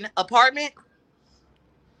my fucking apartment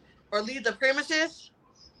or leave the premises.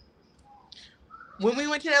 When we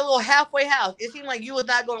went to that little halfway house, it seemed like you was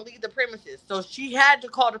not going to leave the premises. So she had to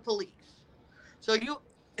call the police. So you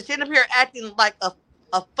sitting up here acting like a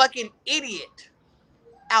fucking idiot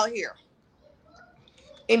out here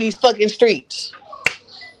in these fucking streets.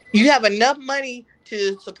 You have enough money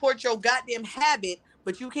to support your goddamn habit,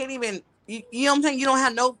 but you can't even, you know what I'm saying? You don't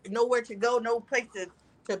have nowhere to go, no place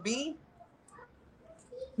to be.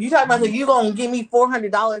 You talking about, so you going to give me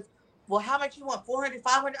 $400 well, how much you want? 400,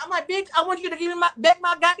 500? I'm like, bitch, I want you to give me back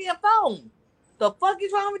my goddamn phone. The fuck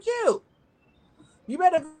is wrong with you? You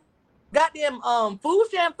better goddamn food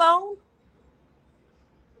stamp phone.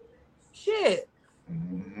 Shit.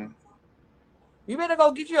 Mm-hmm. You better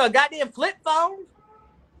go get you a goddamn flip phone.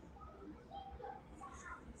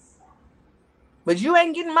 But you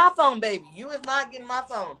ain't getting my phone, baby. You is not getting my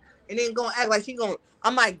phone. And then gonna act like she gonna.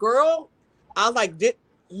 I'm like, girl. I was like,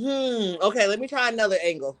 okay, let me try another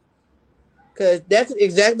angle. Cause that's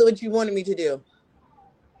exactly what you wanted me to do.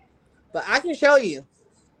 But I can show you.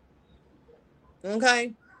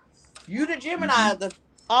 Okay? You the Gemini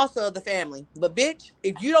also of the family. But bitch,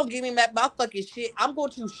 if you don't give me back my fucking shit, I'm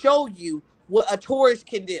going to show you what a Taurus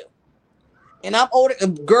can do. And I'm older.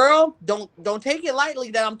 Girl, don't take it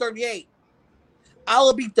lightly that I'm 38. I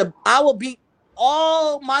will beat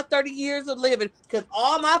all my 30 years of living, because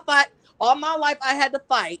all my life I had to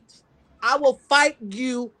fight. I will fight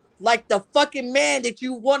you like the fucking man that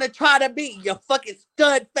you want to try to be. You fucking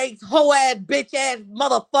stud face, hoe ass, bitch ass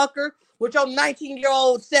motherfucker with your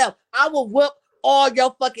 19-year-old self. I will whoop all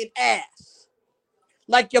your fucking ass.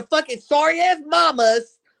 Like your fucking sorry ass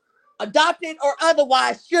mamas, adopted or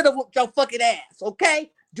otherwise, should have whooped your fucking ass.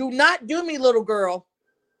 Okay? Do not do me, little girl.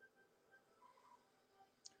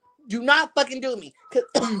 Do not fucking do me. Cause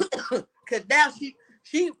now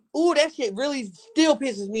that shit really still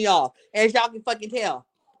pisses me off. As y'all can fucking tell.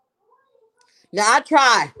 Now I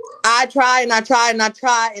try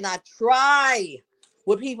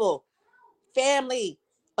with people, family,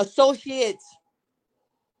 associates,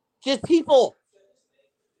 just people.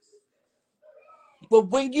 But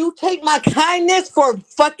when you take my kindness for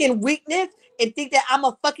fucking weakness and think that I'm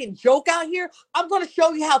a fucking joke out here, I'm gonna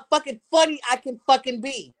show you how fucking funny I can fucking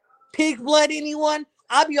be. Pig blood, anyone?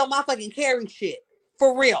 I'll be on my fucking carry shit.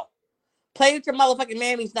 For real. Play with your motherfucking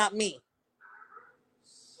mammies, not me.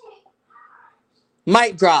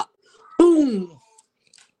 Mic drop. Boom.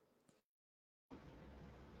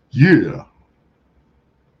 Yeah.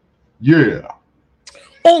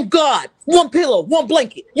 Oh God. One pillow, one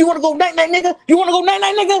blanket. You wanna go night night, nigga? You wanna go night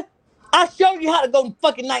night, nigga? I'll show you how to go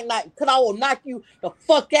fucking night night, because I will knock you the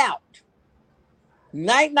fuck out.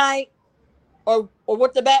 Night night. Or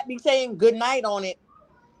what the bat be saying? Good night on it.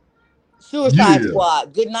 Suicide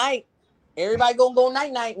Squad. Good night. Everybody gonna go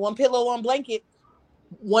night night. One pillow, one blanket.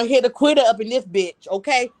 One hit a quitter up in this bitch.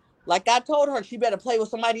 Okay. Like I told her, she better play with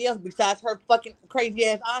somebody else besides her fucking crazy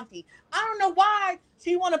ass auntie. I don't know why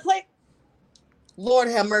she want to play. Lord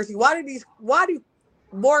have mercy. Why do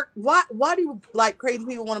like crazy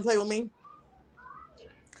people want to play with me?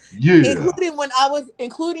 Yeah.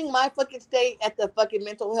 Including my fucking stay at the fucking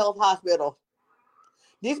mental health hospital.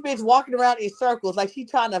 This bitch walking around in circles like she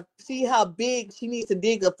trying to see how big she needs to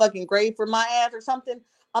dig a fucking grave for my ass or something.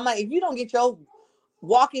 I'm like, if you don't get your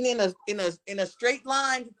walking in a straight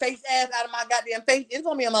line, face ass out of my goddamn face, it's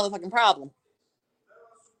gonna be a motherfucking problem.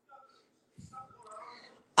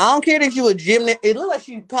 I don't care that you a gymnast. It looked like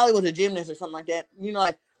she probably was a gymnast or something like that. You know,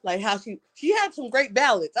 like how she had some great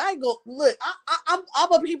ballads. I'm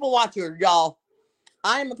a people watcher, y'all.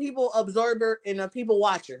 I am a people observer and a people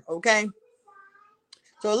watcher. Okay.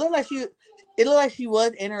 So it looked like she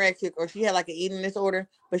was anorexic or she had like an eating disorder,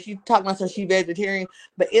 but she talked about she vegetarian.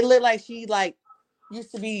 But it looked like she like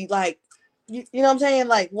used to be like, you know what I'm saying?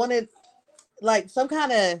 Like wanted like some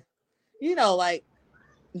kind of, like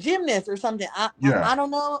gymnast or something. I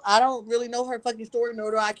don't know. I don't really know her fucking story,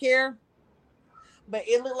 nor do I care. But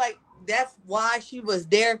it looked like that's why she was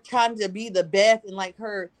there trying to be the best and like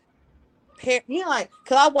her parent, like,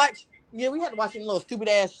 cause I watched, we had to watch some little stupid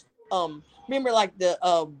ass remember like the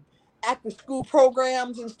after school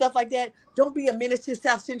programs and stuff like that. Don't be a menace to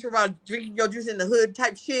South Central while drinking your juice in the hood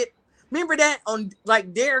type shit. Remember that on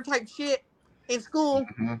like Dare type shit in school?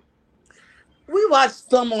 Mm-hmm. We watched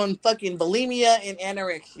some on fucking bulimia and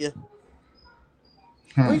anorexia.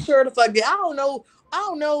 We sure the fuck did. I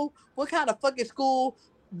don't know what kind of fucking school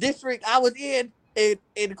district I was in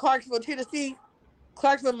Clarksville, Tennessee.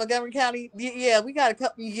 Clarksville, Montgomery County. Yeah, we got a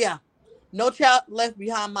couple. Yeah. No child left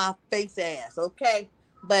behind my face ass, okay?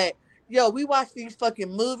 But, we watched these fucking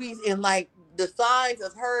movies and, like, the signs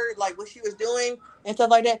of her, like, what she was doing and stuff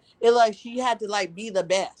like that, it, like, she had to, like, be the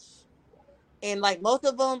best. And, like, most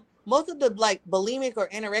of the, like, bulimic or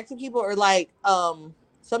anorexic people are, like,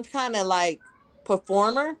 some kind of, like,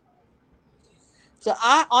 performer. So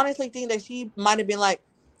I honestly think that she might have been, like,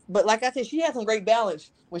 but like I said, she had some great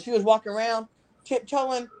balance when she was walking around,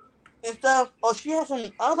 tiptoeing, and stuff. Oh, she has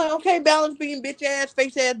some. I was like, okay, balance being bitch ass,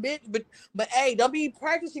 face ass bitch. But hey, don't be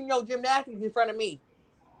practicing your gymnastics in front of me.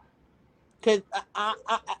 Cause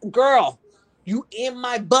girl, you in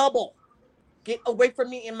my bubble. Get away from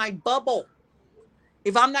me in my bubble.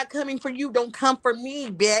 If I'm not coming for you, don't come for me,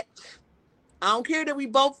 bitch. I don't care that we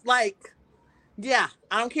both I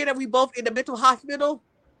don't care that we both in the mental hospital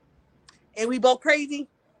and we both crazy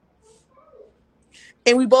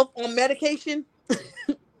and we both on medication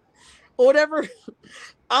or whatever.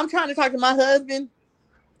 I'm trying to talk to my husband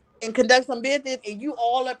and conduct some business, and you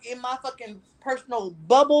all up in my fucking personal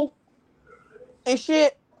bubble and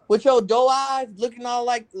shit with your doe eyes looking all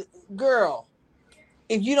like, girl,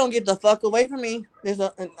 if you don't get the fuck away from me, there's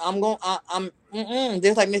like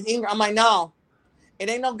Miss Ingram. I'm like, no, it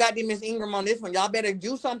ain't no goddamn Miss Ingram on this one. Y'all better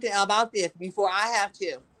do something about this before I have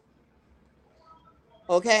to.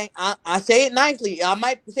 Okay, I say it nicely. I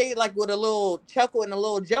might say it like with a little chuckle and a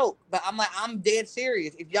little joke, but I'm like, I'm dead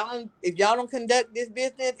serious. If y'all don't conduct this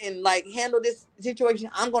business and like handle this situation,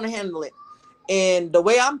 I'm gonna handle it. And the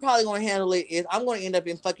way I'm probably gonna handle it is I'm gonna end up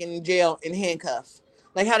in fucking jail in handcuffs.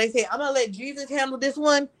 Like how they say, I'm gonna let Jesus handle this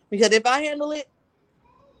one, because if I handle it,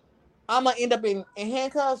 I'm gonna end up in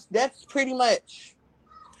handcuffs. That's pretty much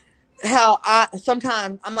how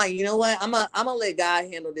sometimes I'm like, you know what? I'm gonna let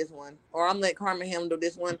God handle this one, or I'm gonna let Karma handle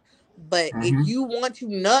this one. But if you want to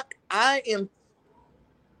nuck, I am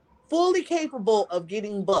fully capable of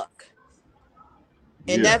getting buck.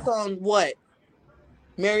 And that's on what?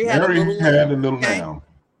 Mary had a little lamb.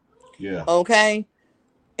 Yeah. Okay.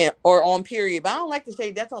 Or on period. But I don't like to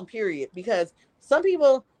say that's on period, because some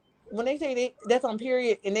people, when they say that's on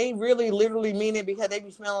period, and they really literally mean it, because they be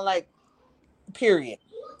smelling like period.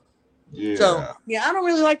 Yeah. So yeah, I don't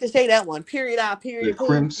really like to say that one. Period. Period. The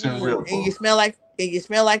Crimson River. And you smell like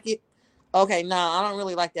it. Okay, nah, I don't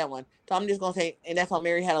really like that one. So I'm just gonna say, and that's how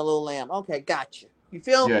Mary had a little lamb. Okay, gotcha. You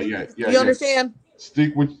feel? Yeah. You understand?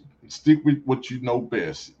 Stick with what you know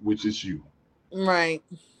best, which is you. Right.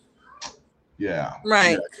 Yeah.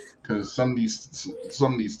 Right. Because some of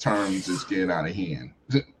these terms is getting out of hand.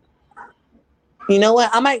 You know what?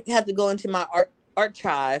 I might have to go into my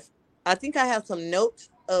archive. I think I have some notes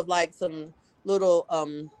of like some little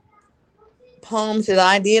poems that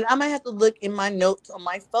I did. I might have to look in my notes on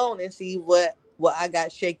my phone and see what I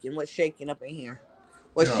got shaking. What's shaking up in here?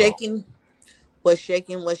 What's shaking? I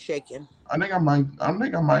think I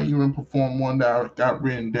might even perform one that I got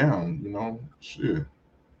written down. You know, shit.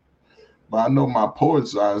 But I know my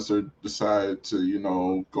poet's eyes are decided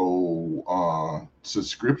to, go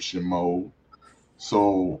subscription mode.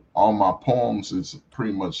 So all my poems is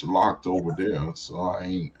pretty much locked over there. So I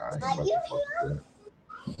ain't about to fuck with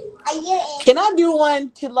that. Can I do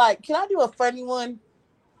one can I do a funny one?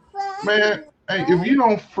 Man, hey, if you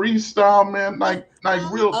don't freestyle, man, like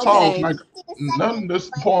real talk, like none of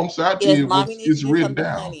this poems I did is written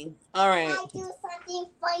down. Funny. All right. I do something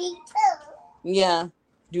funny too. Yeah.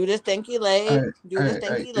 Do this stinky leg.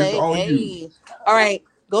 Hey. All right.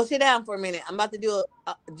 Go sit down for a minute. I'm about to do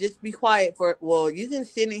just be quiet you can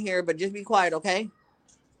sit in here, but just be quiet, okay?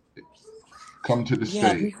 Come to the stage.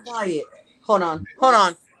 Yeah, be quiet. Hold on.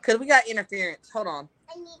 Because we got interference. Hold on.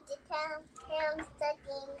 I need to tell him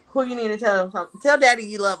something. Who you need to tell him something? Tell Daddy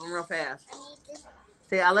you love him real fast.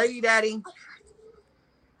 Say, I love you, Daddy.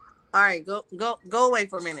 All right, go away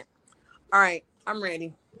for a minute. All right, I'm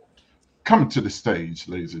ready. Coming to the stage,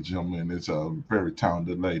 ladies and gentlemen, is a very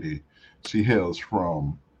talented lady. She hails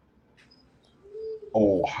from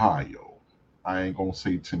Ohio. I ain't gonna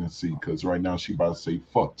say Tennessee, because right now she about to say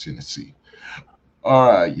fuck Tennessee.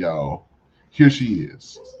 All right, y'all. Here she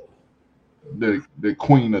is. The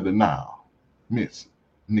queen of the Nile, Miss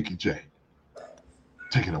Nikki J.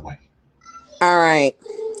 Take it away. All right.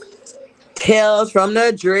 Tales from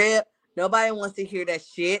the drip. Nobody wants to hear that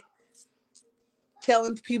shit.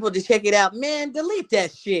 Telling people to check it out. Man, delete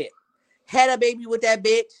that shit. Had a baby with that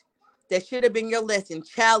bitch. That should have been your lesson.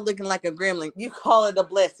 Child looking like a gremlin. You call it a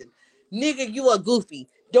blessing. Nigga, you a goofy.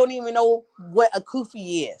 Don't even know what a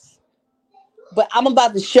goofy is. But I'm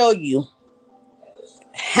about to show you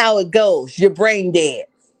how it goes. Your brain dead.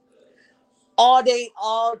 All day,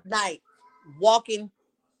 all night. Walking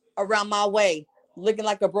around my way. Looking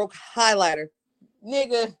like a broke highlighter.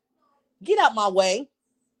 Nigga, get out my way.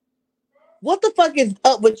 What the fuck is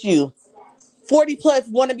up with you? 40 plus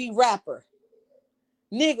wannabe rapper.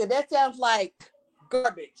 Nigga, that sounds like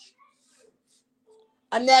garbage.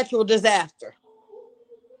 A natural disaster.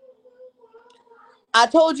 I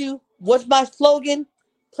told you, what's my slogan?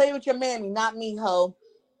 Play with your mammy, not me, ho.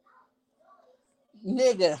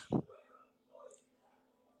 Nigga.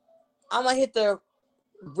 I'm gonna hit the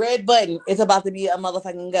red button. It's about to be a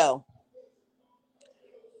motherfucking go.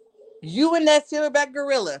 You and that silverback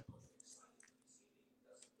gorilla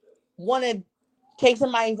want to take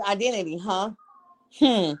somebody's identity, huh?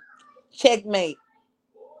 Checkmate.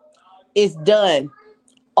 It's done.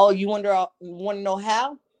 Oh, you want to know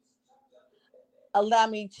how? Allow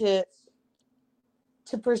me to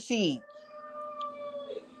proceed.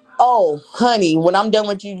 Oh, honey, when I'm done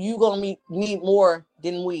with you, you gonna need more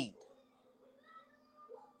than weed.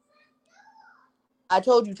 I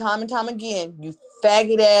told you time and time again, you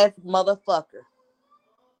faggot ass motherfucker.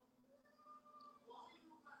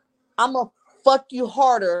 I'm gonna fuck you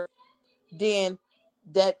harder than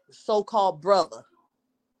that so-called brother.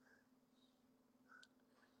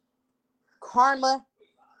 Karma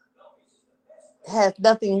has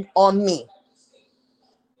nothing on me.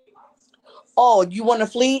 Oh, you want to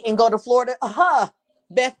flee and go to Florida?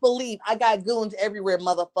 Best believe I got goons everywhere,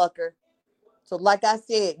 motherfucker. So like I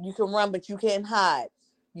said, you can run, but you can't hide.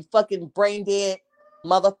 You fucking brain dead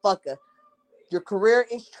motherfucker. Your career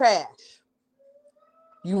is trash.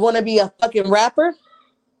 You want to be a fucking rapper?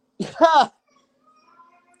 You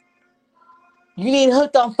need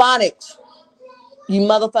hooked on phonics. You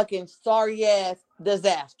motherfucking sorry ass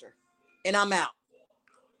disaster. And I'm out.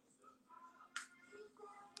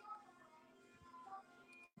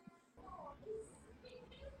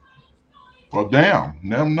 Well, damn.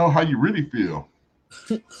 Let them know how you really feel.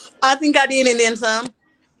 I think I did and then some.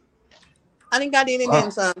 I think I did and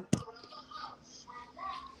then some.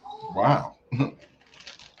 Wow.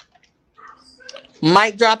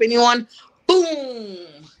 Mic drop anyone?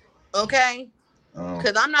 Boom. Okay?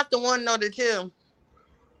 Because I'm not the one, no, the two.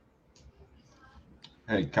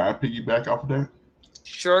 Hey, can I piggyback off of that?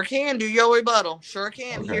 Sure can. Do your rebuttal. Sure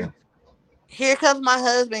can. Okay. Here comes my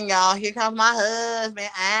husband, y'all. Here comes my husband.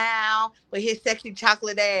 Ow. With his sexy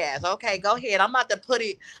chocolate ass. Okay, go ahead. I'm about to put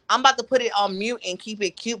it on mute and keep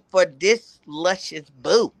it cute for this luscious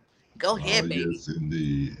boo. Go ahead, baby. Yes,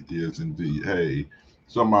 indeed. Yes, indeed. Hey,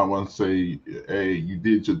 somebody want to say, hey, you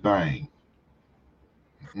did your thing.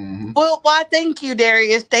 Mm-hmm. Well, why? Thank you,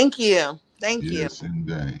 Darius. Thank you. Yes,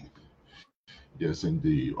 indeed. Yes,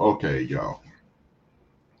 indeed. Okay, y'all.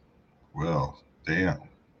 Well, damn.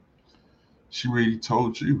 She already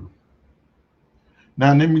told you.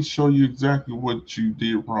 Now let me show you exactly what you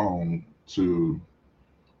did wrong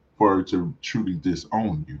for her to truly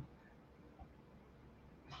disown you.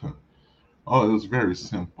 Oh, it was very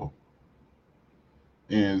simple.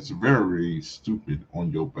 And it's very stupid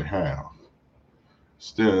on your behalf.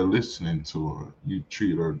 Instead of listening to her, you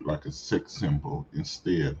treat her like a sex symbol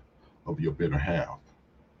instead of your better half.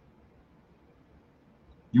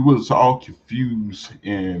 You was all confused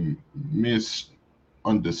and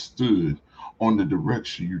misunderstood on the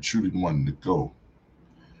direction you truly wanted to go.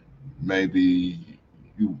 Maybe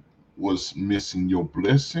you was missing your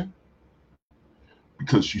blessing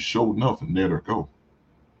because you showed enough and let her go.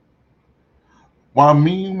 While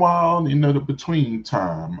meanwhile, in the between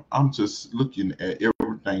time, I'm just looking at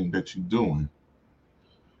everything that you're doing.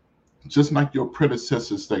 Just like your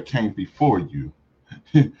predecessors that came before you.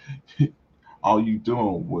 All you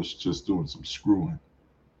doing was just doing some screwing.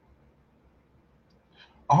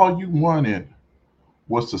 All you wanted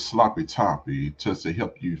was the sloppy toppy just to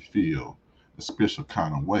help you feel a special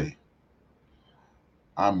kind of way.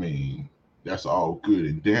 I mean, that's all good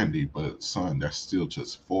and dandy, but son, that's still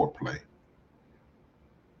just foreplay.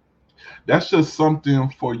 That's just something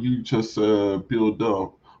for you just build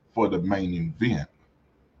up for the main event.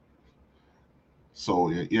 So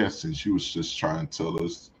in essence, you was just trying to tell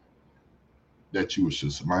us that you was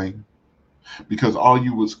just lame. Because all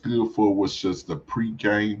you was good for was just the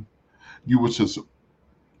pregame. You was just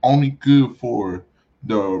only good for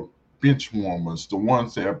the bench warmers, the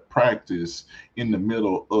ones that practice in the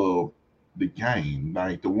middle of the game,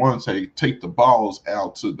 like the ones that take the balls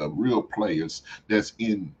out to the real players that's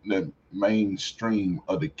in the mainstream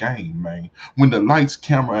of the game, man. When the lights,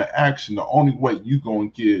 camera, action, the only way you gonna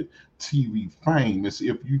get TV fame is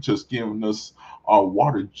if you just giving us our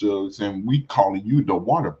water jugs and we calling you the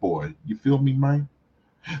water boy. You feel me, man?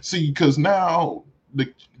 See, because now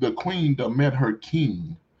the queen that met her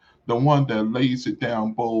king, the one that lays it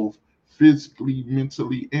down both physically,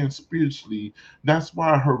 mentally, and spiritually. That's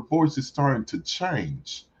why her voice is starting to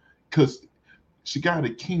change, because she got a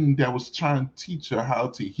king that was trying to teach her how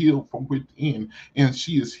to heal from within, and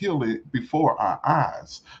she is healing before our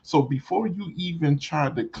eyes. So before you even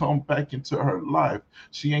try to come back into her life,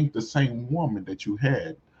 she ain't the same woman that you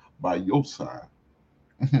had by your side.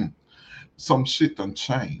 Some shit done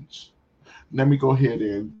changed. Let me go ahead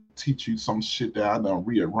and teach you some shit that I done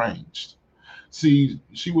rearranged. See,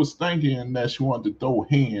 she was thinking that she wanted to throw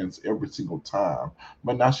hands every single time,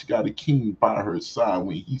 but now she got a king by her side.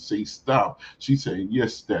 When he say stop, she saying,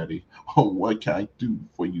 yes, daddy. Oh, what can I do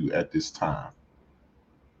for you at this time?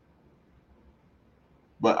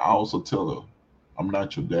 But I also tell her, I'm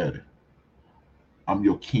not your daddy. I'm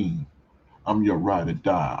your king. I'm your ride or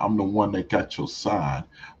die. I'm the one that got your side.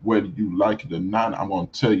 Whether you like it or not, I'm going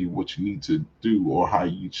to tell you what you need to do or how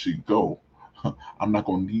you should go. I'm not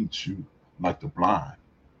going to lead you like the blind.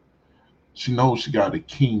 She knows she got a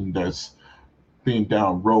king that's been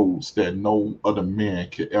down roads that no other man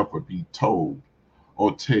could ever be told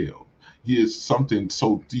or tell. He is something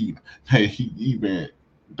so deep that he even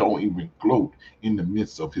don't even gloat in the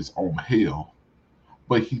midst of his own hell.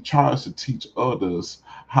 But he tries to teach others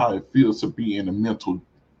how it feels to be in a mental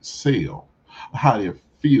cell, how it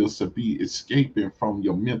feels to be escaping from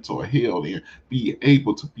your mental hell and be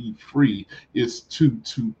able to be free. It's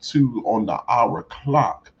 2:22 on the hour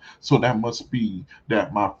clock. So that must be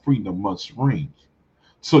that my freedom must ring.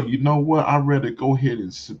 So you know what? I'd rather go ahead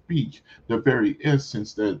and speak the very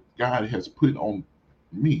essence that God has put on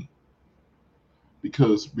me.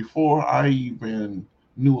 Because before I even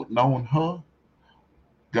knew known her,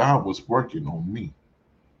 God was working on me.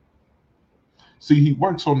 See, he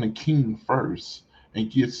works on the king first and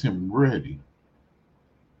gets him ready.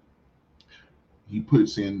 He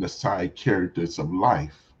puts in the side characters of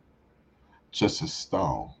life just a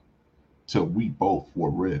stall till we both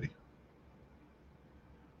were ready.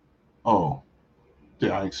 Oh,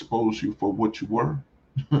 did I expose you for what you were?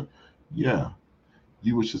 Yeah,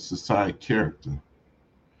 you was just a side character.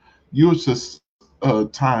 You was just a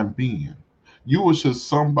time being. You was just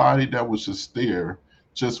somebody that was just there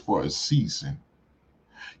just for a season.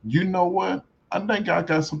 You know what? I think I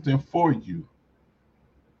got something for you,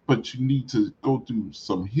 but you need to go through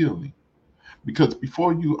some healing. Because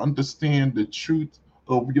before you understand the truth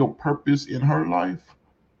of your purpose in her life,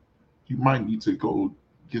 you might need to go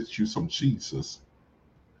get you some Jesus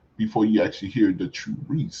before you actually hear the true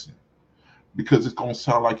reason. Because it's going to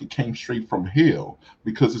sound like it came straight from hell,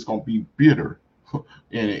 because it's going to be bitter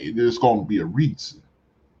and there's going to be a reason.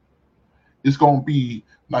 It's going to be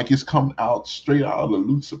like it's come out straight out of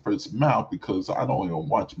Lucifer's mouth, because I don't even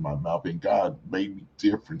watch my mouth and God made me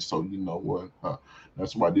different. So you know what?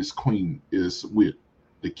 That's why this queen is with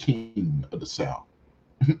the king of the South.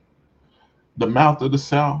 The mouth of the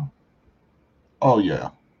South? Oh, yeah.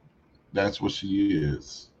 That's what she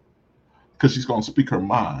is. Because she's going to speak her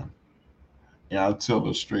mind. And I'll tell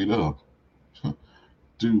her straight up,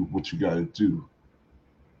 do what you got to do.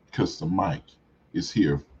 Because the mic is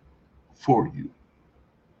here for you.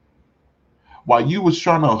 While you was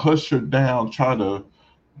trying to hush her down, try to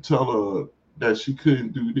tell her that she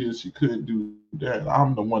couldn't do this, she couldn't do that,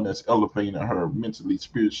 I'm the one that's elevating her mentally,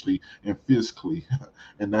 spiritually, and physically.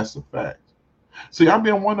 And that's a fact. See, I've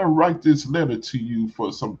been wanting to write this letter to you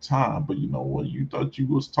for some time, but you know what? You thought you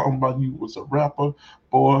was talking about you was a rapper.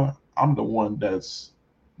 Boy, I'm the one that's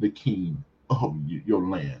the king of your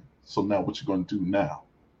land. So now what you going to do now?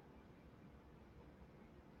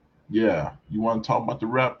 Yeah, you want to talk about the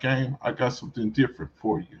rap game? I got something different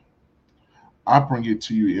for you. I bring it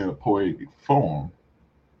to you in a poetic form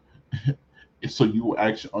so you will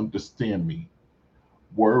actually understand me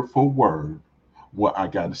word for word what I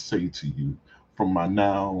got to say to you from my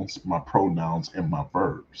nouns, my pronouns, and my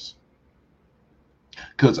verbs.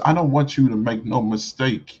 Because I don't want you to make no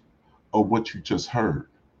mistake of what you just heard.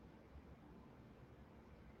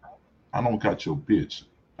 I don't got your bitch.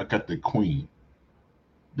 I got the queen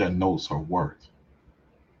that knows her worth.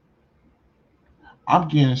 I'm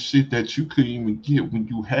getting shit that you couldn't even get when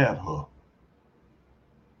you had her.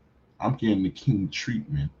 I'm getting the king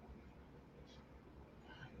treatment.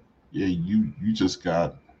 Yeah, you just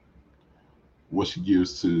got what she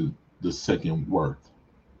gives to the second worth,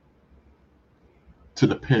 to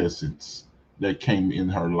the peasants that came in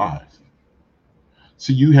her life.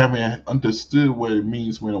 See, you haven't understood what it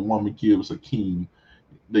means when a woman gives a king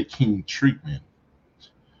the king treatment,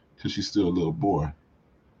 because she's still a little boy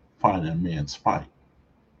fighting a man's fight.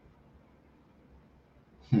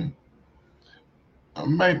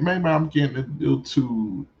 Maybe I'm getting a little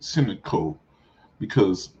too cynical,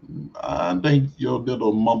 because I think your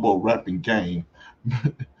little mumble rapping game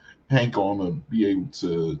ain't gonna be able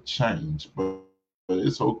to change, but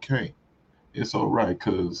it's okay. It's all right,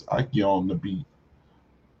 because I get on the beat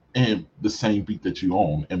and the same beat that you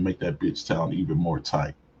own and make that bitch sound even more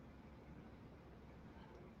tight.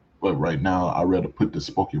 But right now, I'd rather put the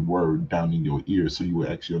spoken word down in your ear so you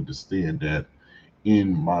will actually understand that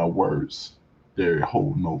in my words, there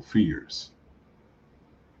hold no fears.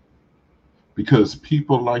 Because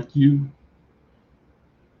people like you,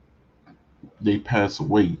 they pass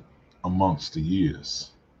away amongst the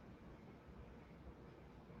years.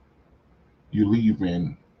 You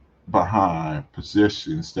leaving behind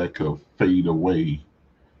possessions that could fade away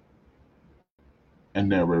and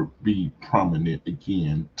never be prominent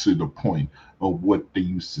again to the point of what they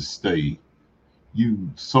used to stay. You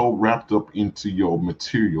so wrapped up into your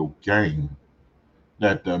material gain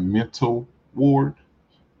that the mental ward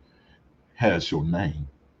has your name.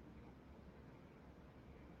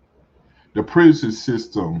 The prison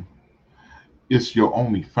system is your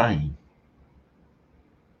only fame.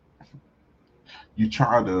 You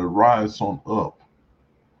try to rise on up,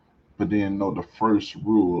 but then know the first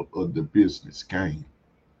rule of the business game.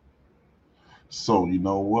 So you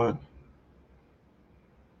know what?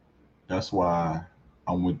 That's why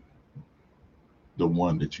I went the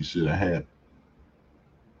one that you should have had,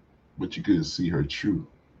 but you couldn't see her true.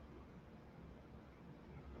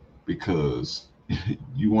 Because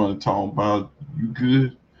you want to talk about you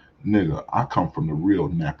good? Nigga, I come from the real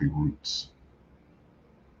nappy roots.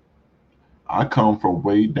 I come from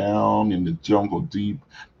way down in the jungle deep,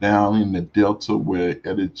 down in the delta where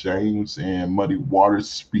Etta James and Muddy Waters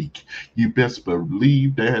speak. You best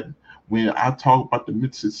believe that when I talk about the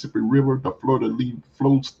Mississippi River, the Florida leaf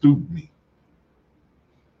flows through me.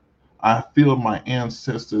 I feel my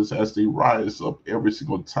ancestors as they rise up every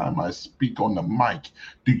single time I speak on the mic.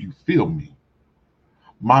 Do you feel me?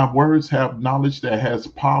 My words have knowledge that has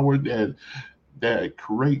power that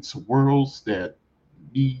creates worlds that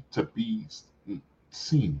need to be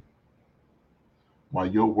seen, while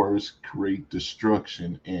your words create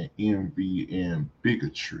destruction and envy and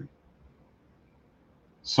bigotry.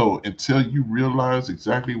 So until you realize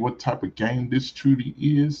exactly what type of game this truly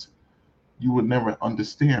is, you will never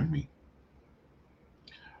understand me.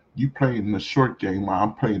 You playing the short game while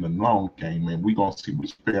I'm playing the long game, and we're gonna see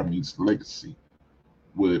which family's legacy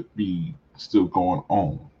will be still going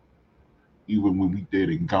on, even when we dead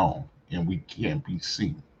and gone and we can't be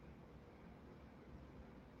seen.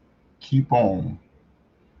 Keep on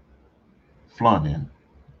flaunting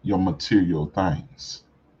your material things,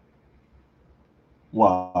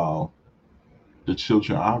 while the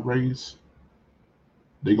children I raise,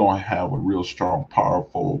 they're gonna have a real strong,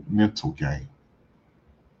 powerful mental game.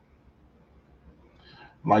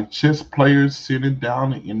 Like chess players sitting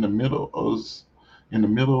down in the middle of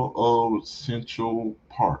Central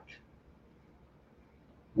Park,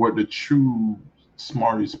 where the true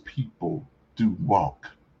smartest people do walk.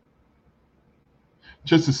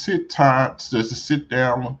 Just to sit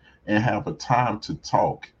down and have a time to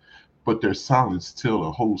talk, but their silence tell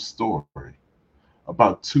a whole story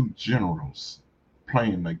about two generals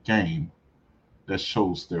playing a game that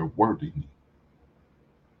shows their worthiness.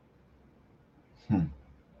 Hmm.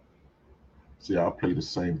 See, I play the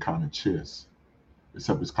same kind of chess,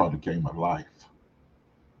 except it's called the game of life.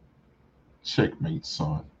 Checkmate,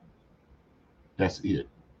 son. That's it.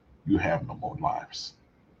 You have no more lives.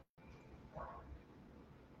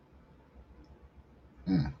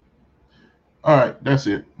 Mm. All right, that's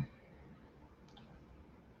it.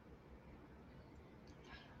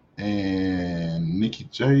 And Nikki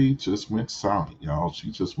J just went silent, y'all.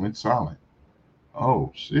 She just went silent.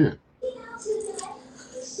 Oh shit.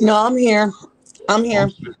 No, I'm here. I'm Oh here.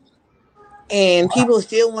 shit. And Wow. people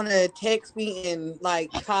still want to text me and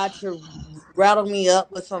like try to rattle me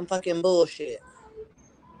up with some fucking bullshit.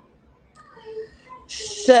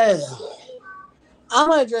 So I'm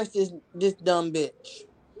gonna address this dumb bitch.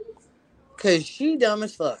 Cause she dumb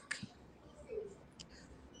as fuck.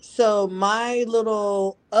 So my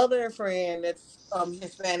little other friend that's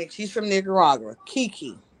Hispanic, she's from Nicaragua,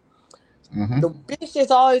 Kiki. Mm-hmm. The bitch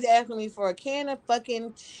that's always asking me for a can of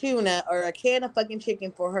fucking tuna or a can of fucking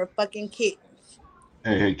chicken for her fucking kittens.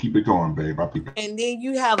 Hey, keep it going, babe. I'll be back. And then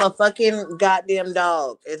you have a fucking goddamn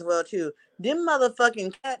dog as well too. Them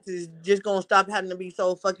motherfucking cats is just gonna stop having to be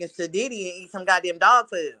so fucking sedity and eat some goddamn dog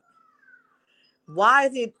food. Why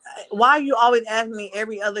is it? Why are you always asking me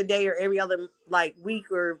every other day or every other like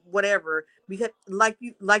week or whatever? Because like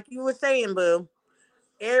you were saying, boo.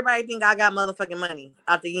 Everybody think I got motherfucking money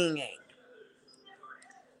out the yin yang.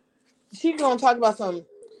 She gonna talk about some.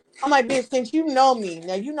 I'm like, bitch, since you know me,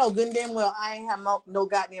 now you know good and damn well I ain't have no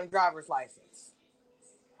goddamn driver's license.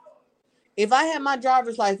 If I had my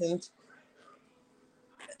driver's license,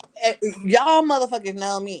 y'all motherfuckers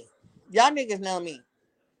know me. Y'all niggas know me.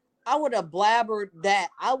 I would have blabbered that.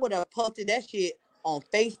 I would have posted that shit on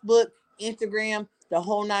Facebook, Instagram, the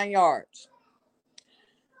whole 9 yards.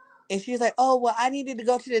 And she's like, oh, well, I needed to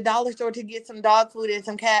go to the dollar store to get some dog food and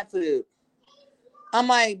some cat food. I'm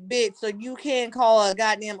like, bitch, so you can't call a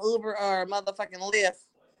goddamn Uber or a motherfucking Lyft.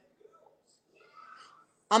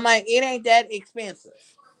 I'm like, it ain't that expensive.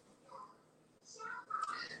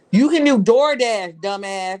 You can do DoorDash,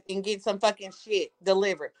 dumbass, and get some fucking shit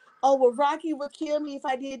delivered. Oh, well, Rocky would kill me if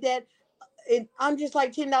I did that. I'm just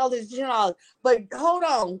like $10 is $10. But hold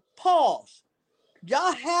on, pause.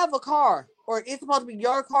 Y'all have a car, or it's supposed to be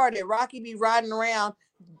your car that Rocky be riding around,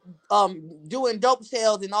 doing dope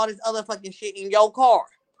sales and all this other fucking shit in your car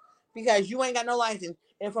because you ain't got no license.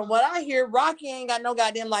 And from what I hear, Rocky ain't got no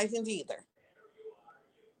goddamn license either.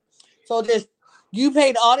 So just you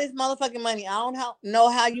paid all this motherfucking money. I don't know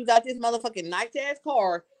how you got this motherfucking nice ass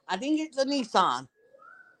car. I think it's a Nissan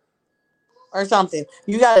or something.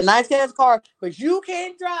 You got a nice ass car, but you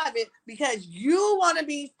can't drive it because you want to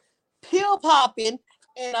be pill popping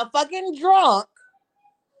and a fucking drunk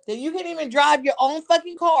that you can't even drive your own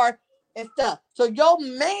fucking car and stuff. So your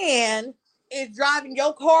man is driving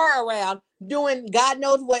your car around doing God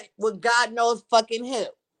knows what with God knows fucking who.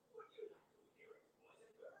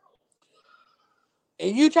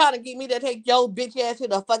 And you trying to get me to take your bitch ass to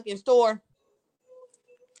the fucking store?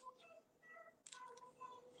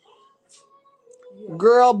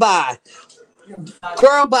 Girl, bye.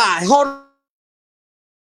 Girl, bye. Hold on.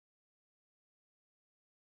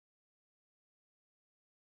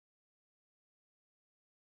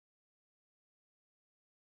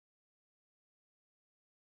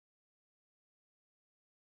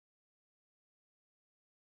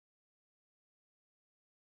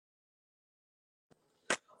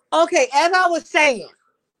 Okay, as I was saying,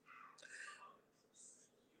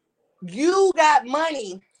 you got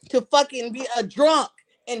money to fucking be a drunk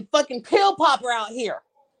and fucking pill popper out here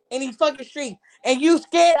in these fucking streets, and you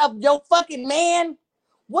scared of your fucking man?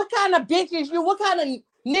 What kind of bitch is you? What kind of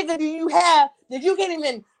nigga do you have that you can't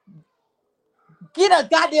even get a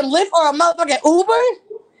goddamn Lyft or a motherfucking Uber?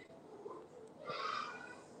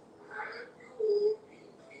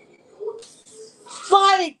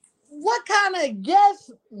 Like, what kind of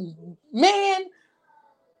yes man,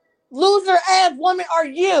 loser ass woman are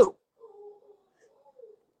you?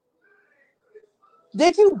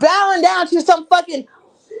 That you bowing down to some fucking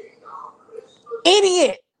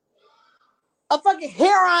idiot, a fucking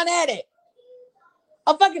heroin addict,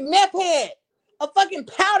 a fucking meth head, a fucking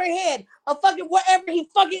powder head, a fucking whatever he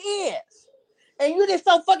fucking is. And you just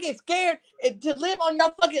so fucking scared to live on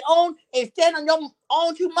your fucking own and stand on your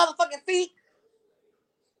own two motherfucking feet?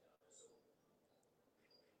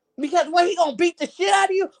 Because what, he gonna beat the shit out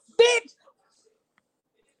of you? Bitch,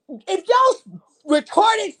 if your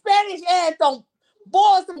retarded Spanish ass don't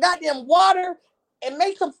boil some goddamn water and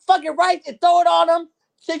make some fucking rice and throw it on them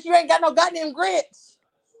since you ain't got no goddamn grits,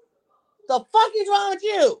 the fuck is wrong with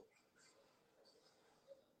you?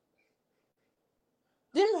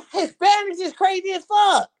 Them Hispanics is crazy as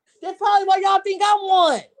fuck. That's probably why y'all think I'm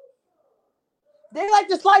one. They like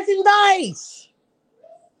to slice and dice.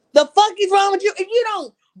 The fuck is wrong with you? If you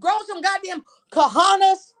don't grow some goddamn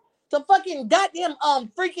cojones, some fucking goddamn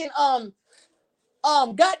freaking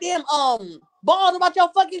goddamn balls about your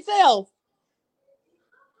fucking self.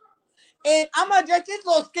 And I'm gonna address this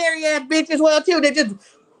little scary ass bitch as well too that just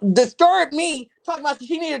disturbed me talking about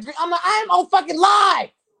she needed a drink. I'm like, I'm on fucking live.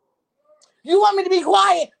 You want me to be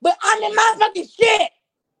quiet, but I'm in my fucking shit.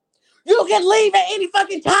 You can leave at any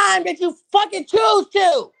fucking time that you fucking choose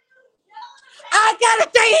to. I gotta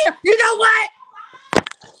stay here. You know what?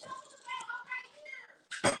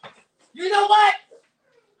 You know what?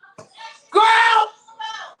 Girl!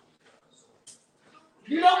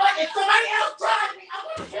 You know what? If somebody else tries me, I'm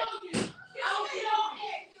gonna kill you.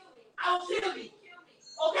 I will kill you.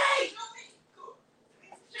 Okay?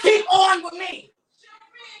 Keep on with me.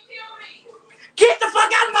 Get the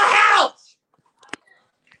fuck out of my house.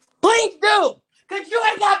 Please do. Because you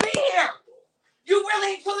ain't got to be here. You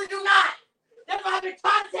really and truly do not. That's what I've been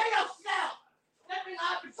trying to tell yourself. That's what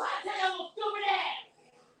I've been trying to tell your little stupid ass.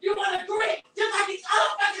 You want to drink just like these other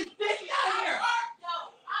fucking bitches out here. No,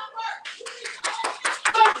 I'm work.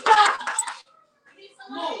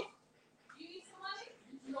 Move. You need some money?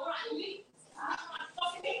 You know what I need?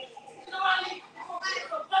 You know what I need?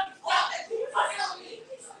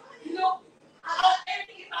 You know,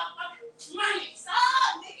 everything is about fucking money.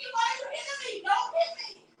 Stop, Nikki. Why are you hitting me? Don't hit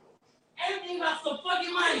me. Everything about some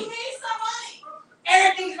fucking money. You need some money.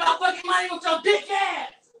 Everything's about fucking money with your bitch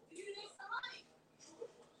ass. You need some money.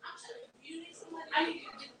 I'm telling you, you need some money. I need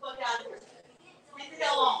you to get the fuck out of here. Get the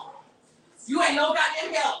hell on. You ain't no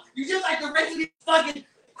goddamn help. You just like the rest of these fucking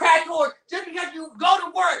crack whores just because you go to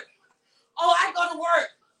work. Oh, I go to work.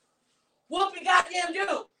 Whoopie goddamn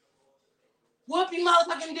do. Whoopie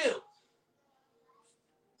motherfucking do.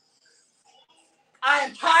 I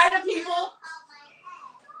am tired of people.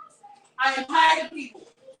 I am tired of people.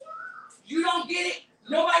 You don't get it.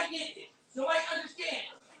 Nobody gets it. Nobody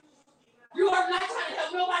understands. You are not trying to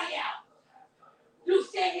help nobody out. You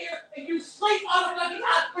sit here and you sleep all the fucking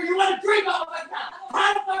time, or you want to drink all the fucking time.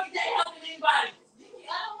 How the fuck is that helping anybody.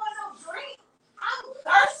 I don't want no drink. I'm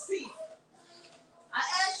thirsty. I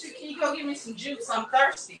asked you, can you go get me some juice? I'm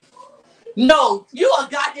thirsty. No, you a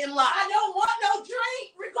goddamn lie. I don't want no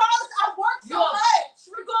drink. Regardless, I work so much.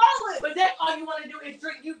 Regardless. But that's all you want to do is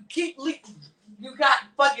drink. You keep leaking. You got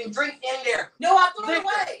fucking drink in there. No, I threw it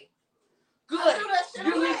away. Good.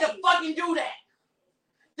 You need to fucking do that.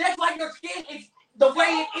 That's why your skin is the way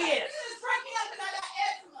it is. It's breaking out because I got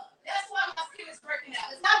eczema. That's why my skin is breaking out.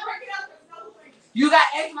 It's not breaking out because no drink. You got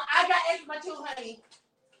eczema. I got eczema too, honey.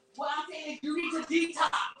 What I'm saying is you need to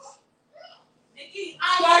detox. Nikki,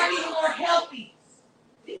 start being more healthy.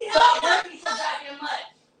 Stop working so goddamn much.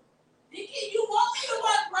 Nikki, you want me to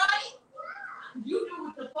work, right? You do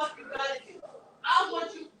what the fuck you gotta do. I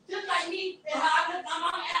want you, just like me, and how I took my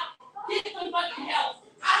mom out. Get some fucking help.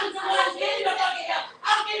 I just want to get your fucking help.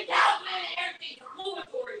 I'm getting counseling and everything. Moving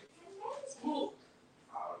for you. Move.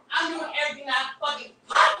 I'm doing everything I fucking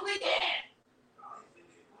possibly can.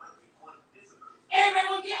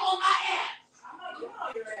 Everyone get on my ass. I'm not getting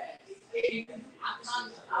on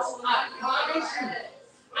your ass.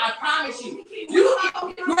 I promise you. You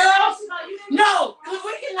girls, no, because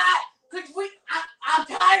we cannot, because I'm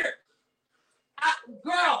tired.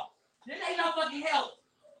 Girl, this ain't no fucking help.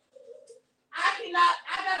 I cannot,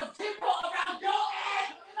 I got a pimple around your ass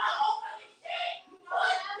and my whole fucking shit.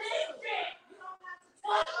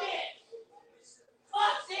 Fuck this.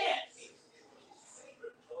 Fuck this.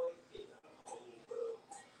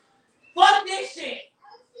 Fuck this shit.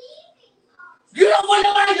 You don't want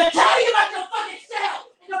nobody to tell you about your fucking self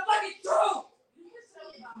and the fucking truth.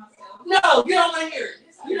 No, you don't want to hear it.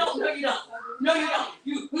 You don't. No, you don't. No, you don't.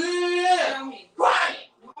 You crying.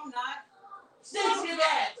 No, I'm not. Sensitive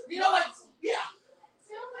ass. You know what? Yeah.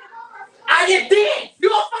 I get big. You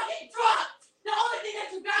a fucking drunk. The only thing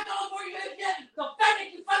that you got going for you is just the fact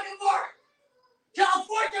that you fucking work. To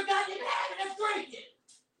afford your goddamn habit of drinking.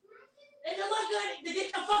 And to look good to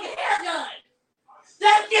get your fucking hair done.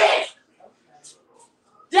 That's it.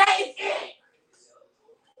 That is it.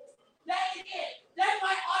 That is it. That's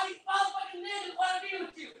why all these motherfucking niggas want to be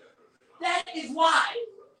with you. That is why.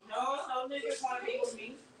 No niggas want to be with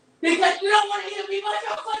me. Because you don't want to hear me about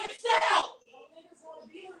your fucking self. No niggas want to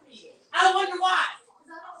be with me. I wonder why.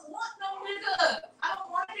 Because I don't want no nigga. I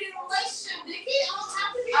don't want to be in a relationship, Nikki. I don't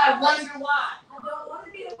have to be in a relationship. I wonder why. I don't want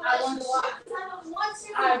to be in a relationship. I wonder why. I don't want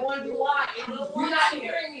to. I wonder why. You're not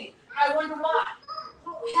hearing me. I wonder why.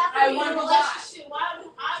 I wonder why. Why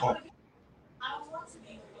do I want to be? I don't want to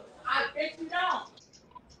be in a relationship. I bet you don't.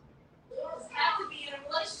 You have to be in a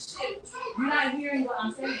relationship. You're not hearing what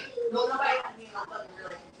I'm saying. No, nobody has to be in a fucking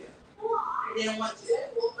relationship. They don't want to.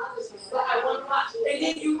 But I wonder why. And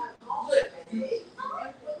then you look.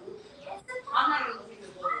 I'm not even looking at the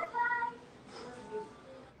board.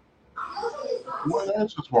 What did I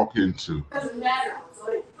just walk into? Doesn't matter.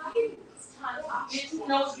 Bitch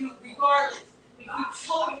knows you regardless. You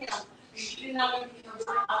told him. You didn't know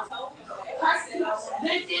what I told him.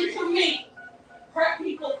 Listen to me. Hurt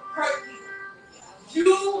people.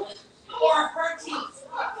 You are hurting.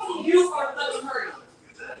 You are fucking hurting.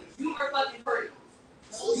 You are fucking hurting.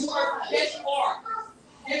 Yes, you are.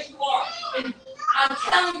 Yes, you are. And I'm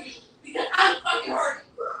telling you, because I'm fucking hurting.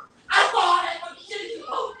 I saw all that fucking shit that you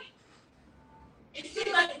posted. It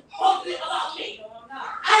seems like you posted about me. I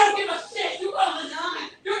don't give a shit. You are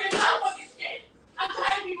lying. You're in my fucking shit. I'm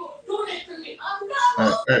tired of people doing this to me. I'm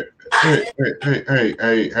not.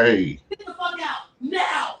 Hey. Get the fuck out.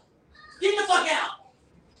 Now. Get the fuck out.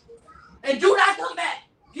 And do not come back.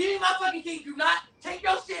 Give me my fucking key. Do not take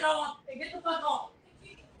your shit on and get the fuck on.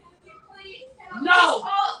 No.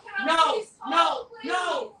 And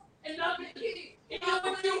nothing. Enough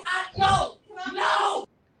with you. No.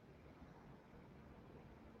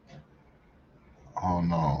 Oh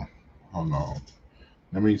no.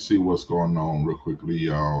 Let me see what's going on real quickly,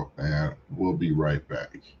 y'all, and we'll be right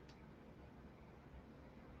back.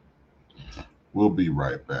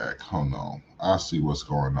 Hold on. I'll see what's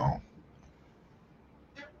going on.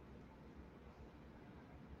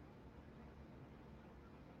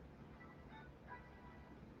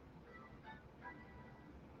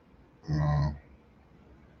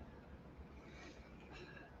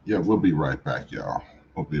 Yeah, we'll be right back, y'all.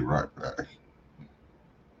 We'll be right back.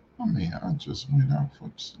 I mean, I just went out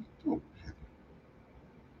for stupid.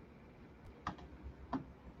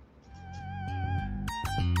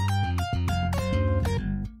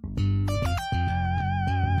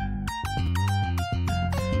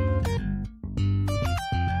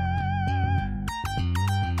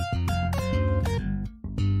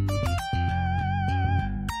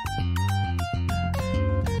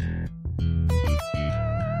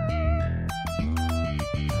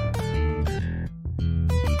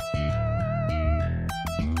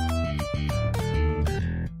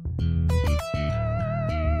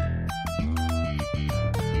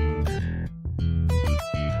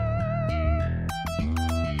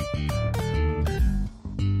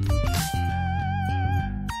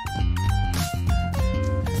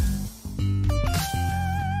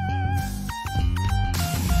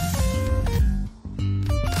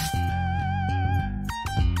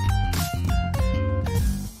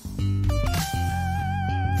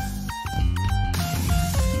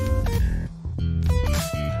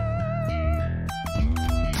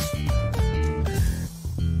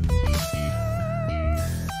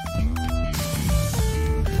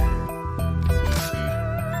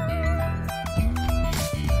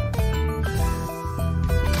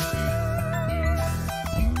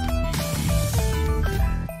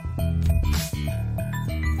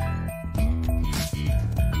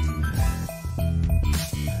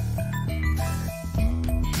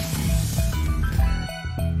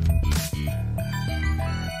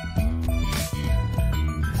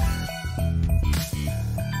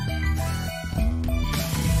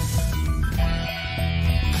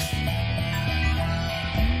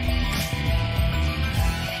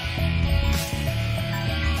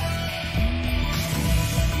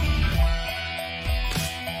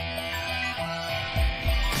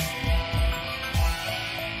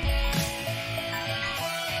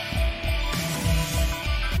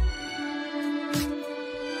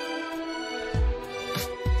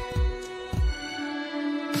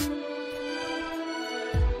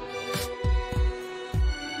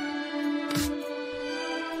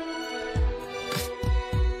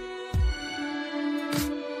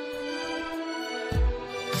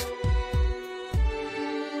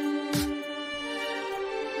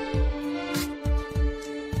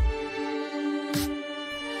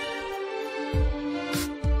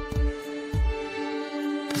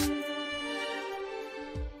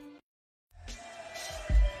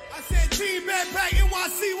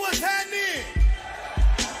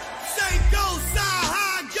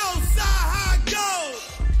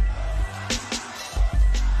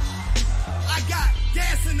 I got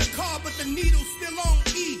gas in the car, but the needle's still on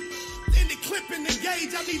E. In the clip in the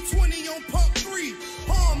gauge, I need 20 on pump 3.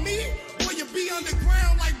 On me, boy, you be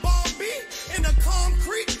underground like Bomb B. In the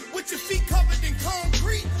concrete, with your feet covered in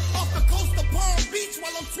concrete. Off the coast of Palm Beach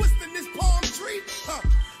while I'm twisting this palm tree.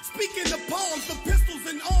 Speaking of palms, the pistols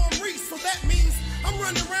in arm reach. So that means I'm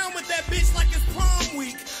running around with that bitch like it's prom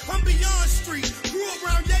week. I'm beyond street, grew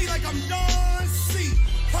around Ye like I'm Don C.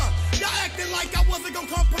 Y'all acting like I wasn't gonna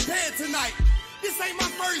come prepared tonight. This ain't my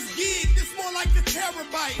first gig, this more like the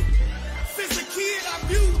terabyte. Since a kid, I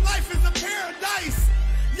viewed life as a paradise.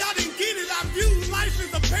 Y'all didn't get it, I viewed life as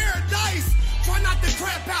a paradise. Try not to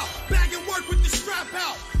crap out, bag and work with the strap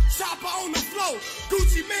out. Chopper on the floor,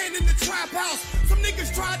 Gucci man in the trap house. Some niggas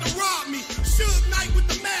tried to rob me, Suge Knight with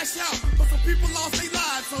the mash out. But some people lost their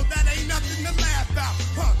lives, so that ain't nothing to laugh about.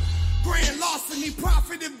 Grand larceny,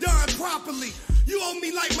 profit if done properly. You owe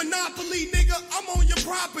me like Monopoly, nigga, I'm on your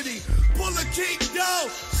property. Pull a kick, though,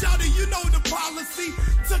 shout it, you know the policy.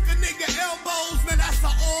 Took a nigga elbows, now that's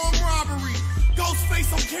an armed robbery. Ghost face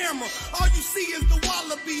on camera, all you see is the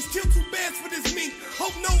wallabies. Kill 2 bears for this mink,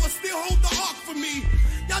 hope Noah still hold the ark for me.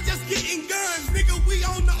 Y'all just getting guns, nigga, we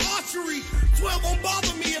on the archery. 12 won't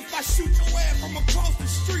bother me if I shoot your ass from across the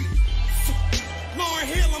street. Lauryn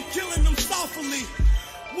Hill, I'm killing them softly.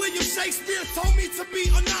 William Shakespeare told me to be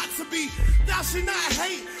or not to be. Thou should not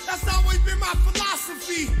hate, that's always been my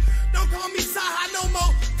philosophy. Don't call me Saha no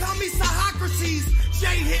more, call me Sahocrates.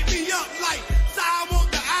 Jay hit me up like, I want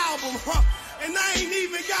the album, and I ain't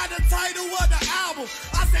even got the title of the album.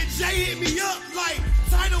 I said, Jay hit me up like,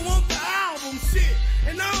 title want the album, shit.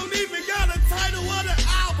 And I don't even got a title of the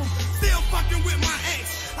album. Still fucking with my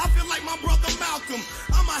ex, I feel like my brother Malcolm.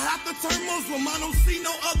 I'ma have to turn Muslim, I don't see no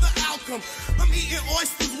other outcome. I'm eating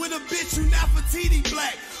oysters with a bitch who Nefertiti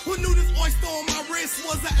black. Who knew this oyster on my wrist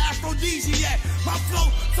was an aphrodisiac? My flow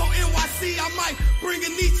so NYC, I might bring a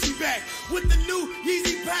Nietzsche back. With the new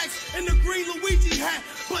Yeezy packs and the green Luigi hat.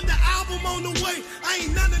 But the album on the way, I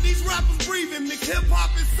ain't none of these rappers breathing. Mix hip hop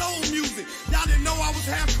and soul music. Y'all didn't know I was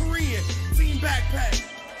half Korean. Team Backpack.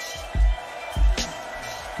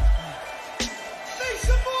 Make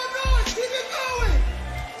some more noise, keep it going.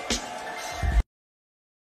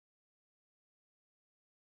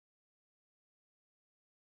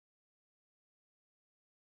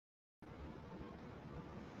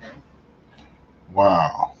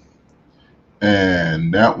 Wow.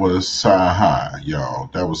 And that was Sci-Hi, y'all.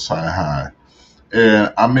 That was Sci-Hi.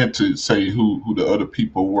 And I meant to say who the other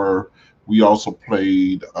people were. We also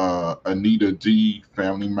played Anita D,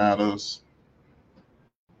 Family Matters.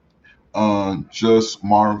 Just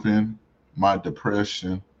Marvin, My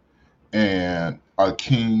Depression. And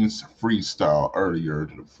King's Freestyle earlier,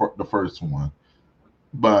 the first one,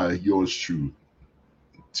 by yours true,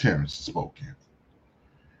 Terrence Spoken.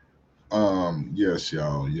 Yes,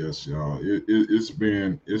 y'all. It's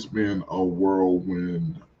been a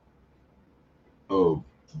whirlwind of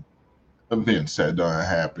events that done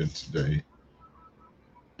happened today,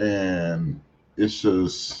 and it's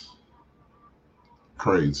just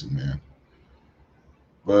crazy, man.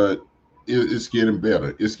 But it's getting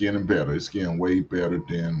better. It's getting better. It's getting way better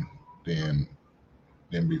than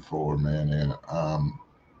before, man. And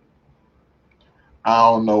I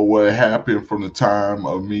don't know what happened from the time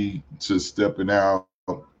of me just stepping out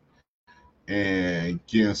and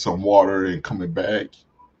getting some water and coming back.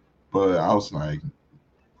 But I was like,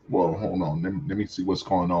 well, hold on. Let me see what's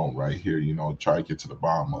going on right here. Try to get to the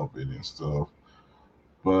bottom of it and stuff.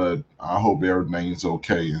 But I hope everything's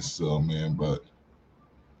okay and stuff, man. But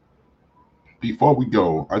before we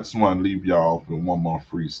go, I just want to leave y'all with one more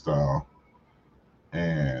freestyle.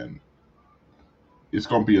 And it's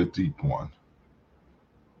going to be a deep one.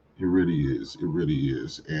 It really is. It really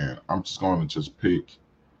is. And I'm just going to just pick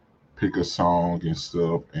a song and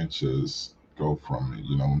stuff and just go from it.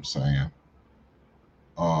 You know what I'm saying?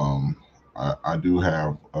 I do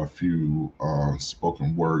have a few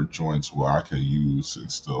spoken word joints where I can use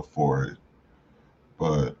and stuff for it.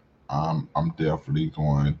 But I'm definitely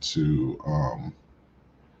going to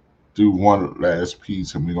do one last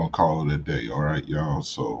piece and we're going to call it a day. All right, y'all?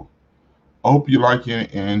 So I hope you like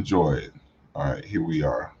it and enjoy it. All right, here we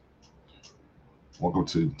are. Welcome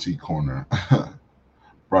to the T Corner,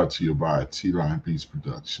 brought to you by T-Line Beats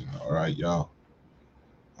Production. All right, y'all?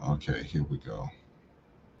 Okay, here we go.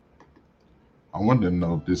 I wanted to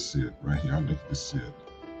know if this is it right here. I think this is it.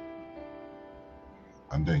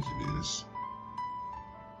 I think it is.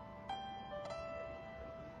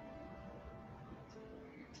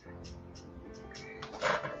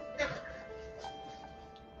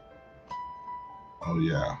 Oh,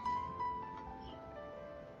 yeah.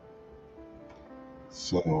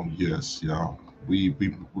 So yes, y'all, we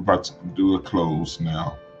about to do a close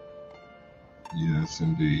now. Yes,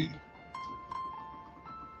 indeed.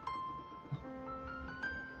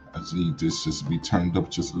 I just need this just to be turned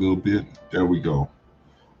up just a little bit. There we go.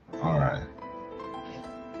 All right.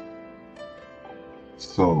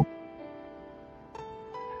 So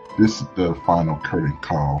this is the final curtain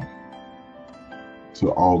call to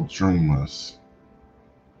all dreamers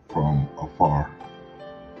from afar.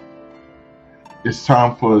 It's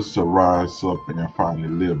time for us to rise up and finally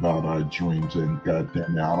live out our dreams. And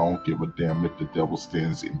goddamn it, I don't give a damn if the devil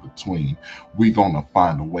stands in between. We're gonna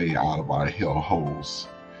find a way out of our hell holes.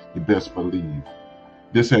 You best believe.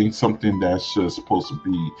 This ain't something that's just supposed to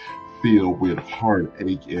be filled with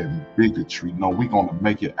heartache and bigotry. No, we're gonna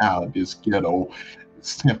make it out of this ghetto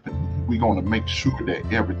symphony. We're gonna make sure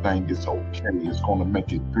that everything is okay. It's gonna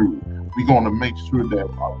make it through. We're gonna make sure that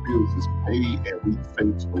our bills is paid and we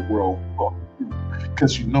say to the world, fuck you.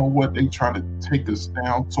 Because you know what? They try to take us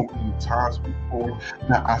down so many times before.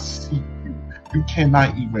 Now I see you. You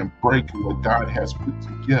cannot even break what God has put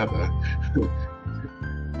together.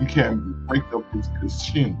 You can't break up this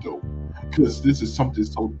crescendo. Because this is something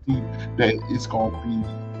so deep that it's gonna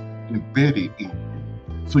be embedded in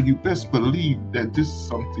you. So you best believe that this is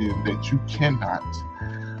something that you cannot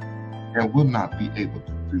and will not be able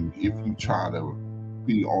to do if you try to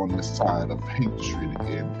be on the side of hatred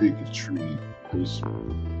and bigotry, because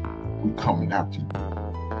we're coming after you.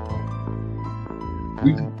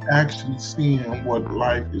 We actually seeing what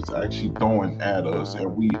life is actually throwing at us,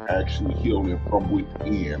 and we actually healing from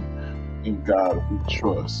within. In God we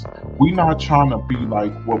trust. We're not trying to be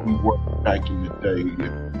like what we were back in the day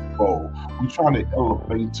before. We're trying to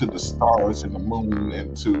elevate to the stars and the moon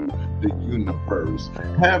and to the universe.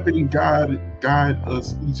 Having God guide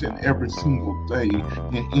us each and every single day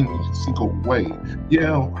in any single way.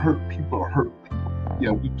 Yeah, hurt people.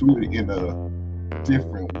 Yeah, we do it in a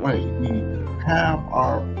different way. We have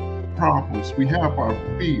our problems. We have our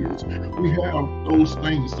fears. We have those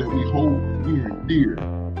things that we hold near and dear.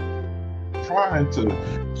 Trying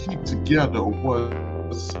to keep together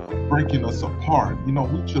what's breaking us apart. You know,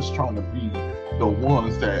 we're just trying to be the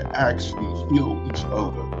ones that actually heal each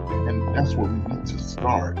other, and that's where we need to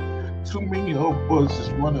start. Too many of us is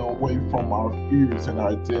running away from our fears and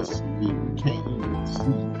our destiny. We can't even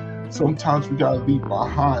see. Sometimes we gotta leave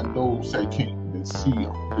behind those that can't even see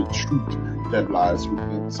the truth that lies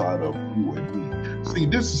within inside of you and me. See,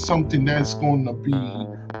 this is something that's going to be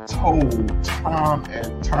told time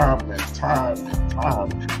and time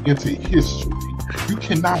into history. You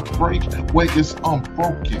cannot break what is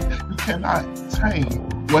unbroken. You cannot tame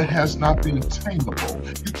what has not been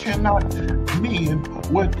tameable. You cannot mend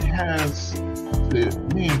what has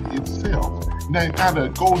mend itself. Now it gotta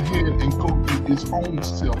go ahead and go through its own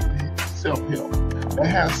self-help. That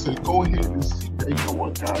has to go ahead and see that, you know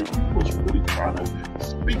what, God, you was really trying to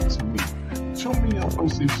speak to me. Too many of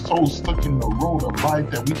us is so stuck in the road of life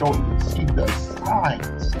that we don't even see the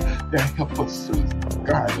signs that help us to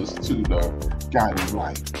guide us to the guiding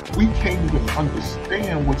light. We can't even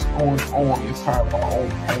understand what's going on inside our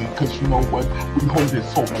own pain, because you know what? We hold it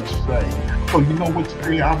so much shame. So you know what,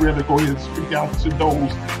 today I'd rather go ahead and speak out to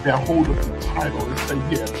those that hold up the title and say,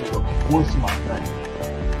 yeah, nigga, what's my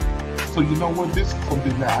name? So you know what? This is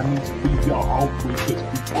something that I need to leave y'all off with, because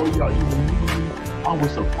before y'all even knew me, I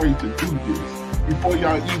was afraid to do this. Before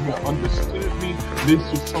y'all even understood me, this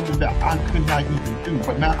was something that I could not even do.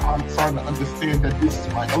 But now I'm starting to understand that this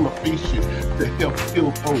is my elevation to help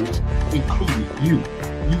heal those, including you.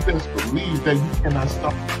 You best believe that you cannot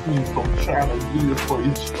stop the king from trying to live for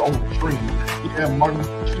his own dream. Yeah, Martin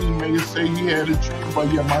Luther King may say he had a dream,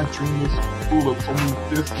 but yeah, my dream is full of so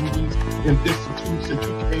many destinies and destitutes that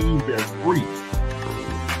you can't even breathe.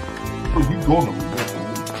 So you're gonna remember.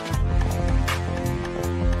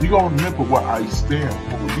 You're going to remember what I stand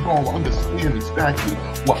for. You're going to understand exactly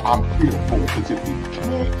what I'm here for. Because if you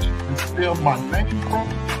can't even spell my name right,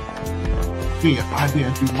 then I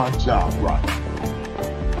didn't do my job right.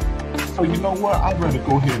 So you know what? I'd rather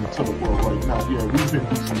go ahead and tell the world right now, yeah, we've been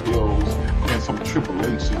through some ills and some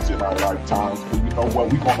tribulations in our lifetimes. But you know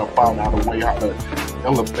what? We're going to find out a way how to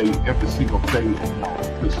elevate every single day.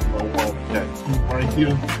 Because you know what? That team right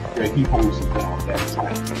here, that he holds it down that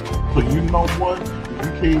tight. So you know what? You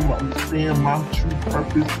can't even understand my true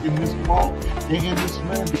purpose in this walk and in this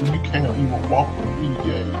land, and you can't even walk with me,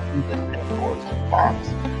 yeah, even Pandora's box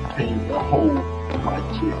can't even hold my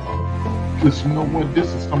kid. Because you know what, this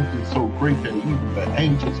is something so great that even the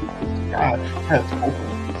angels of the sky has to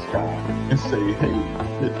open the sky and say, hey,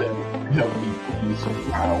 let that help me please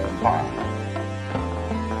fly on by.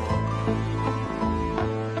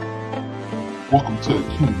 Welcome to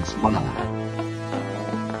the King's Mind.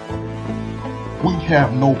 We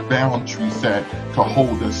have no boundaries that can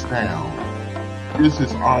hold us down. This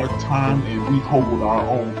is our time and we hold our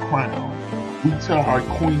own crown. We tell our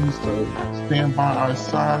queens to stand by our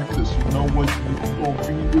side, cause you know what, you gonna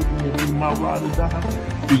be with me and be my ride or die.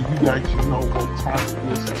 Then you guys, you know what time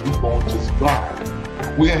it is and we gonna just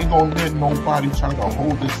glide. We ain't gonna let nobody try to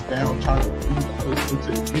hold us down, try to beat us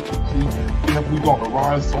into efficiency. And we gonna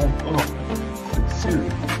rise on up.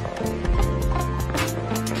 Seriously.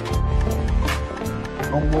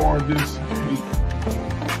 No more of this hate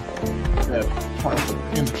that tries to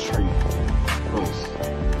penetrate us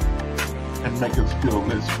and make us feel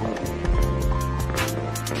less free.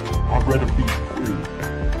 I'd rather be free.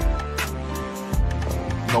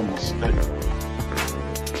 No mistake.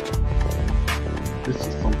 This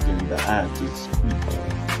is something that I had to speak.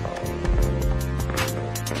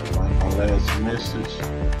 Like my last message.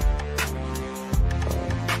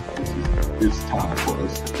 It's time for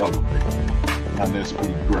us to elevate. Now let's be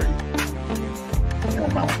great.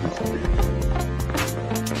 Come out this way.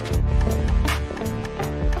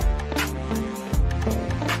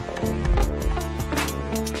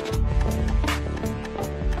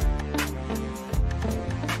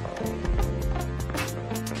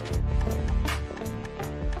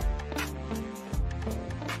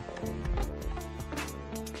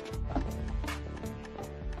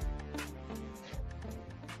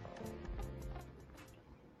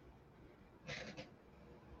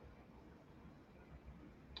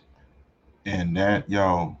 And that,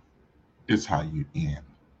 y'all, is how you end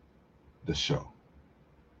the show.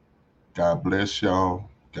 God bless y'all.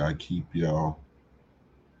 God keep y'all.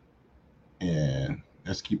 And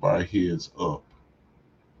let's keep our heads up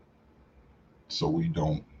so we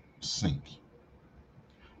don't sink.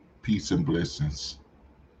 Peace and blessings.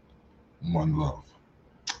 One love.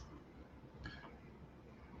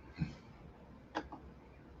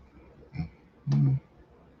 Mm-hmm.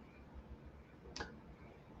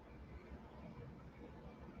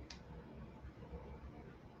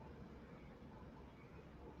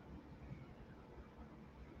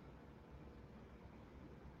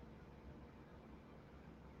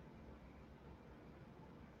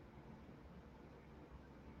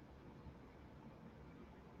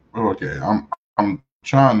 Okay, I'm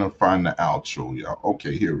trying to find the outro, y'all.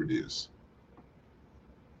 Okay, here it is.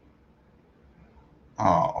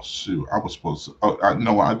 Oh shoot, I was supposed to. Oh, I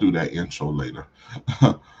know I'll do that intro later.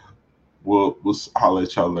 We'll holler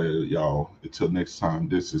at y'all later, y'all. Until next time,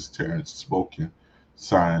 this is Terrence Spoken,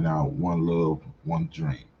 signing out. One love, one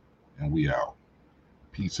dream, and we out.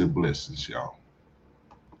 Peace and blessings, y'all.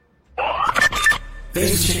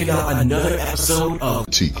 Thanks for checking out another episode of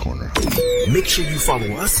T-Corner. Make sure you follow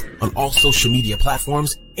us on all social media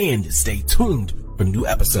platforms and stay tuned for new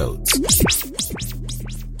episodes.